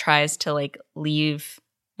tries to like leave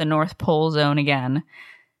the North Pole zone again.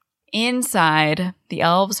 Inside, the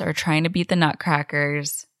elves are trying to beat the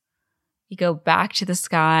nutcrackers. You go back to the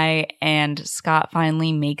sky, and Scott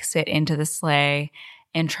finally makes it into the sleigh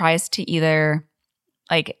and tries to either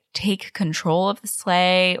like take control of the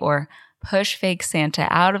sleigh or push fake Santa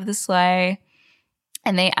out of the sleigh.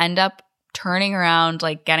 And they end up turning around,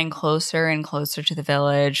 like getting closer and closer to the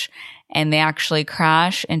village. And they actually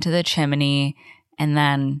crash into the chimney and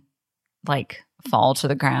then like fall to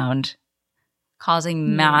the ground,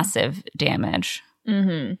 causing massive damage.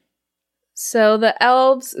 Mm-hmm. So the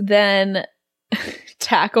elves then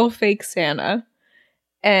tackle fake Santa.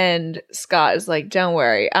 And Scott is like, don't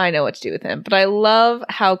worry, I know what to do with him. But I love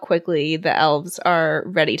how quickly the elves are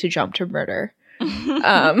ready to jump to murder.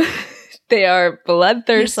 They are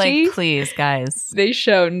bloodthirsty. He's like, please, guys. They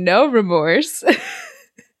show no remorse.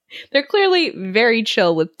 They're clearly very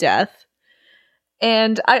chill with death.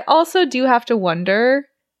 And I also do have to wonder,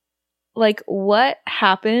 like, what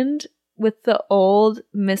happened with the old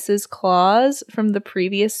Mrs. Claus from the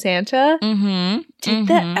previous Santa? Mm-hmm. Did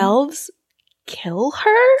the elves kill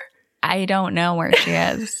her? I don't know where she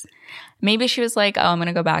is. Maybe she was like, oh, I'm going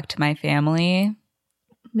to go back to my family.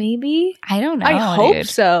 Maybe. I don't know. I hope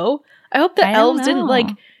so. I hope the elves didn't, like,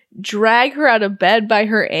 drag her out of bed by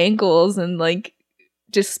her ankles and, like,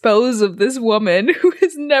 dispose of this woman who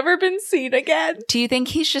has never been seen again. Do you think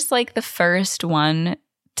he's just, like, the first one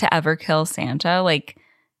to ever kill Santa? Like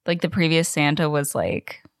the previous Santa was,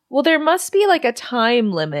 like... Well, there must be, like, a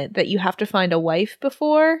time limit that you have to find a wife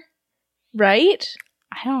before, right?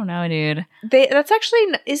 I don't know, dude. That's actually,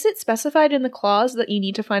 is it specified in the clause that you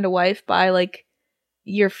need to find a wife by like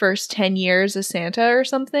your first 10 years as Santa or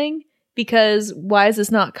something? Because why has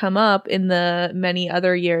this not come up in the many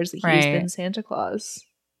other years that he's Right. been Santa Claus?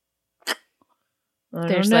 I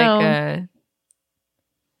There's don't know. like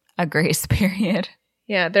a grace period.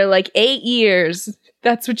 Yeah, they're like 8 years.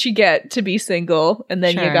 That's what you get to be single. And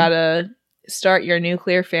then you Sure. gotta start your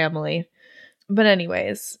nuclear family. But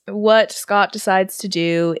anyways, what Scott decides to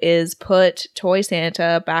do is put Toy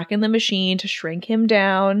Santa back in the machine to shrink him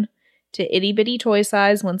down to itty bitty toy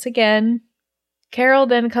size once again. Carol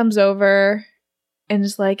then comes over and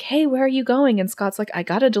is like, hey, where are you going? And Scott's like, I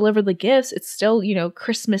gotta deliver the gifts. It's still,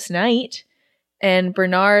 Christmas night. And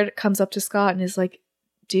Bernard comes up to Scott and is like,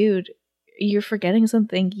 dude, you're forgetting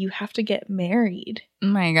something. You have to get married. Oh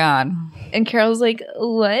my God. And Carol's like,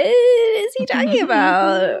 what is he talking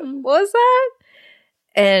about? What was that?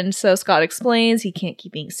 And so Scott explains he can't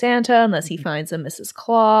keep being Santa unless he finds a Mrs.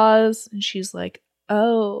 Claus. And she's like,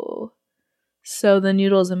 oh, so the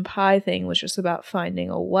noodles and pie thing was just about finding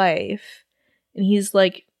a wife. And he's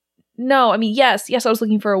like, no, I mean, yes, I was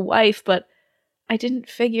looking for a wife, but I didn't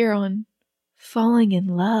figure on falling in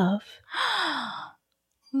love.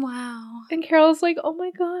 Wow. And Carol's like, oh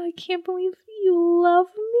my God, I can't believe you love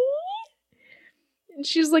me. And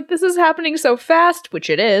she's like, this is happening so fast, which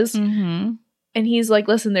it is. Mm-hmm. And he's like,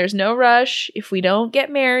 listen, there's no rush. If we don't get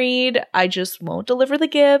married, I just won't deliver the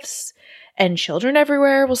gifts. And children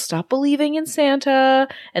everywhere will stop believing in Santa.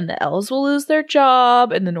 And the elves will lose their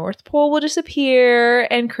job. And the North Pole will disappear.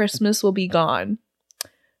 And Christmas will be gone.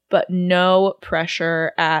 But no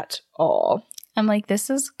pressure at all. I'm like, this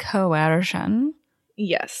is coercion.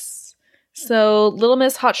 Yes. So Little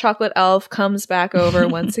Miss Hot Chocolate Elf comes back over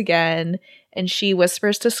once again. And she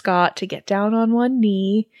whispers to Scott to get down on one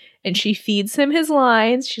knee. And she feeds him his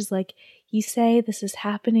lines. She's like, you say this is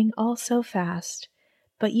happening all so fast,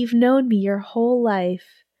 but you've known me your whole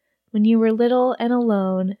life. When you were little and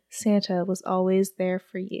alone, Santa was always there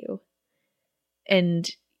for you. And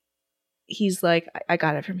he's like, I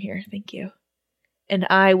got it from here. Thank you. And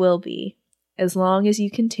I will be, as long as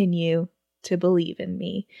you continue to believe in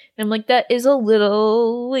me. And I'm like, that is a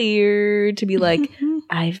little weird to be like,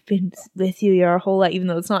 I've been with you your whole life, even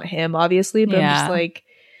though it's not him, obviously, but I'm just like,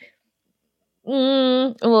 a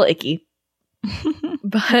little icky.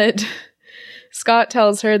 But Scott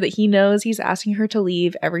tells her that he knows he's asking her to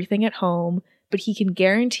leave everything at home, but he can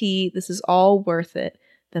guarantee this is all worth it.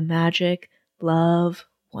 The magic, love,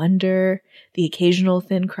 wonder, the occasional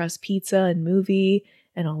thin crust pizza and movie,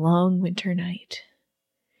 and a long winter night.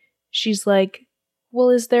 She's like,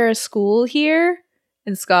 well, is there a school here?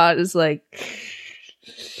 And Scott is like,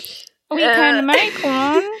 we kind of make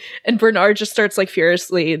one. And Bernard just starts like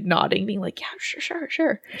furiously nodding, being like, yeah, sure.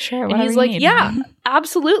 Sure. And he's like, yeah,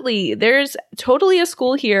 absolutely. There's totally a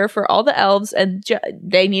school here for all the elves, and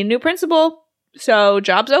they need a new principal. So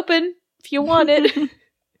job's open if you want it.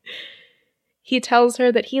 He tells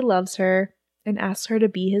her that he loves her and asks her to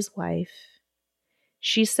be his wife.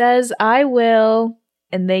 She says, I will.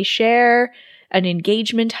 And they share an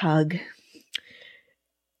engagement hug.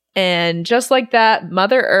 And just like that,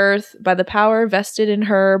 Mother Earth, by the power vested in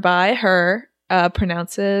her by her,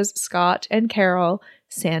 pronounces Scott and Carol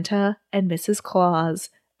Santa and Mrs. Claus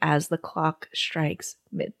as the clock strikes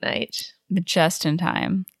midnight. Just in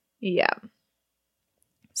time. Yeah.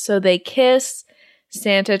 So they kiss.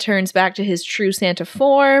 Santa turns back to his true Santa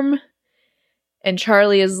form. And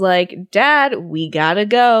Charlie is like, Dad, we gotta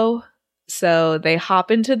go. So they hop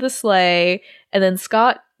into the sleigh. And then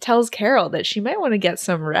Scott tells Carol that she might want to get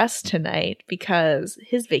some rest tonight because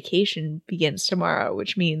his vacation begins tomorrow,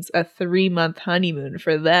 which means a 3-month honeymoon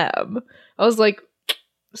for them. I was like,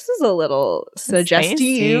 this is a little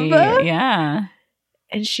suggestive. Yeah.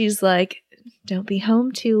 And she's like, don't be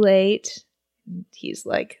home too late. And he's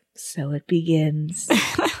like, so it begins.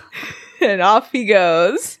 And off he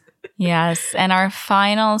goes. Yes. And our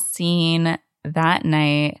final scene that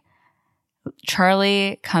night,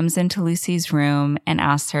 Charlie comes into Lucy's room and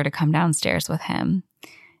asks her to come downstairs with him.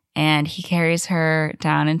 And he carries her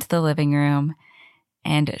down into the living room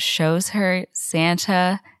and shows her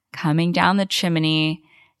Santa coming down the chimney.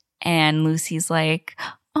 And Lucy's like,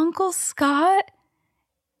 Uncle Scott?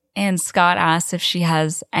 And Scott asks if she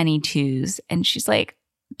has any twos. And she's like,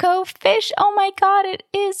 go fish. Oh my God, it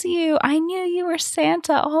is you. I knew you were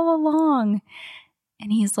Santa all along.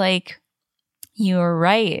 And he's like, you were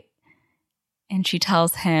right. And she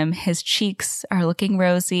tells him his cheeks are looking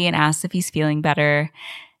rosy and asks if he's feeling better.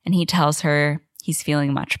 And he tells her he's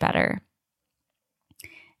feeling much better.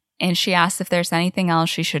 And she asks if there's anything else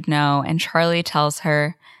she should know. And Charlie tells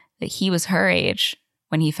her that he was her age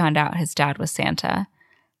when he found out his dad was Santa.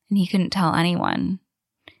 And he couldn't tell anyone.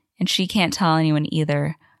 And she can't tell anyone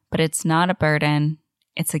either. But it's not a burden.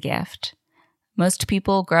 It's a gift. Most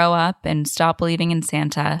people grow up and stop believing in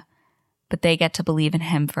Santa, but they get to believe in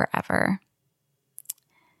him forever.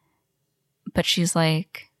 But she's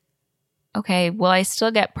like, okay, will I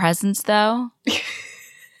still get presents though?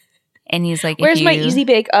 And he's like, where's my Easy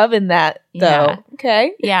Bake Oven though? Yeah.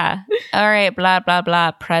 Okay. Yeah. All right, blah, blah,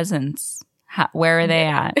 blah, presents. Where are they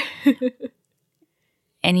at?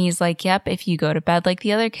 And he's like, yep, if you go to bed like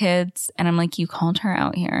the other kids. And I'm like, you called her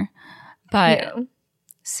out here. But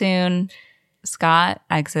soon Scott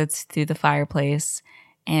exits through the fireplace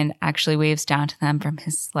and actually waves down to them from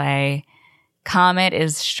his sleigh. Comet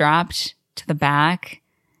is strapped to the back.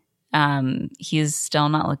 He's still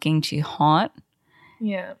not looking too hot.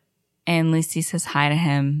 Yeah. And Lucy says hi to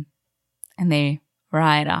him, and they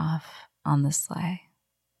ride off on the sleigh.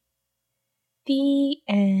 The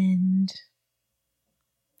end.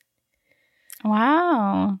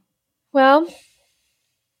 Wow. Well,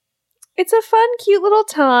 it's a fun, cute little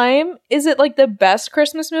time. Is it like the best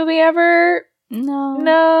Christmas movie ever? No.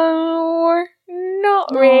 No, not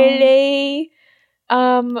really.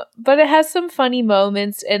 But it has some funny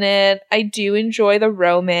moments in it. I do enjoy the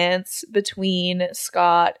romance between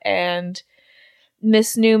Scott and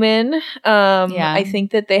Miss Newman. I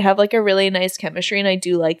think that they have like a really nice chemistry, and I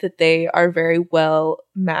do like that they are very well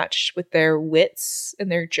matched with their wits and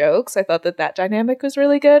their jokes. I thought that dynamic was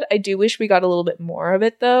really good. I do wish we got a little bit more of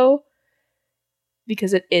it though,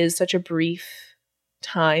 because it is such a brief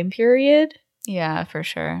time period. Yeah, for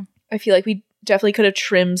sure. I feel like we definitely could have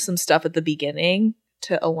trimmed some stuff at the beginning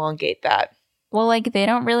to elongate that. Well, like they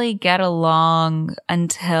don't really get along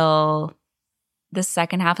until the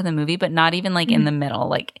second half of the movie, but not even like in the middle.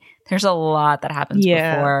 Like there's a lot that happens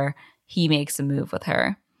before he makes a move with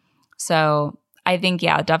her. So I think,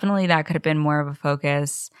 yeah, definitely that could have been more of a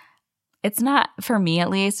focus. It's not, for me at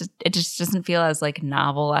least, it just doesn't feel as like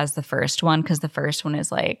novel as the first one, because the first one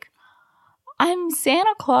is like, I'm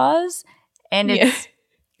Santa Claus. And it's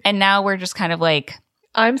and now we're just kind of like,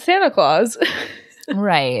 I'm Santa Claus.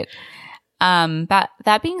 Right.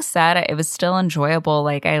 That being said, it was still enjoyable.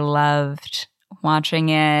 Like I loved watching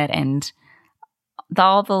it, and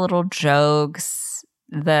all the little jokes,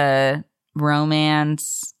 the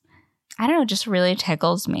romance, I don't know, just really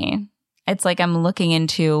tickles me. It's like I'm looking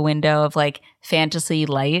into a window of like fantasy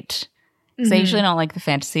light. Because I usually don't like the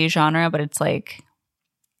fantasy genre, but it's like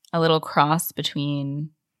a little cross between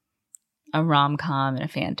a rom-com and a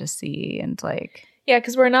fantasy, and like, yeah,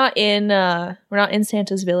 because we're not in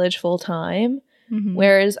Santa's Village full time.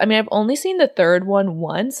 Whereas, I mean, I've only seen the third one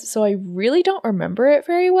once, so I really don't remember it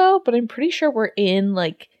very well, but I'm pretty sure we're in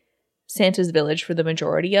like Santa's Village for the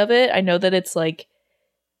majority of it. I know that it's like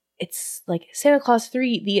Santa Claus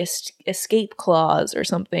 3, the escape clause or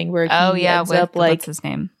something, where he ends up like, what's his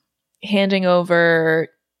name? Handing over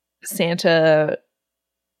Santa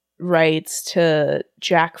rights to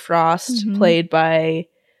Jack Frost, played by,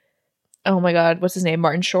 oh my God, what's his name?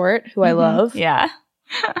 Martin Short, who I love. Yeah.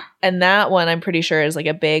 And that one, I'm pretty sure, is like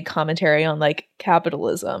a big commentary on like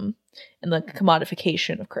capitalism and the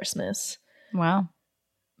commodification of Christmas. Wow.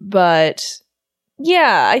 But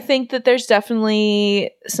yeah, I think that there's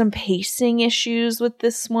definitely some pacing issues with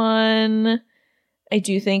this one. I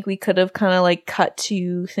do think we could have kind of like cut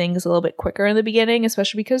to things a little bit quicker in the beginning,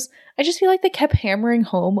 especially because I just feel like they kept hammering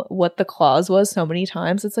home what the clause was so many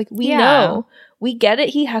times. It's like, we know, we get it.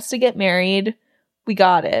 He has to get married. We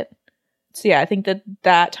got it. So yeah, I think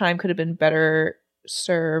that time could have been better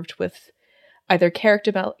served with either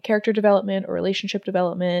character development or relationship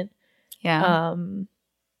development. Yeah.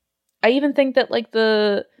 I even think that like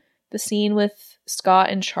the scene with Scott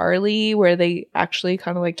and Charlie, where they actually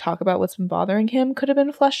kind of like talk about what's been bothering him, could have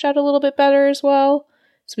been fleshed out a little bit better as well.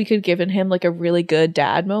 So we could have given him like a really good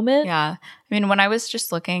dad moment. Yeah. I mean, when I was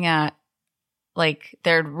just looking at, like,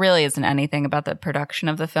 there really isn't anything about the production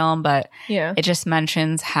of the film, but it just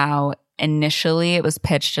mentions how initially it was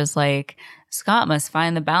pitched as like, Scott must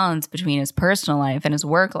find the balance between his personal life and his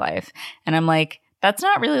work life. And I'm like, that's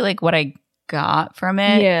not really like what I got from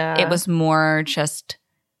it. Yeah. It was more just,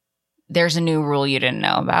 there's a new rule you didn't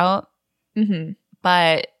know about.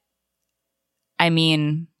 But I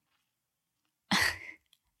mean,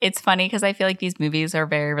 it's funny because I feel like these movies are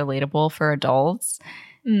very relatable for adults.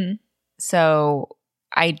 So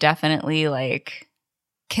I definitely like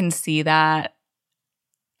can see that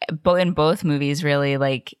in both movies, really,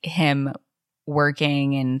 like him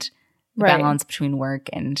working and the balance between work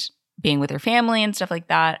and being with her family and stuff like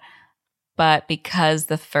that. But because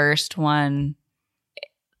the first one,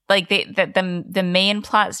 like the main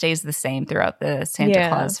plot stays the same throughout the Santa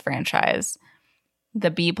Claus franchise.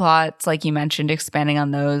 The B plots, like you mentioned, expanding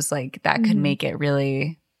on those, like that could make it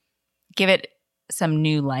really give it some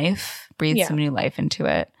new life, breathe some new life into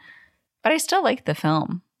it. But I still like the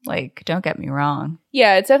film. Like, don't get me wrong.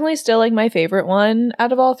 Yeah, it's definitely still like my favorite one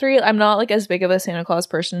out of all three. I'm not like as big of a Santa Claus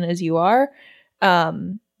person as you are.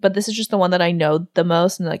 But this is just the one that I know the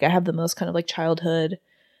most and like I have the most kind of like childhood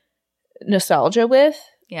nostalgia with.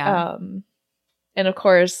 Yeah. And of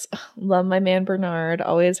course, love my man Bernard.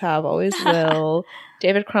 Always have, always will.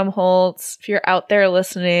 David Krumholtz, if you're out there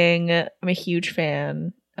listening, I'm a huge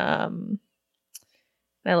fan. I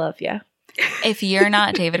love you. If you're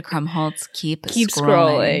not David Krumholtz, keep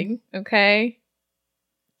scrolling. Okay.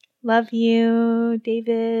 Love you,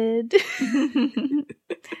 David.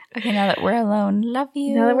 Okay, now that we're alone, love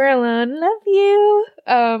you. Now that we're alone, love you.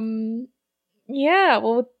 Yeah,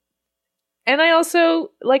 well, and I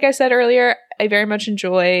also, like I said earlier, I very much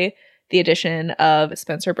enjoy the addition of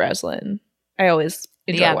Spencer Breslin. I always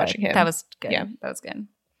enjoy watching him. That was good. Yeah. That was good.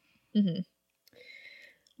 Mm-hmm.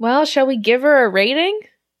 Well, shall we give her a rating?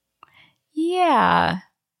 Yeah.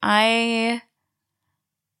 I'm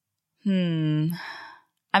going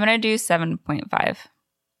to do 7.5.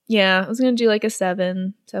 Yeah, I was going to do like a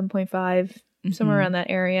 7.5, somewhere around that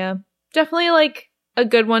area. Definitely like a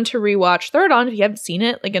good one to rewatch. Throw it on if you haven't seen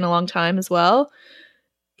it like in a long time as well.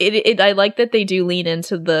 I like that they do lean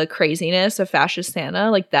into the craziness of Fascist Santa.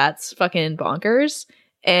 Like that's fucking bonkers.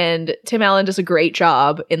 And Tim Allen does a great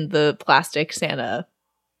job in the plastic Santa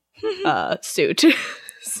suit.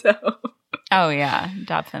 So. Oh yeah,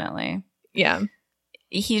 definitely. Yeah.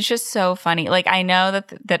 He's just so funny. Like I know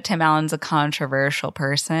that Tim Allen's a controversial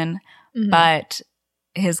person, but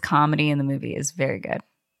his comedy in the movie is very good.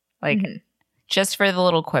 Like just for the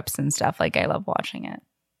little quips and stuff, like I love watching it.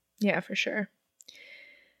 Yeah, for sure.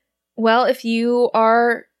 Well, if you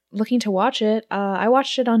are looking to watch it, I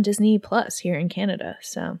watched it on Disney Plus here in Canada.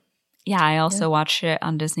 So yeah, I also watched it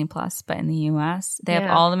on Disney Plus, but in the US, they have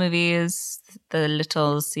all the movies, the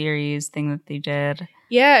little series thing that they did.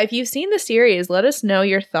 Yeah, if you've seen the series, let us know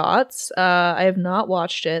your thoughts. I have not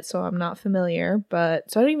watched it, so I'm not familiar, so I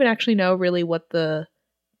don't even actually know really what the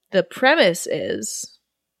premise is.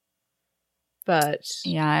 But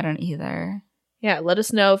yeah, I don't either. Yeah, let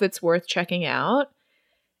us know if it's worth checking out.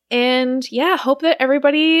 And yeah, hope that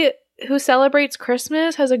everybody who celebrates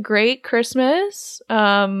Christmas has a great Christmas.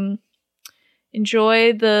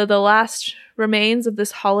 Enjoy the last remains of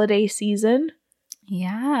this holiday season.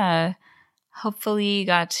 Yeah. Hopefully you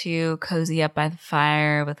got to cozy up by the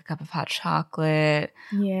fire with a cup of hot chocolate,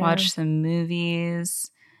 watch some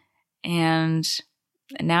movies, and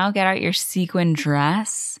now get out your sequin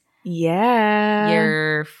dress. Yeah.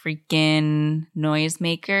 Your freaking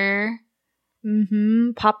noisemaker.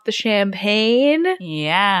 Pop the champagne.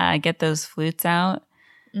 Yeah, get those flutes out.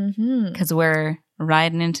 Because we're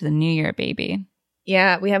riding into the new year, baby.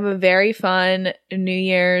 Yeah, we have a very fun New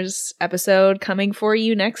Year's episode coming for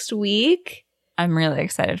you next week. I'm really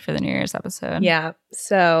excited for the New Year's episode. Yeah,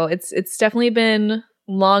 so it's definitely been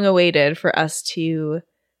long awaited for us to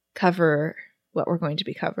cover what we're going to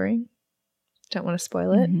be covering. Don't want to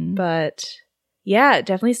spoil it, but yeah,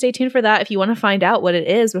 definitely stay tuned for that. If you want to find out what it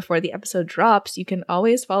is before the episode drops, you can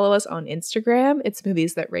always follow us on Instagram. It's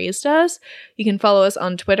Movies That Raised Us. You can follow us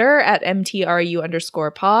on Twitter at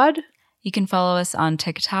MTRU_pod. You can follow us on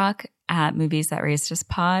TikTok at Movies That Raised Us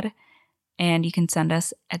Pod. And you can send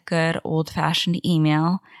us a good old-fashioned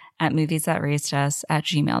email at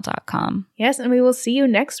moviesthatraisedus@gmail.com. Yes, and we will see you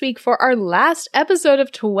next week for our last episode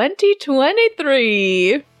of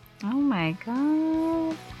 2023. Oh my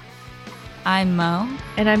God. I'm Mo.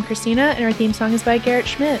 And I'm Christina, and our theme song is by Garrett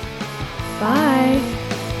Schmidt. Bye.